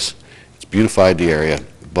taken place, it's beautified the area,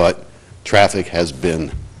 but traffic has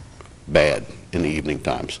been bad in the evening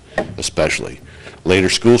times, especially. Later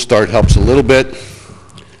school start helps a little bit,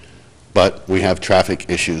 but we have traffic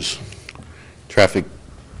issues,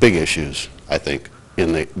 big issues, I think,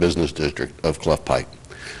 in the business district of Clough Pike.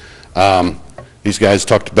 These guys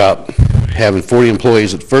talked about having 40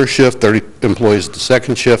 employees at first shift, 30 employees at the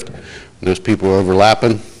second shift. Those people are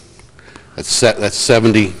overlapping. That's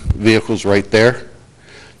 70 vehicles right there,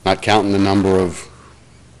 not counting the number of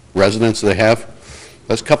residents they have.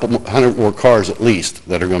 That's a couple hundred more cars at least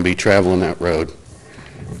that are going to be traveling that road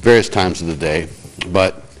various times of the day.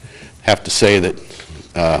 But have to say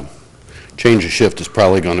that change of shift is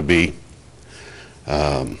probably going to be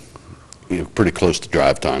pretty close to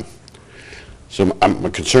drive time. So I'm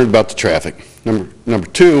concerned about the traffic. Number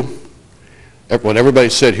two, what everybody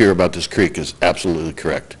said here about this creek is absolutely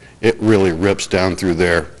correct. It really rips down through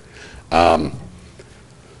there. But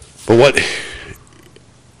what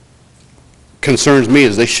concerns me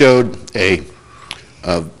is they showed a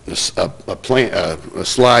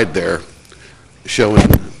slide there showing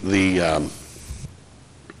the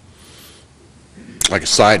like a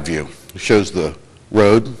side view. It shows the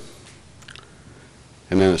road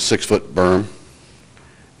and then a 6-foot berm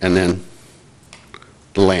and then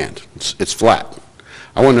the land. It's flat.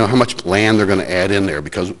 I want to know how much land they're going to add in there,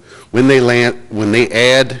 because when they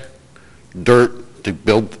add dirt to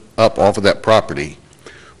build up off of that property,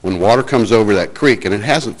 when water comes over that creek, and it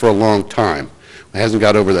hasn't for a long time, it hasn't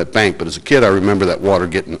got over that bank, but as a kid I remember that water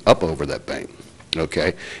getting up over that bank,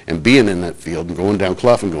 okay, and being in that field and going down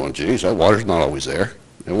Clough and going, geez, that water's not always there.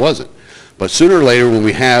 It wasn't. But sooner or later when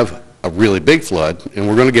we have a really big flood, and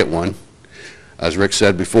we're going to get one, as Rick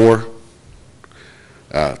said before,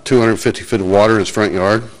 250 feet of water in his front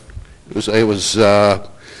yard. It was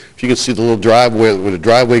if you can see the little driveway, where the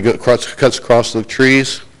driveway cuts across the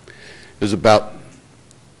trees, is about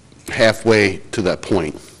halfway to that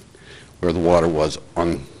point where the water was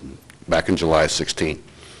back in July 16.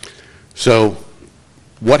 So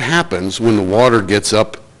what happens when the water gets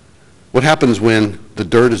up? What happens when the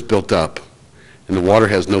dirt is built up and the water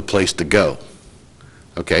has no place to go?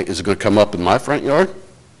 Okay, is it going to come up in my front yard?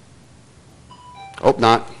 Hope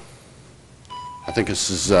not. I think this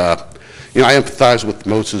is, I empathize with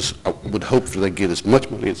Moses. I would hope they get as much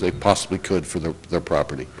money as they possibly could for their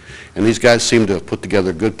property. And these guys seem to have put together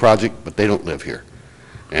a good project, but they don't live here.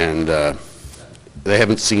 And they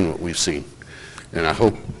haven't seen what we've seen. And I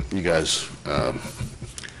hope you guys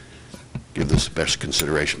give this the best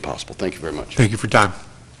consideration possible. Thank you very much. Thank you for your time.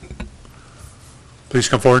 Please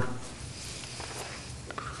come forward.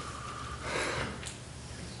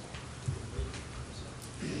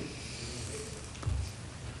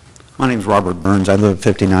 My name's Robert Burns. I live at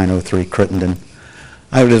 5903 Crittenden.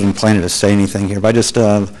 I wasn't planning to say anything here, but I just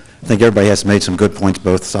think everybody has made some good points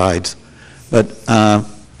both sides. But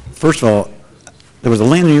first of all, there was a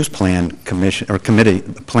land use plan committee.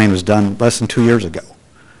 The plan was done less than 2 years ago.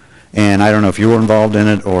 And I don't know if you were involved in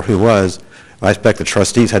it or who was. I expect the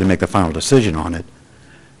trustees had to make the final decision on it.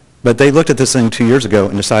 But they looked at this thing 2 years ago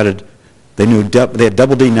and decided they had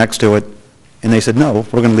double D next to it, and they said, no,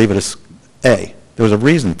 we're going to leave it as A. There was a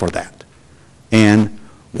reason for that. And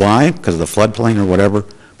why? Because of the floodplain or whatever.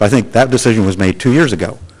 But I think that decision was made 2 years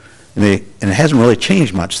ago. And it hasn't really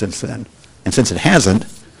changed much since then. And since it hasn't,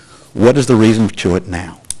 what is the reason to it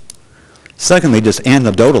now? Secondly, just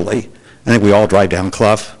anecdotally, I think we all drive down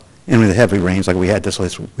Clough, and with the heavy rains like we had this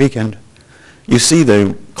last weekend, you see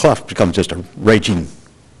the Clough becomes just a raging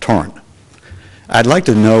torrent. I'd like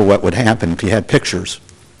to know what would happen if you had pictures.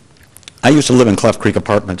 I used to live in Clough Creek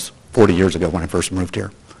Apartments 40 years ago when I first moved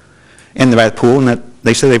here. And they're at the pool, and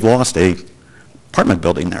they say they've lost a apartment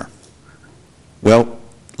building there. Well,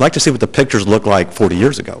 I'd like to see what the pictures looked like 40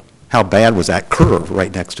 years ago. How bad was that curve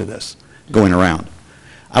right next to this going around?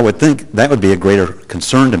 I would think that would be a greater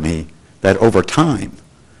concern to me, that over time,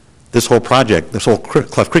 this whole project, this whole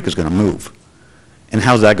Clough Creek is going to move. And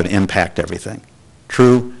how's that going to impact everything?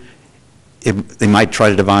 True, they might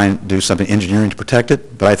try to do something engineering to protect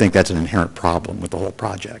it, but I think that's an inherent problem with the whole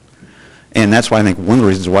project. And that's why I think one of the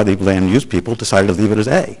reasons why the land use people decided to leave it as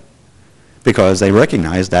A, because they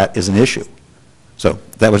recognize that is an issue. So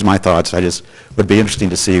that was my thoughts. I just would be interesting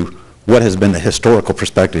to see what has been the historical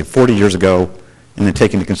perspective 40 years ago, and then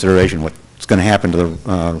take into consideration what's going to happen to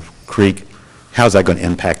the creek. How's that going to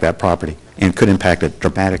impact that property? And could impact it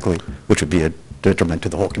dramatically, which would be a detriment to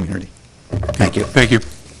the whole community. Thank you. Thank you.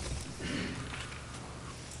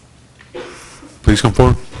 Please come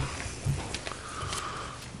forward.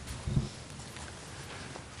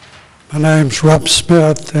 My name's Rob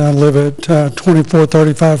Smith, and I live at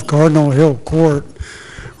 2435 Cardinal Hill Court,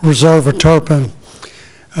 Reserve of Turpin.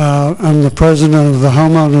 I'm the president of the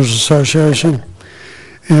Homeowners Association,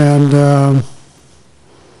 and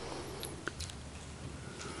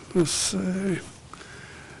let's see,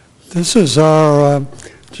 this is our,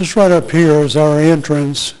 just right up here is our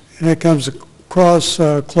entrance, and it comes across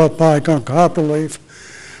Clough Pike on Copperleaf,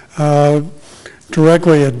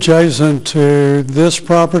 directly adjacent to this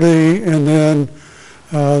property, and then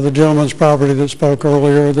the gentleman's property that spoke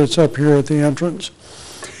earlier that's up here at the entrance.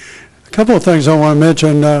 A couple of things I want to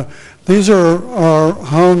mention. These are our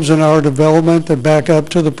homes in our development that back up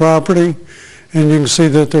to the property, and you can see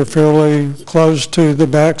that they're fairly close to the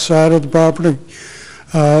back side of the property.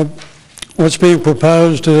 What's being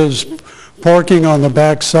proposed is parking on the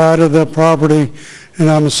back side of the property, and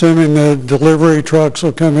I'm assuming the delivery trucks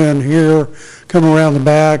will come in here, come around the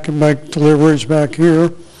back and make deliveries back here,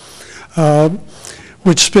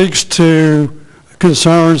 which speaks to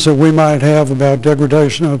concerns that we might have about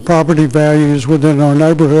degradation of property values within our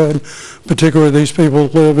neighborhood, particularly these people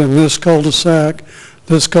live in this cul-de-sac,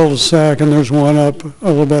 and there's one up a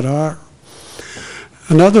little bit higher.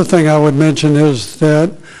 Another thing I would mention is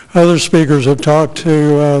that other speakers have talked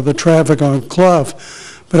to the traffic on Clough,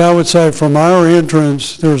 but I would say from our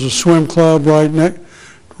entrance, there's a swim club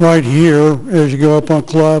right here as you go up on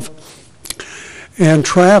Clough, and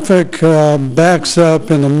traffic backs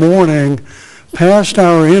up in the morning past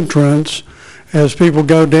our entrance as people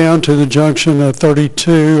go down to the junction of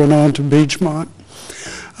 32 and on to Beachmont.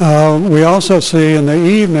 We also see in the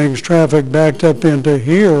evenings traffic backed up into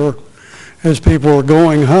here as people are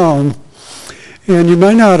going home. And you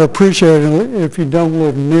may not appreciate it if you don't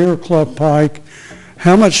live near Clough Pike,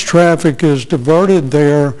 how much traffic is diverted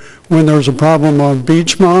there when there's a problem on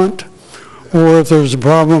Beachmont or if there's a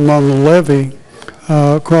problem on the levee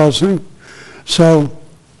crossing. So,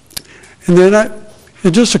 and then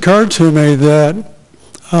it just occurred to me that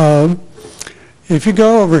if you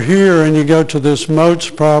go over here and you go to this Moats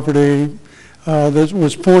property that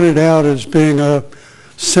was pointed out as being a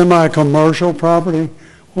semi-commercial property,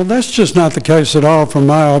 well, that's just not the case at all from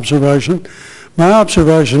my observation. My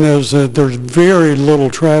observation is that there's very little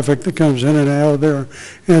traffic that comes in and out of there,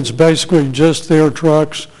 and it's basically just their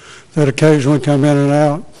trucks that occasionally come in and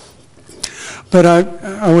out. But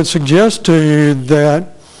I would suggest to you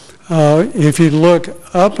that if you look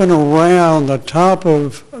up and around the top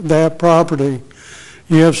of that property,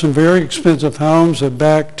 you have some very expensive homes that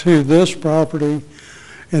back to this property,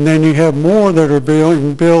 and then you have more that are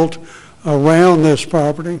being built around this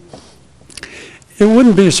property. It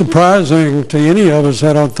wouldn't be surprising to any of us,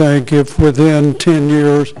 I don't think, if within 10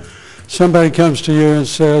 years somebody comes to you and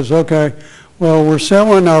says, okay, well, we're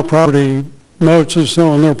selling our property, Moats is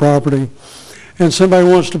selling their property, and somebody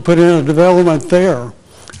wants to put in a development there.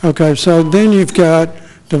 Okay, so then you've got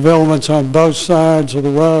developments on both sides of the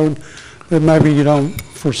road that maybe you don't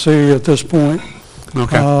foresee at this point.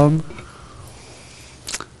 Okay.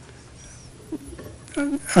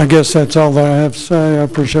 I guess that's all that I have to say. I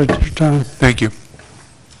appreciate your time. Thank you.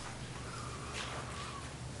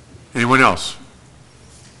 Anyone else?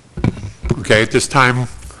 Okay, at this time,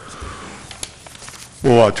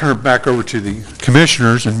 we'll turn it back over to the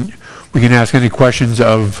commissioners, and we can ask any questions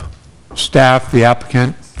of staff, the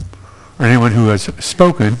applicant, or anyone who has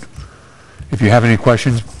spoken. If you have any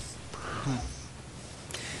questions.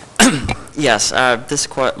 Yes,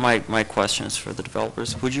 my question is for the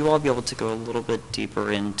developers. Would you all be able to go a little bit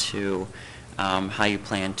deeper into how you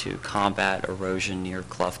plan to combat erosion near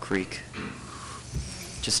Clough Creek?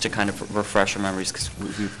 Just to kind of refresh our memories, because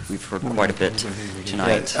we've heard quite a bit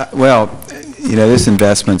tonight. Well, you know, this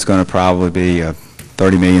investment's going to probably be a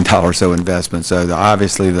 $30 million or so investment. So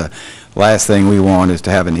obviously the last thing we want is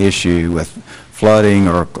to have an issue with flooding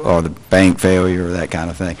or the bank failure or that kind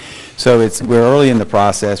of thing. So we're early in the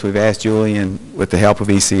process. We've asked Julian, with the help of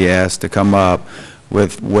ECS, to come up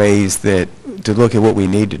with ways to look at what we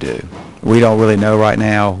need to do. We don't really know right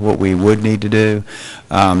now what we would need to do.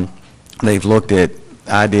 They've looked at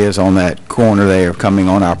ideas on that corner there coming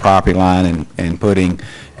on our property line and putting, you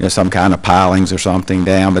know, some kind of pilings or something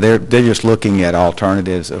down, but they're just looking at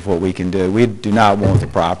alternatives of what we can do. We do not want the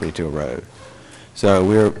property to erode.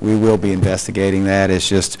 So we will be investigating that. It's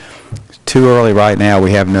just too early right now.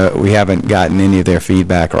 We haven't gotten any of their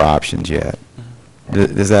feedback or options yet.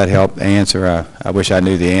 Does that help answer? I wish I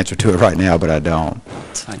knew the answer to it right now, but I don't.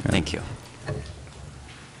 That's fine. Thank you.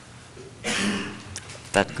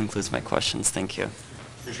 That concludes my questions. Thank you.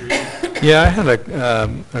 Yeah, I had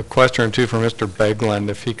a question or two for Mr. Begland,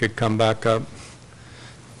 if he could come back up.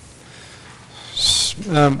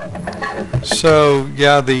 So,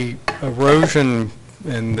 yeah, the erosion,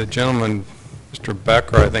 and the gentleman, Mr.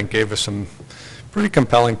 Becker, I think, gave us some pretty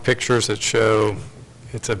compelling pictures that show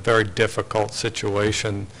it's a very difficult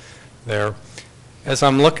situation there. As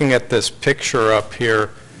I'm looking at this picture up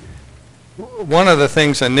here, one of the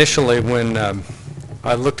things initially when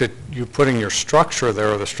I looked at you putting your structure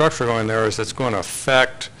there, or the structure going there, is it's going to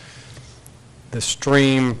affect the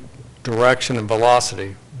stream direction and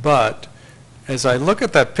velocity. But as I look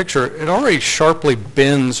at that picture, it already sharply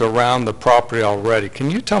bends around the property already. Can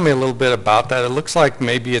you tell me a little bit about that? It looks like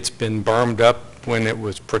maybe it's been bermed up when it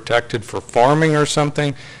was protected for farming or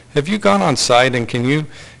something. Have you gone on site, and can you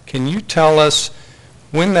tell us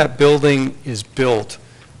when that building is built,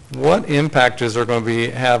 what impact is there going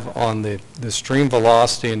to have on the stream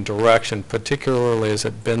velocity and direction, particularly as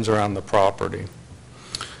it bends around the property?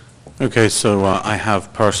 Okay, so I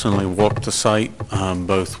have personally walked the site,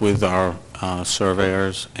 both with our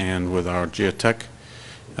surveyors and with our geotech.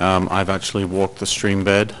 I've actually walked the stream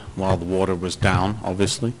bed while the water was down,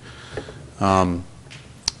 obviously.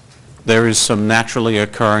 There is some naturally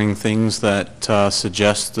occurring things that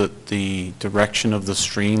suggest that the direction of the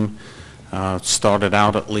stream started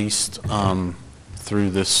out, at least through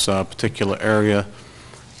this particular area,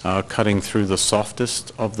 cutting through the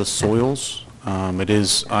softest of the soils.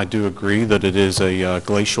 I do agree that it is a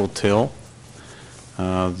glacial till.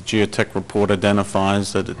 The geotech report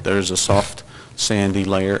identifies that there's a soft sandy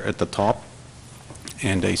layer at the top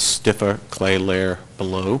and a stiffer clay layer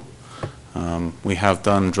below. We have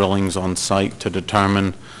done drillings on site to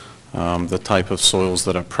determine the type of soils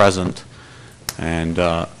that are present, and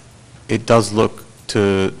it does look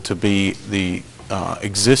to be the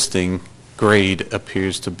existing grade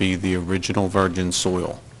appears to be the original virgin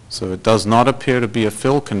soil. So it does not appear to be a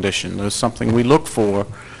fill condition. There's something we look for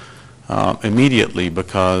immediately,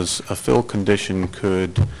 because a fill condition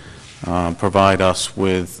could provide us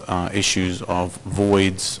with issues of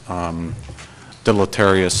voids,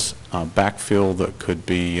 deleterious backfill that could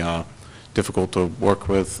be difficult to work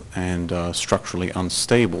with, and structurally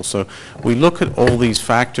unstable. So we look at all these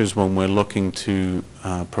factors when we're looking to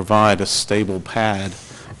provide a stable pad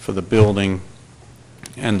for the building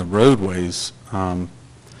and the roadways.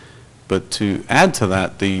 But to add to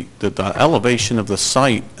that, the elevation of the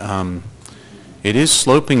site, it is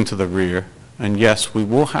sloping to the rear, and yes, we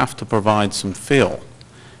will have to provide some fill.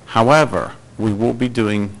 However, we will be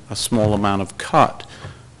doing a small amount of cut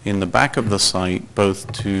in the back of the site,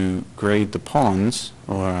 both to grade the ponds,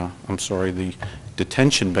 or the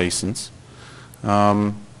detention basins,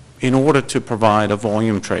 in order to provide a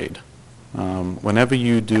volume trade. Whenever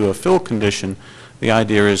you do a fill condition, the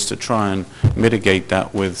idea is to try and mitigate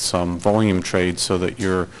that with some volume trade, so that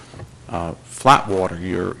your flat water,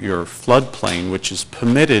 your floodplain, which is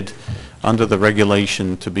permitted under the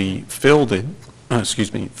regulation to be filled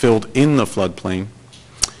excuse me, filled in the floodplain,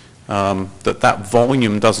 that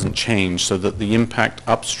volume doesn't change, so that the impact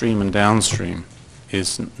upstream and downstream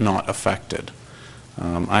is not affected.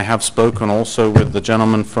 I have spoken also with the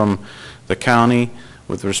gentleman from the county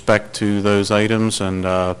with respect to those items,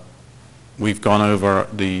 and we've gone over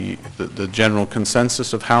the general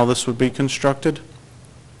consensus of how this would be constructed,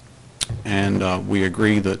 and we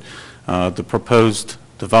agree that the proposed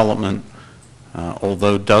development,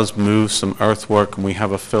 although does move some earthwork and we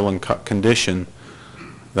have a fill and cut condition,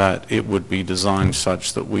 that it would be designed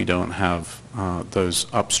such that we don't have those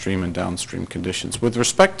upstream and downstream conditions. With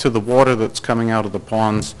respect to the water that's coming out of the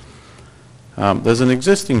ponds, there's an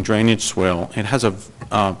existing drainage swale. It has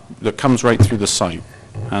that comes right through the site,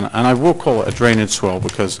 and I will call it a drainage swale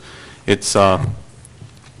because it's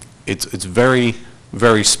very,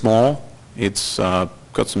 very small. It's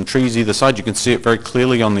got some trees either side. You can see it very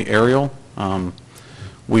clearly on the aerial.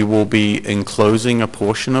 We will be enclosing a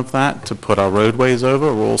portion of that to put our roadways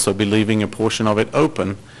over. We'll also be leaving a portion of it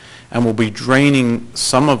open, and we'll be draining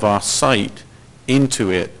some of our site into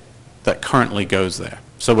it that currently goes there.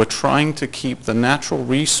 So we're trying to keep the natural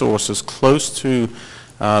resources close to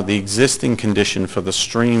the existing condition for the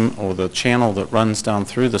stream or the channel that runs down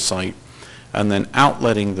through the site, and then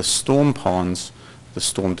outletting the storm ponds, the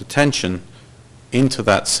storm detention, into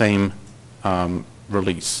that same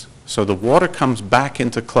release. So the water comes back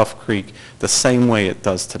into Clough Creek the same way it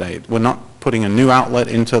does today. We're not putting a new outlet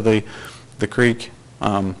into the creek,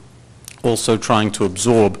 also trying to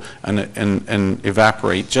absorb and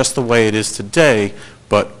evaporate just the way it is today,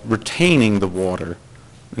 but retaining the water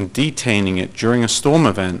and detaining it during a storm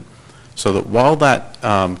event, so that while that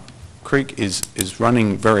creek is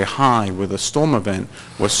running very high with a storm event,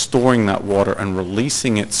 we're storing that water and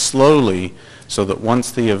releasing it slowly, so that once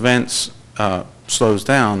the event slows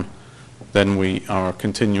down, then we are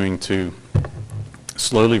continuing to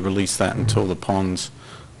slowly release that until the ponds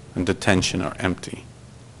and detention are empty.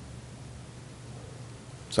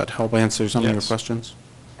 Does that help answer some of your questions?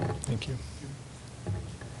 Thank you.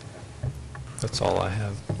 That's all I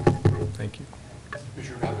have. Thank you.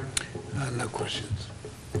 No questions.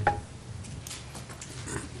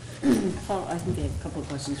 Paul, I think I have a couple of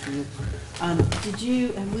questions for you.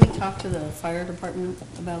 Have we talked to the fire department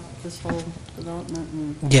about this whole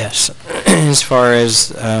development? Yes. As far as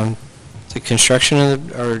the construction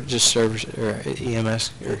of or just service or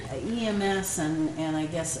EMS? Or? EMS and I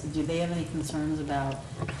guess, do they have any concerns about,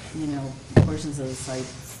 portions of the site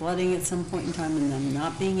flooding at some point in time and them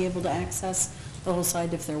not being able to access the whole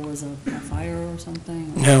site if there was a fire or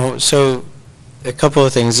something? No, so a couple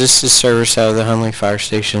of things. This is service out of the Hunley Fire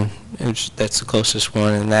Station, that's the closest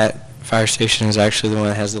one, and that fire station is actually the one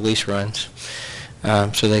that has the least runs,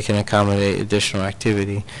 so they can accommodate additional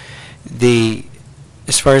activity.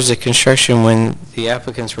 As far as the construction, when the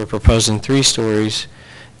applicants were proposing 3 stories,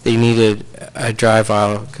 they needed a drive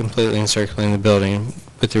aisle completely encircling the building.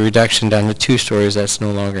 With the reduction down to 2 stories, that's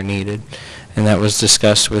no longer needed, and that was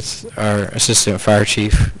discussed with our assistant fire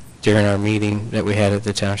chief during our meeting that we had at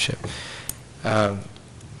the township.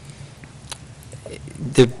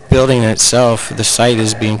 The building itself, the site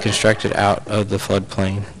is being constructed out of the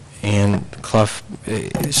floodplain, and Clough,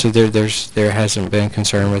 so there hasn't been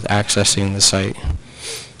concern with accessing the site.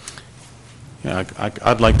 Yeah,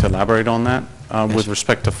 I'd like to elaborate on that. Yes. With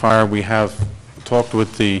respect to fire, we have talked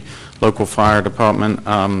with the local fire department.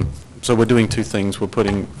 So we're doing 2 things. We're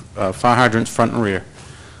putting fire hydrants front and rear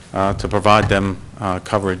to provide them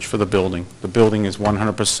coverage for the building. The building is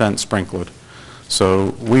 100% sprinklered.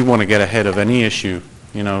 So we want to get ahead of any issue.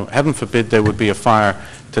 Heaven forbid there would be a fire.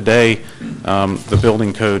 Today, the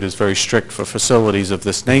building code is very strict for facilities of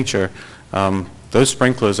this nature. Those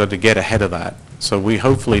sprinklers are to get ahead of that. So we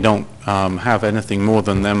hopefully don't have anything more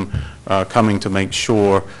than them coming to make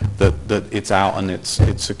sure that it's out and it's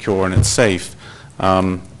secure and it's safe.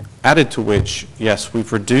 Added to which, yes,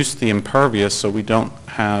 we've reduced the impervious so we don't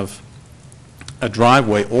have a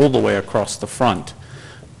driveway all the way across the front.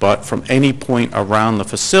 But from any point around the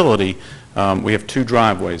facility, we have 2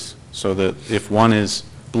 driveways, so that if one is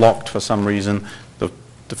blocked for some reason,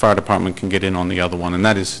 the fire department can get in on the other one. And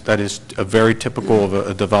that is a very typical of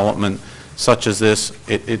a development such as this.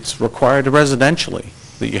 It's required residentially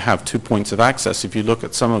that you have 2 points of access. If you look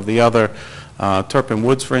at some of the other, Turpin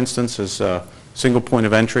Woods, for instance, is a single point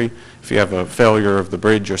of entry. If you have a failure of the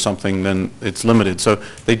bridge or something, then it's limited. So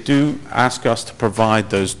they do ask us to provide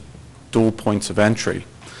those dual points of entry.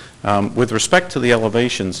 With respect to the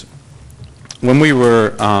elevations, when we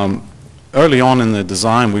were early on in the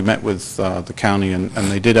design, we met with the county, and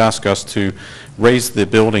they did ask us to raise the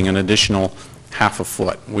building an additional 1/2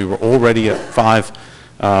 foot. We were already at 5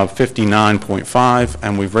 59.5,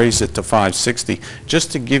 and we've raised it to 560.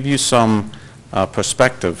 Just to give you some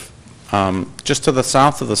perspective, just to the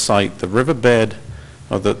south of the site, the riverbed,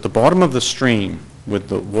 or the bottom of the stream, with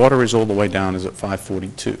the water is all the way down, is at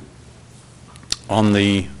 542. On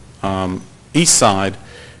the east side,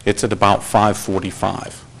 it's at about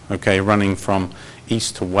 545, okay, running from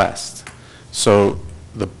east to west. So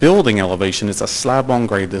the building elevation is a slab on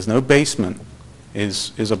grade, there's no basement,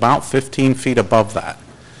 is about 15 feet above that.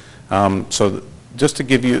 So just to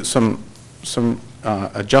give you some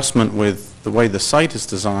adjustment with the way the site is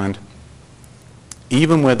designed,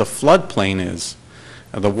 even where the floodplain is,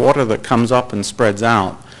 the water that comes up and spreads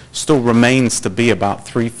out still remains to be about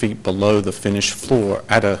 3 feet below the finished floor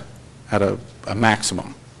at a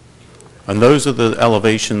maximum. And those are the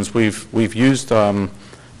elevations. We've used the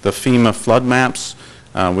FEMA flood maps.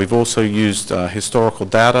 We've also used historical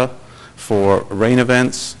data for rain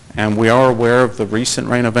events, and we are aware of the recent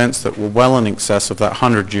rain events that were well in excess of that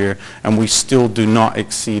 100-year, and we still do not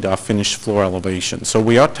exceed our finished floor elevation. So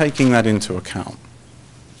we are taking that into account.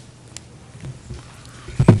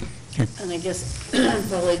 And I guess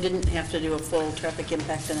probably didn't have to do a full traffic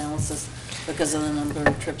impact analysis because of the number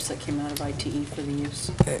of trips that came out of ITE for the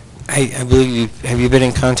use. I believe have you been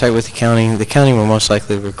in contact with the county? The county will most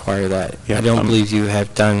likely require that. Yeah, I don't believe you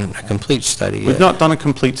have done a complete study yet. We've not done a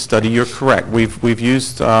complete study. You're correct. We've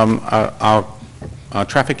used our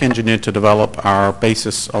traffic engineer to develop our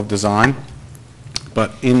basis of design,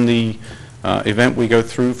 but in the event we go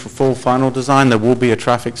through for full final design, there will be a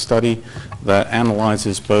traffic study that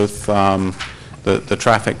analyzes both the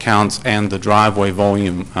traffic counts and the driveway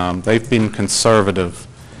volume. They've been conservative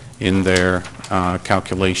in their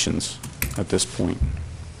calculations at this point.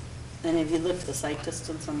 And have you looked at the site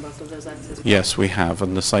distance on both of those axes? Yes, we have,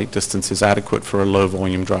 and the site distance is adequate for a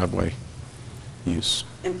low-volume driveway use.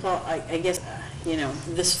 And Paul, I guess, you know,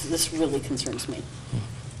 this really concerns me.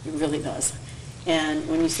 It really does. And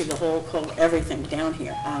when you see the whole, everything down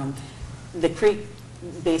here, the creek,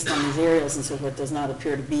 based on these aerials and so forth, does not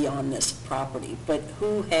appear to be on this property. But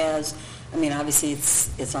who has, I mean, obviously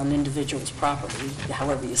it's on individual's property,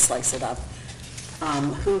 however you slice it up.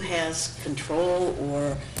 Who has control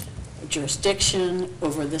or jurisdiction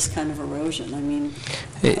over this kind of erosion? I mean,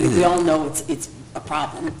 we all know it's a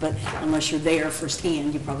problem, but unless you're there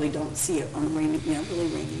firsthand, you probably don't see it on a rainy, really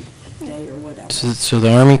rainy day or whatever. So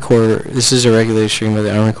the Army Corps, this is a regulated stream by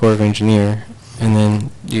the Army Corps of Engineer, and then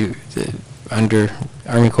under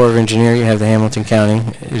Army Corps of Engineer, you have the Hamilton County,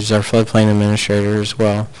 who's our floodplain administrator as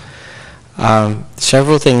well.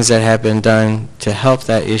 Several things that have been done to help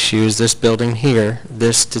that issue is this building here.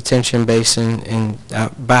 This detention basin in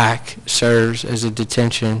out back serves as a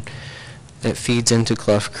detention that feeds into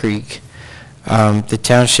Clough Creek. The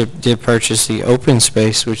township did purchase the open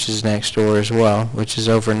space, which is next door as well, which is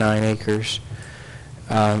over 9 acres.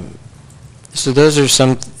 So those are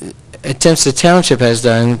some attempts the township has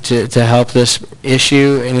done to help this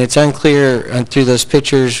issue, and it's unclear through those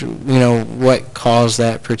pictures, what caused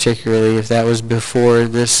that particularly, if that was before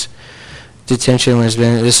this detention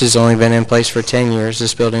this has only been in place for 10 years.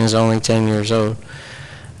 This building is only 10 years old.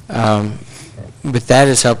 But that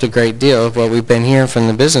has helped a great deal of what we've been hearing from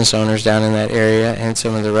the business owners down in that area and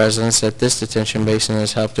some of the residents, that this detention basin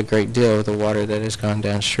has helped a great deal with the water that has gone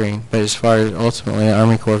downstream. But as far as ultimately, the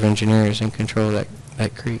Army Corps of Engineers in control of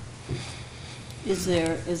that creek. Is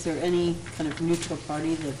there any kind of neutral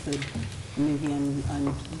party that could, maybe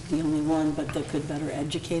I'm the only one, but that could better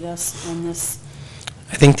educate us on this?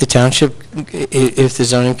 I think the township, if the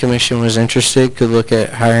zoning commission was interested, could look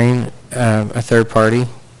at hiring a third-party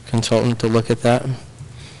consultant to look at that.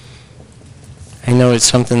 I know it's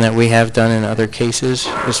something that we have done in other cases,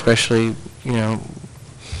 especially,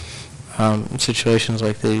 situations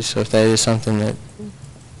like these. So if that is something that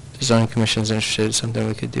the zoning commission is interested in, it's something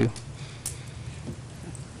we could do.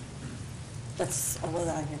 That's all that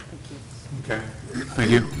I have. Thank you. Okay.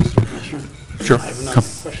 Thank you. Sure. I have another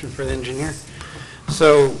question for the engineer.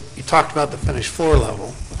 So you talked about the finished floor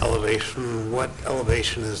level elevation. What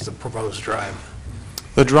elevation is the proposed drive?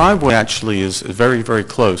 The driveway actually is very, very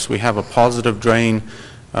close. We have a positive drain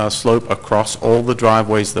slope across all the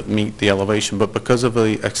driveways that meet the elevation, but because of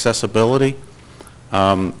the accessibility,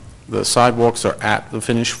 the sidewalks are at the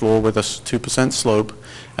finished floor with a 2% slope,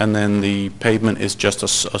 and then the pavement is just a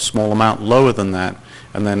small amount lower than that,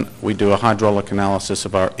 and then we do a hydraulic analysis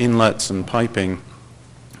of our inlets and piping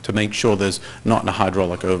to make sure there's not a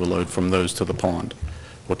hydraulic overload from those to the pond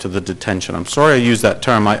or to the detention. I'm sorry I use that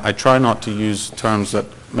term. I try not to use terms that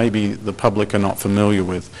maybe the public are not familiar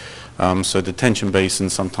with. So detention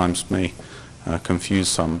basins sometimes may confuse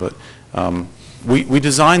some. But we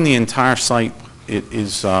designed the entire site it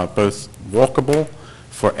is both walkable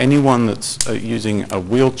for anyone that's using a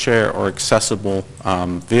wheelchair or accessible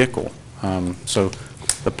vehicle. So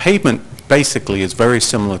the pavement basically is very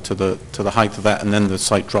similar to the height of that, and then the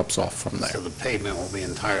site drops off from there. So the pavement will be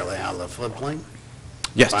entirely out of the floodplain?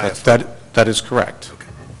 Yes, that is correct. Okay.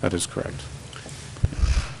 That is correct.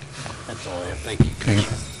 That's all I have. Thank you.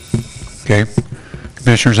 Okay.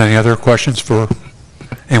 Commissioners, any other questions for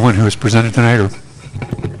anyone who has presented tonight? Or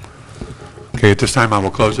okay, at this time I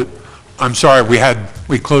will close it. I'm sorry,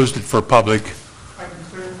 we closed it for public. I can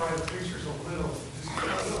clarify the pictures a little,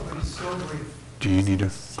 just so brief. Do you need a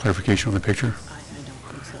clarification on the picture?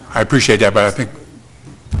 I appreciate that, but I think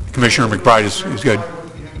Commissioner McBride is good.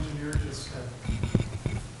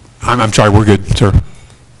 I'm sorry, we're good, sir.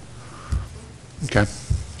 Okay.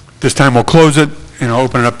 This time we'll close it and I'll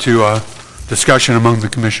open it up to discussion among the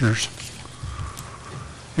commissioners.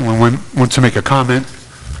 Anyone wants to make a comment?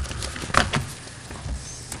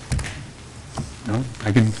 No?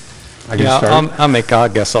 I can start. I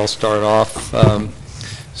guess I'll start off.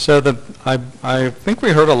 I think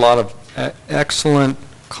we heard a lot of excellent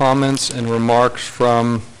comments and remarks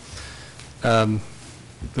from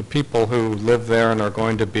the people who live there and are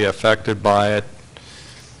going to be affected by it,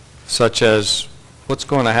 such as what's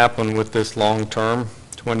going to happen with this long term,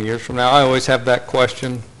 20 years from now. I always have that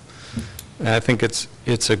question, and I think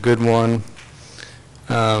it's a good one.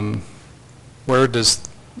 Where does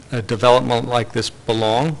a development like this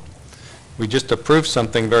belong? We just approved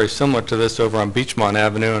something very similar to this over on Beachmont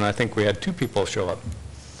Avenue, and I think we had 2 people show up.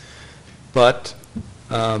 But,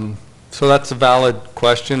 so that's a valid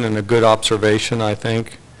question and a good observation, I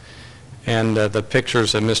think. And the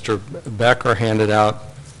pictures that Mr. Becker handed out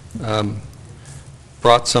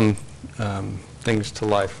brought some things to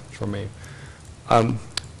life for me.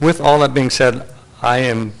 With all that being said,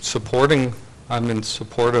 I'm in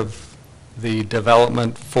support of the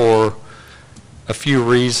development for a few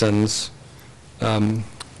reasons.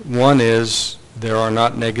 One is there are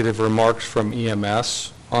not negative remarks from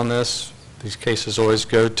EMS on this. These cases always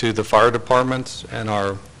go to the fire departments and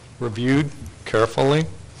are reviewed carefully.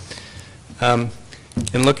 In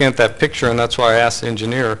looking at that picture, and that's why I asked the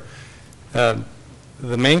engineer,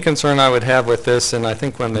 the main concern I would have with this, and I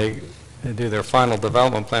think when they do their final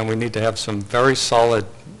development plan, we need to have some very solid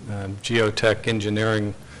geotech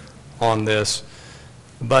engineering on this.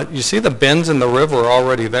 But you see the bends in the river are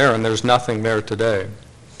already there, and there's nothing there today.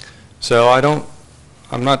 So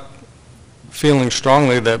I'm not feeling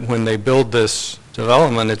strongly that when they build this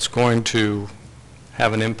development, it's going to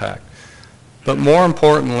have an impact. But more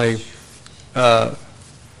importantly, the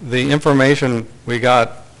information we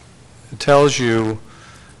got tells you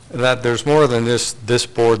that there's more than this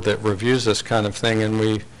board that reviews this kind of thing, and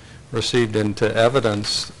we received into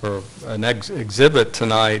evidence or an exhibit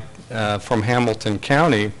tonight from Hamilton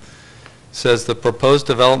County says the proposed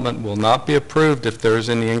development will not be approved if there is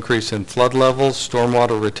any increase in flood levels,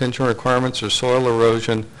 stormwater retention requirements, or soil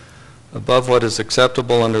erosion above what is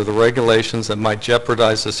acceptable under the regulations that might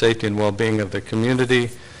jeopardize the safety and well-being of the community,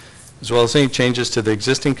 as well as any changes to the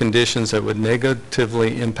existing conditions that would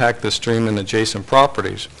negatively impact the stream and adjacent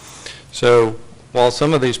properties. So while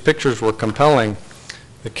some of these pictures were compelling,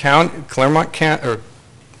 the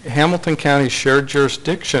Hamilton County shared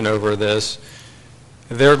jurisdiction over this.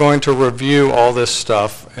 They're going to review all this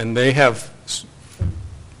stuff, and they have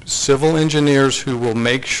civil engineers who will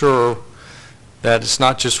make sure that it's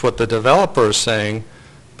not just what the developer is saying,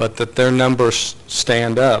 but that their numbers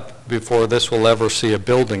stand up before this will ever see a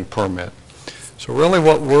building permit. So really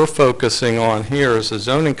what we're focusing on here as a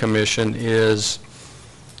zoning commission is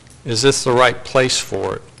this the right place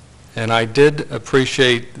for it? And I did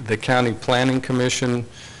appreciate the county planning commission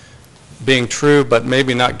being true, but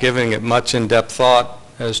maybe not giving it much in-depth thought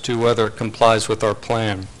as to whether it complies with our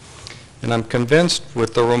plan. And I'm convinced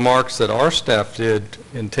with the remarks that our staff did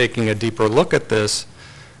in taking a deeper look at this,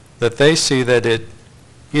 that they see that it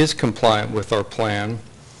is compliant with our plan.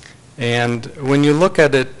 And when you look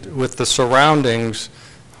at it with the surroundings,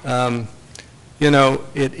 you know,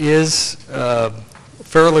 it is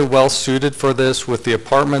fairly well suited for this with the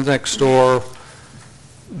apartment next door,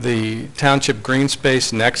 the township green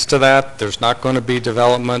space next to that. There's not going to be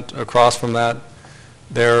development across from that.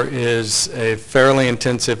 There is a fairly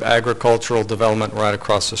intensive agricultural development right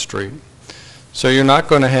across the street. So you're not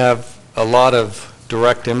going to have a lot of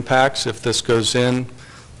direct impacts if this goes in.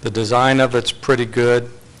 The design of it's pretty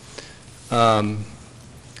good. And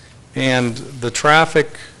the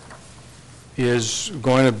traffic is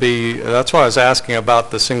going to be, that's why I was asking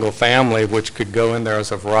about the single family, which could go in there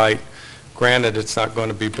as of right. Granted, it's not going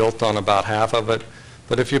to be built on about half of it,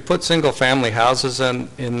 But if you put single-family houses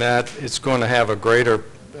in that, it's going to have a greater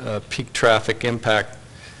peak traffic impact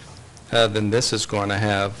than this is going to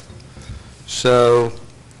have. So,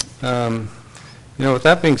 with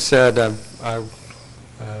that being said, I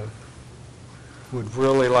would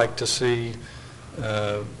really like to see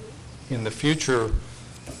in the future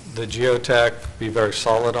the geotech be very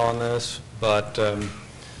solid on this, but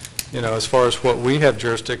as far as what we have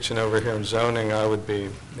jurisdiction over here in zoning, I would be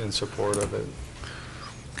in support of it.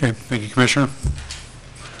 Okay, thank you, Commissioner.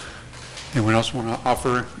 Anyone else want to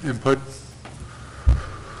offer input?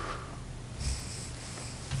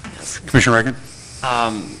 Yes. Commissioner Reagan?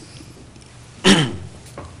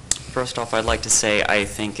 First off, I'd like to say I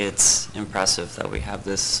think it's impressive that we have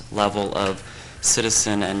this level of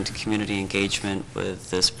citizen and community engagement with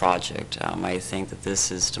this project. I think that this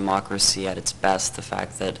is democracy at its best, the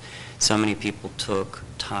fact that so many people took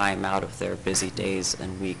time out of their busy days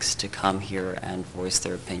and weeks to come here and voice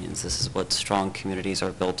their opinions. This is what strong communities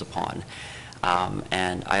are built upon.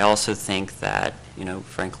 And I also think that,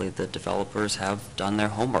 frankly, the developers have done their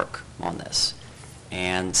homework on this,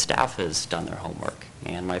 and staff has done their homework,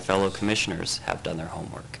 and my fellow commissioners have done their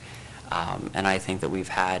homework. And I think that we've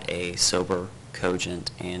had a sober, cogent,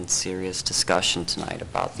 and serious discussion tonight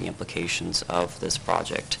about the implications of this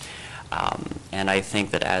project. And I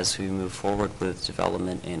think that as we move forward with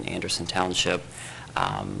development in Anderson Township,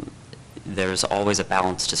 there's always a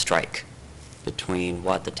balance to strike between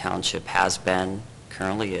what the township has been,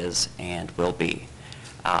 currently is, and will be.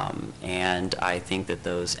 And I think that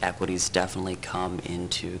those equities definitely come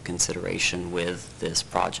into consideration with this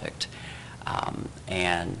project.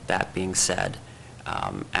 And that being said,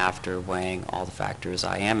 after weighing all the factors,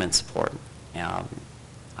 I am in support.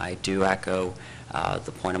 I do echo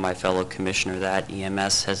the point of my fellow commissioner that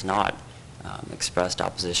EMS has not expressed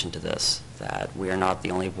opposition to this, that we are not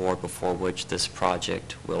the only board before which this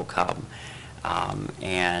project will come.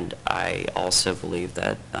 And I also believe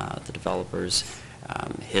that the developers'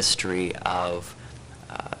 history of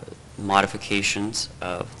modifications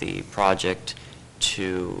of the project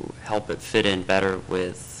to help it fit in better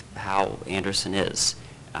with how Anderson is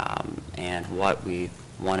and what we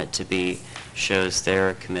want it to be shows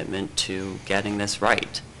their commitment to getting this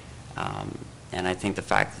right. And I think the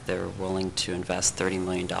fact that they're willing to invest $30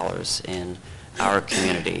 million in our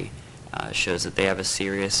community shows that they have a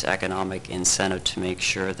serious economic incentive to make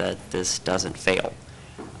sure that this doesn't fail.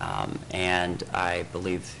 And I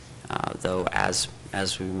believe, though, as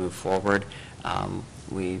we move forward,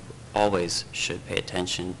 we always should pay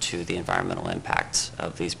attention to the environmental impacts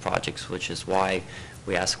of these projects, which is why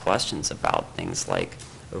we ask questions about things like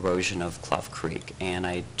erosion of Clough Creek. And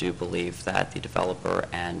I do believe that the developer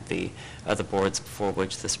and the other boards before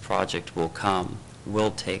which this project will come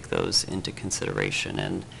will take those into consideration.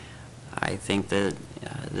 And I think that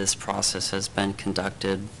this process has been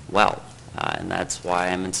conducted well, and that's why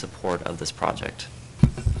I'm in support of this project.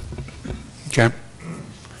 Okay.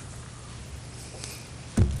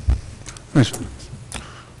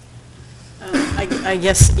 I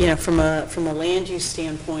guess, from a land use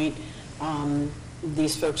standpoint,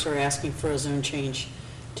 these folks are asking for a zone change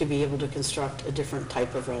to be able to construct a different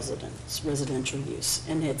type of residential use.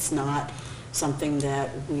 And it's not something that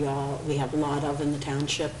we have a lot of in the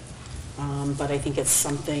township, but I think it's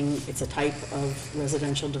a type of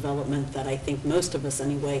residential development that I think most of us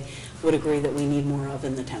anyway would agree that we need more of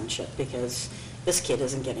in the township, because this kid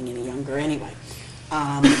isn't getting any younger anyway.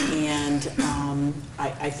 I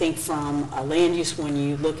think from a land use, when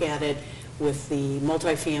you look at it with the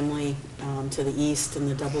multifamily to the east and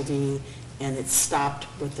the double D, and it's stopped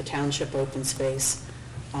with the township open space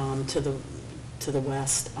to the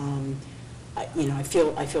west, I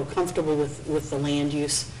feel comfortable with the land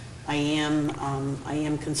use. I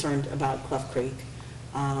am concerned about Clough Creek,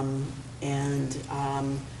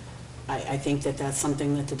 I think that that's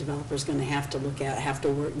something that the developer's going to have to look at,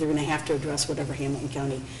 they're going to have to address whatever Hamilton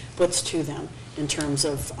County puts to them in terms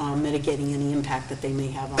of mitigating any impact that they may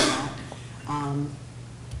have on that.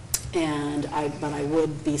 But I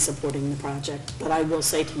would be supporting the project. But I will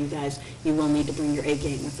say to you guys, you will need to bring your A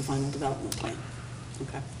game with the final development plan.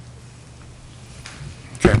 Okay.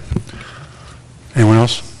 Okay. Anyone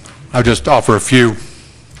else? I'll just offer a few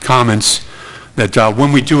comments that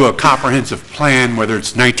when we do a comprehensive plan, whether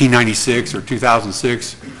it's 1996 or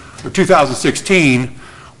 2006 or 2016,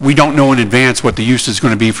 we don't know in advance what the use is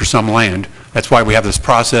going to be for some land. That's why we have this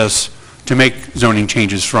process to make zoning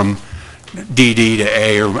changes from DD to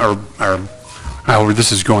A or however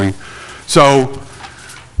this is going. So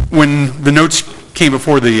when the notes came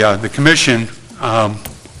before the commission,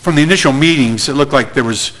 from the initial meetings, it looked like there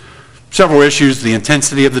was several issues: the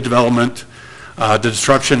intensity of the development, the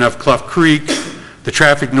disruption of Clough Creek, the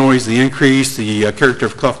traffic noise, the increase, the character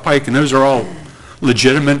of Clough Pike, and those are all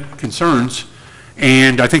legitimate concerns.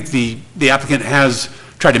 And I think the applicant has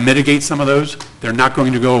tried to mitigate some of those. They're not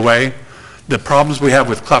going to go away. The problems we have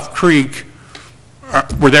with Clough Creek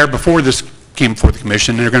were there before this came before the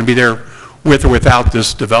commission, and they're going to be there with or without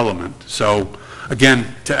this development. So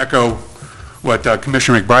again, to echo what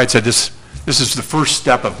Commissioner McBride said, this is the first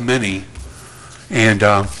step of many. And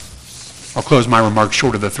I'll close my remarks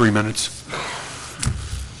short of the 3 minutes.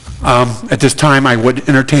 At this time, I would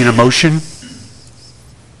entertain a motion.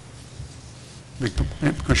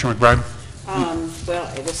 Commissioner McBride? Well,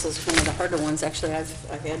 this is one of the harder ones, actually, I've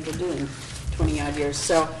had to do in 20-odd years.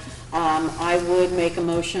 So I would make a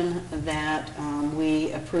motion that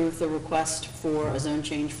we approve the request for a zone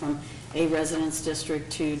change from A Residence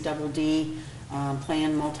District to Double D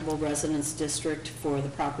Plan Multiple Residence District for the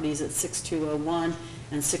properties at 6201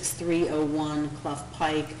 and 6301 Clough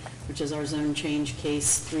Pike, which is our zone change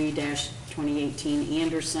case 3-2018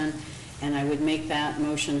 Anderson. And I would make that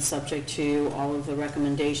motion subject to all of the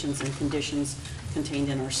recommendations and conditions contained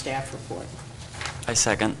in our staff report. I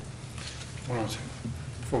second. Hold on a second.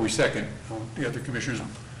 Before we second, the other commissioners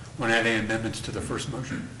want to add any amendments to the first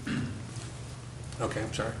motion? Okay,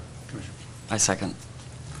 I'm sorry. Commissioner. I second.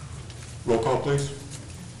 Roll call, please.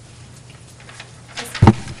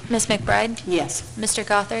 Ms. McBride? Yes. Mr.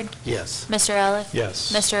 Gothard? Yes. Mr. Eliff?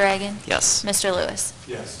 Yes. Mr. Reagan? Yes. Mr. Lewis?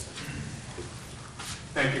 Yes.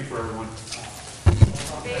 Thank you for everyone.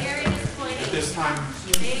 Very disappointing. At this time,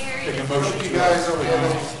 Very take a motion. You guys are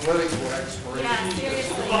splitting the exploration. Yeah,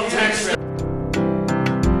 seriously.